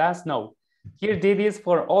do, el does, no. Here did is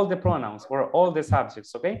for all the pronouns, for all the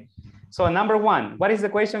subjects, okay? So number one, what is the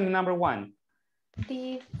question in number one?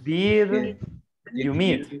 Did you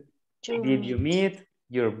meet? Did you meet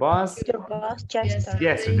your boss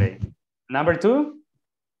yesterday? Number two?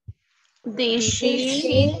 Did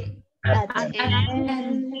she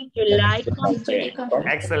attend the July conference?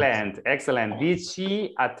 Excellent, excellent. Did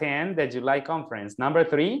she attend the July conference? Number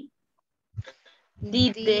three?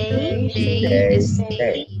 Did they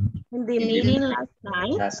stay in the meeting last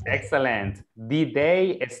night? Excellent. Did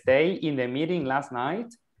they stay in the meeting last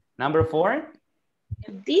night? Number four?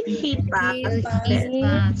 Did he pass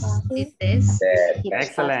the test?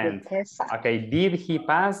 Excellent. Okay, did he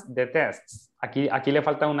pass the tests? Aquí le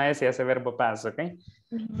falta una S a ese verbo pass, okay?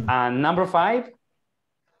 And number five?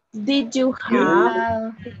 Did you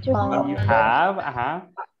have? Fun at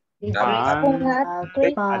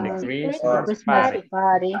the Christmas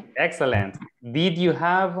party. Excellent. Did you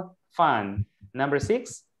have fun? Number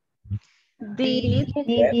six? Did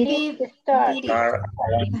it start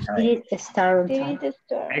on time?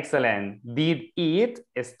 Excellent. Did it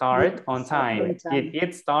start on time? Did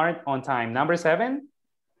it start on time? Number seven?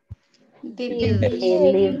 Did you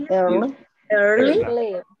leave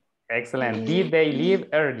early? Excellent. Did they leave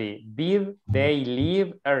early? Did they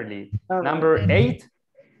leave early? Number 8.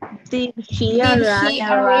 Did he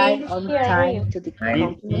arrive on time to the Did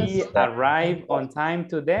he conference? arrive on time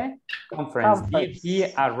to the conference? Did he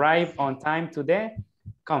arrive on time to the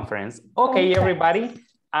conference? Okay, everybody,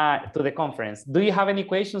 to the conference. Do you have any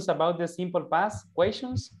questions about the simple past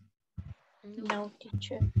questions? No,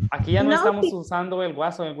 teacher. Aquí ya no estamos usando el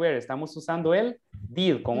was o el were, estamos usando el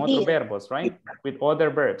did con otros verbos, right? With other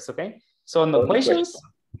verbs, okay? So no questions?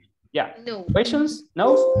 Yeah. No. Questions?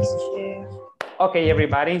 No? Okay,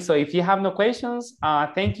 everybody. So if you have no questions,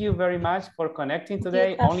 thank you very much for connecting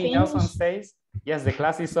today. Only Nelson says, yes, the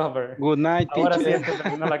class is over. Good night, Ahora sí teacher. es que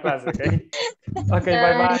terminó la clase, okay? Okay,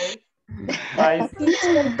 bye-bye. Bye.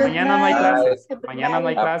 Mañana no hay clases. Mañana no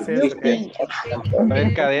hay clases, okay? Va a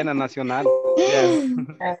haber cadena nacional. Yes.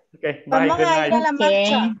 Okay, bye, good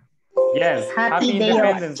night. Yes, happy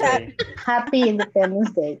Independence Day. Happy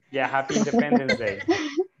Independence Day. Yeah, happy Independence Day.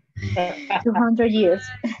 200 years.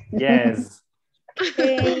 Yes.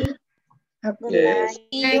 Okay. Good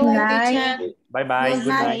night. Bye-bye. Good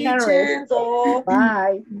night. Teacher.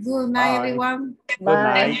 Bye. Good night, everyone. Good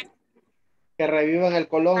night. Que revivan el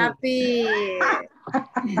Colón. Happy.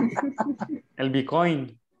 El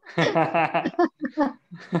Bitcoin.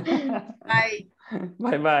 Bye.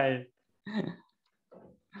 Bye-bye.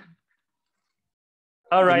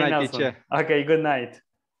 All right, Good night, Nelson. teacher. Okay, good night.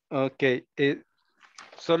 Ok.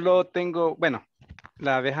 Solo tengo, bueno,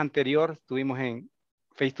 la vez anterior estuvimos en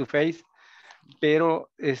face to face,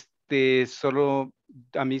 pero solo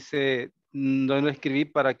a mí no lo escribí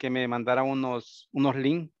para que me mandara unos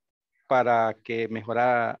links para que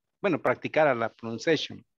mejorara, bueno, practicara la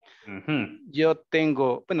pronunciación. Yo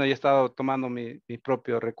tengo, bueno, yo he estado tomando mis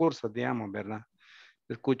propios recursos, digamos, ¿verdad?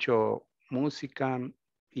 Escucho música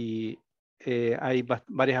y hay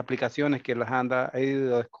varias aplicaciones que las he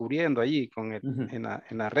ido descubriendo allí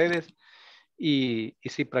en las redes y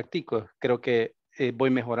sí practico. Creo que voy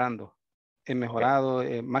mejorando. He mejorado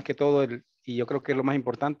más que todo y yo creo que lo más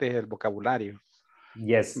importante es el vocabulario.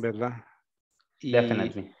 Yes. ¿Verdad?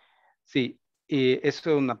 Definitely. Sí, eso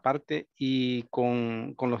es una parte y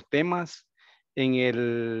con los temas en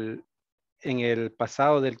el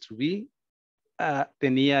pasado del to be,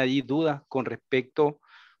 tenía ahí dudas con respecto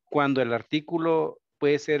cuando el artículo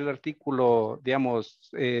puede ser el artículo, digamos,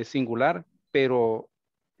 singular, pero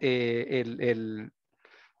de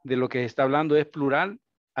lo que se está hablando es plural,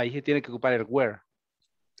 ahí se tiene que ocupar el where.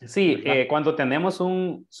 Sí, cuando tenemos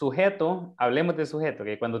un sujeto, hablemos de sujeto,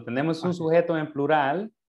 que cuando tenemos un sujeto en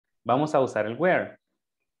plural, vamos a usar el where.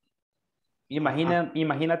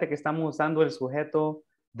 Imagínate que estamos usando el sujeto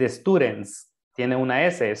de students, tiene una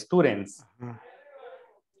S, students.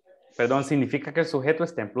 Perdón, significa que el sujeto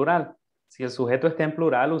está en plural. Si el sujeto está en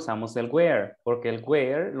plural, usamos el where, porque el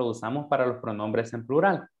where lo usamos para los pronombres en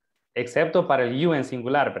plural, excepto para el you en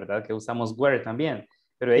singular, ¿verdad? Que usamos where también.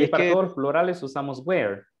 Pero ahí para todos los plurales usamos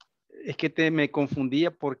where. Es que me confundía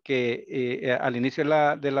porque al inicio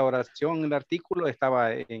de la oración, el artículo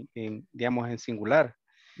estaba digamos, en singular.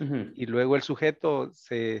 Y luego el sujeto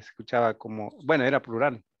se escuchaba como, bueno, era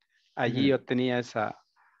plural. Allí yo tenía esa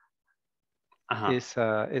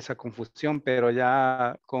confusión, pero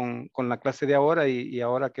ya con la clase de ahora y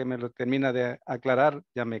ahora que me lo termina de aclarar,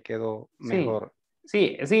 ya me quedó mejor.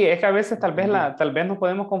 Sí, es que a veces tal vez nos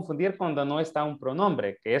podemos confundir cuando no está un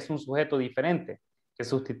pronombre, que es un sujeto diferente, que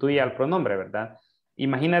sustituye al pronombre, ¿verdad?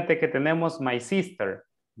 Imagínate que tenemos my sister,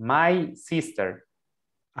 my sister,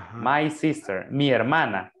 mi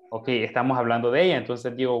hermana. Ok, estamos hablando de ella,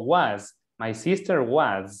 entonces digo was, my sister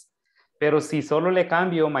was. Pero si solo le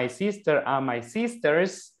cambio my sister a my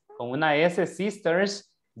sisters, con una S,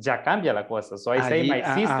 sisters, ya cambia la cosa. So I say my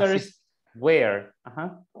sisters were.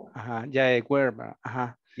 Ya es were.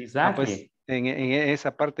 Exactly. Pues en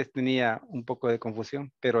esa parte tenía un poco de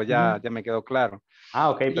confusión, pero ya me quedó claro.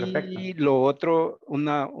 Ok, perfecto. Y lo otro,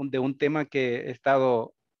 de un tema que he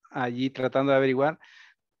estado allí tratando de averiguar,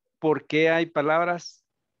 ¿por qué hay palabras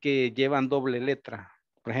que llevan doble letra?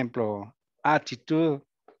 Por ejemplo, attitude,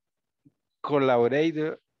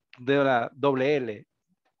 collaborator de la doble L.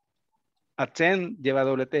 Attend lleva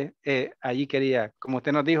doble T. Allí quería, como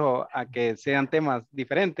usted nos dijo, a que sean temas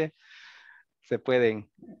diferentes, se pueden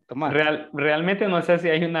tomar. Realmente no sé si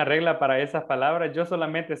hay una regla para esas palabras. Yo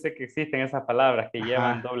solamente sé que existen esas palabras que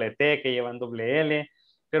llevan doble T, que llevan doble L,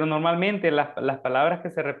 pero normalmente las palabras que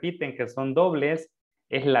se repiten, que son dobles,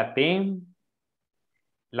 es la T,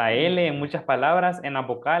 la L en muchas palabras, en las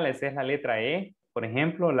vocales es la letra E. Por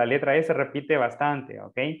ejemplo, la letra E se repite bastante,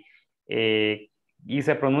 ¿ok? Y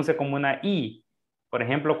se pronuncia como una I. Por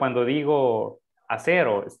ejemplo, cuando digo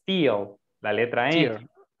acero, steel, la letra E.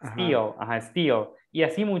 Still, still. Y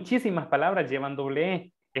así muchísimas palabras llevan doble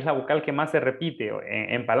E. Es la vocal que más se repite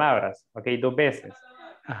en palabras, ¿ok? 2 veces.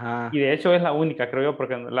 Y de hecho es la única, creo yo,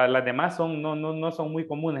 porque las demás no son muy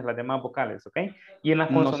comunes, las demás vocales, ¿ok? Y en las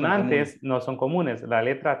consonantes no son comunes. La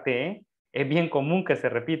letra T es bien común que se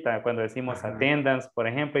repita cuando decimos attendance, por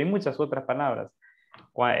ejemplo, y muchas otras palabras.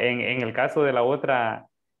 En el caso de la otra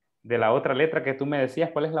letra que tú me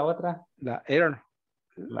decías, ¿cuál es la otra? La R.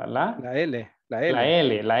 La L.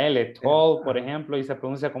 La L, tall, por ejemplo, y se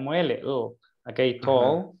pronuncia como L. Ok,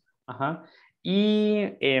 tall. Y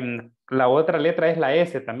la otra letra es la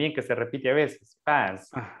S también, que se repite a veces.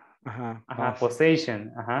 Pass. Pass.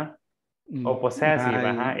 Possession. O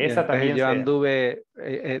possessive. Esa también yo se... anduve,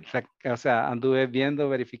 anduve viendo,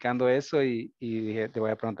 verificando eso y dije, te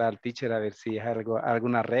voy a preguntar al teacher a ver si es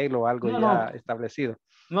algún arreglo o algo ya establecido.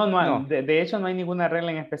 No. De hecho no hay ninguna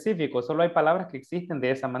regla en específico, solo hay palabras que existen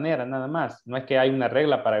de esa manera, nada más. No es que hay una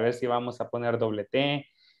regla para ver si vamos a poner doble T,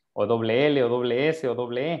 o doble L, o doble S, o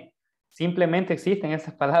doble E. Simplemente existen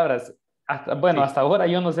esas palabras. Hasta ahora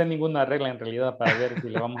yo no sé ninguna regla en realidad para ver si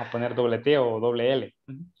le vamos a poner doble T o doble L.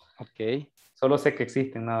 Ok. Solo sé que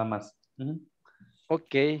existen, nada más.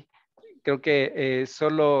 Ok. Creo que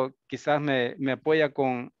solo quizás me apoya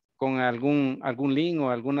con algún link o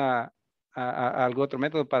algún otro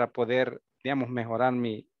método para poder, digamos, mejorar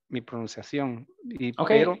mi pronunciación.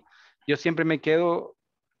 Pero yo siempre me quedo,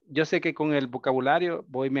 yo sé que con el vocabulario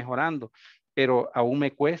voy mejorando, pero aún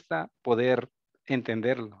me cuesta poder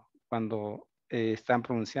entenderlo cuando están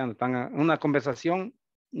pronunciando. Una conversación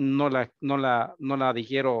no la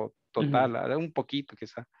digiero total, un poquito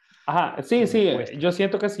quizás. Sí, yo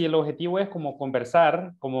siento que si el objetivo es como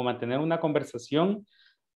conversar, como mantener una conversación,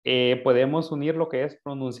 podemos unir lo que es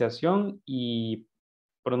pronunciación, y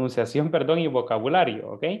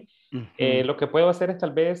vocabulario, ¿ok? Lo que puedo hacer es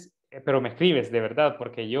tal vez, pero me escribes de verdad,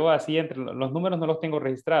 porque yo así entre los números no los tengo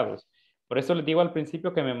registrados. Por eso les digo al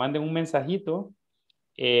principio que me manden un mensajito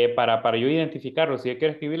para yo identificarlo. Si yo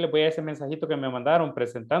quiero escribirles, voy a ese mensajito que me mandaron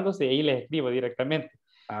presentándose y ahí les escribo directamente.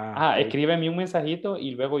 Okay. Escríbeme un mensajito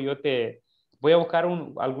y luego yo te voy a buscar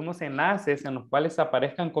algunos enlaces en los cuales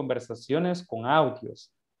aparezcan conversaciones con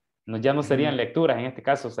audios. Ya no serían lecturas, en este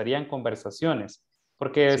caso serían conversaciones.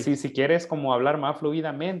 Porque si quieres como hablar más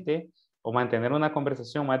fluidamente o mantener una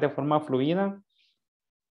conversación más de forma fluida,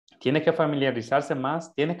 tienes que familiarizarte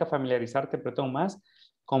más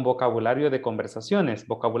con vocabulario de conversaciones,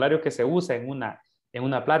 vocabulario que se usa en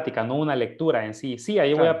una plática, no una lectura en sí. Sí,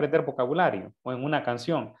 ahí voy a aprender vocabulario o en una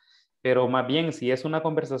canción, pero más bien si es una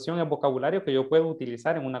conversación, es vocabulario que yo puedo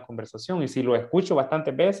utilizar en una conversación, y si lo escucho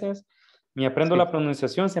bastantes veces, me aprendo la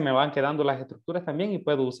pronunciación, se me van quedando las estructuras también y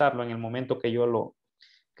puedo usarlo en el momento que yo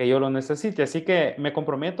lo necesite. Así que me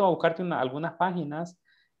comprometo a buscarte algunas páginas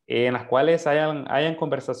en las cuales hayan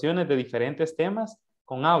conversaciones de diferentes temas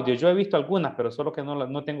con audio. Yo he visto algunas, pero solo que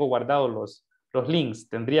no tengo guardados los links.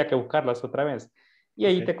 Tendría que buscarlas otra vez. Y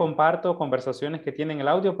ahí te comparto conversaciones que tienen el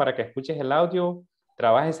audio para que escuches el audio,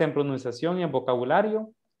 trabajes en pronunciación y en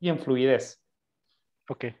vocabulario y en fluidez.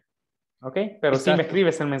 Ok. Ok, pero si me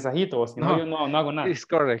escribes el mensajito, o si no, yo no hago nada. It's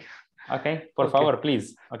correct. Ok, por favor,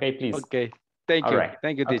 please. Ok, please. Okay. Thank you. Right.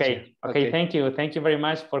 Thank you, teacher. Okay. Thank you. Thank you very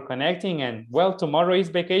much for connecting. And well, tomorrow is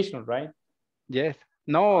vacation, right? Yes.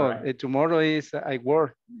 No, tomorrow is I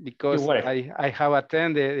work because work. I have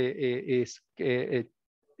attended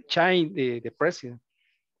China, the president.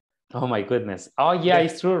 Oh my goodness. Oh yeah,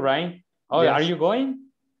 yes. It's true, right? Oh, yes. Are you going?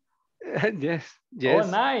 yes. Oh,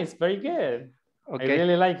 nice. Very good. Okay. I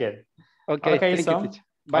really like it. Okay. Thank you, teacher.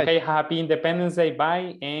 Bye. Okay, happy Independence Day.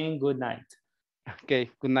 Bye and good night. Okay,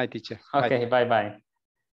 good night, teacher. Okay, bye.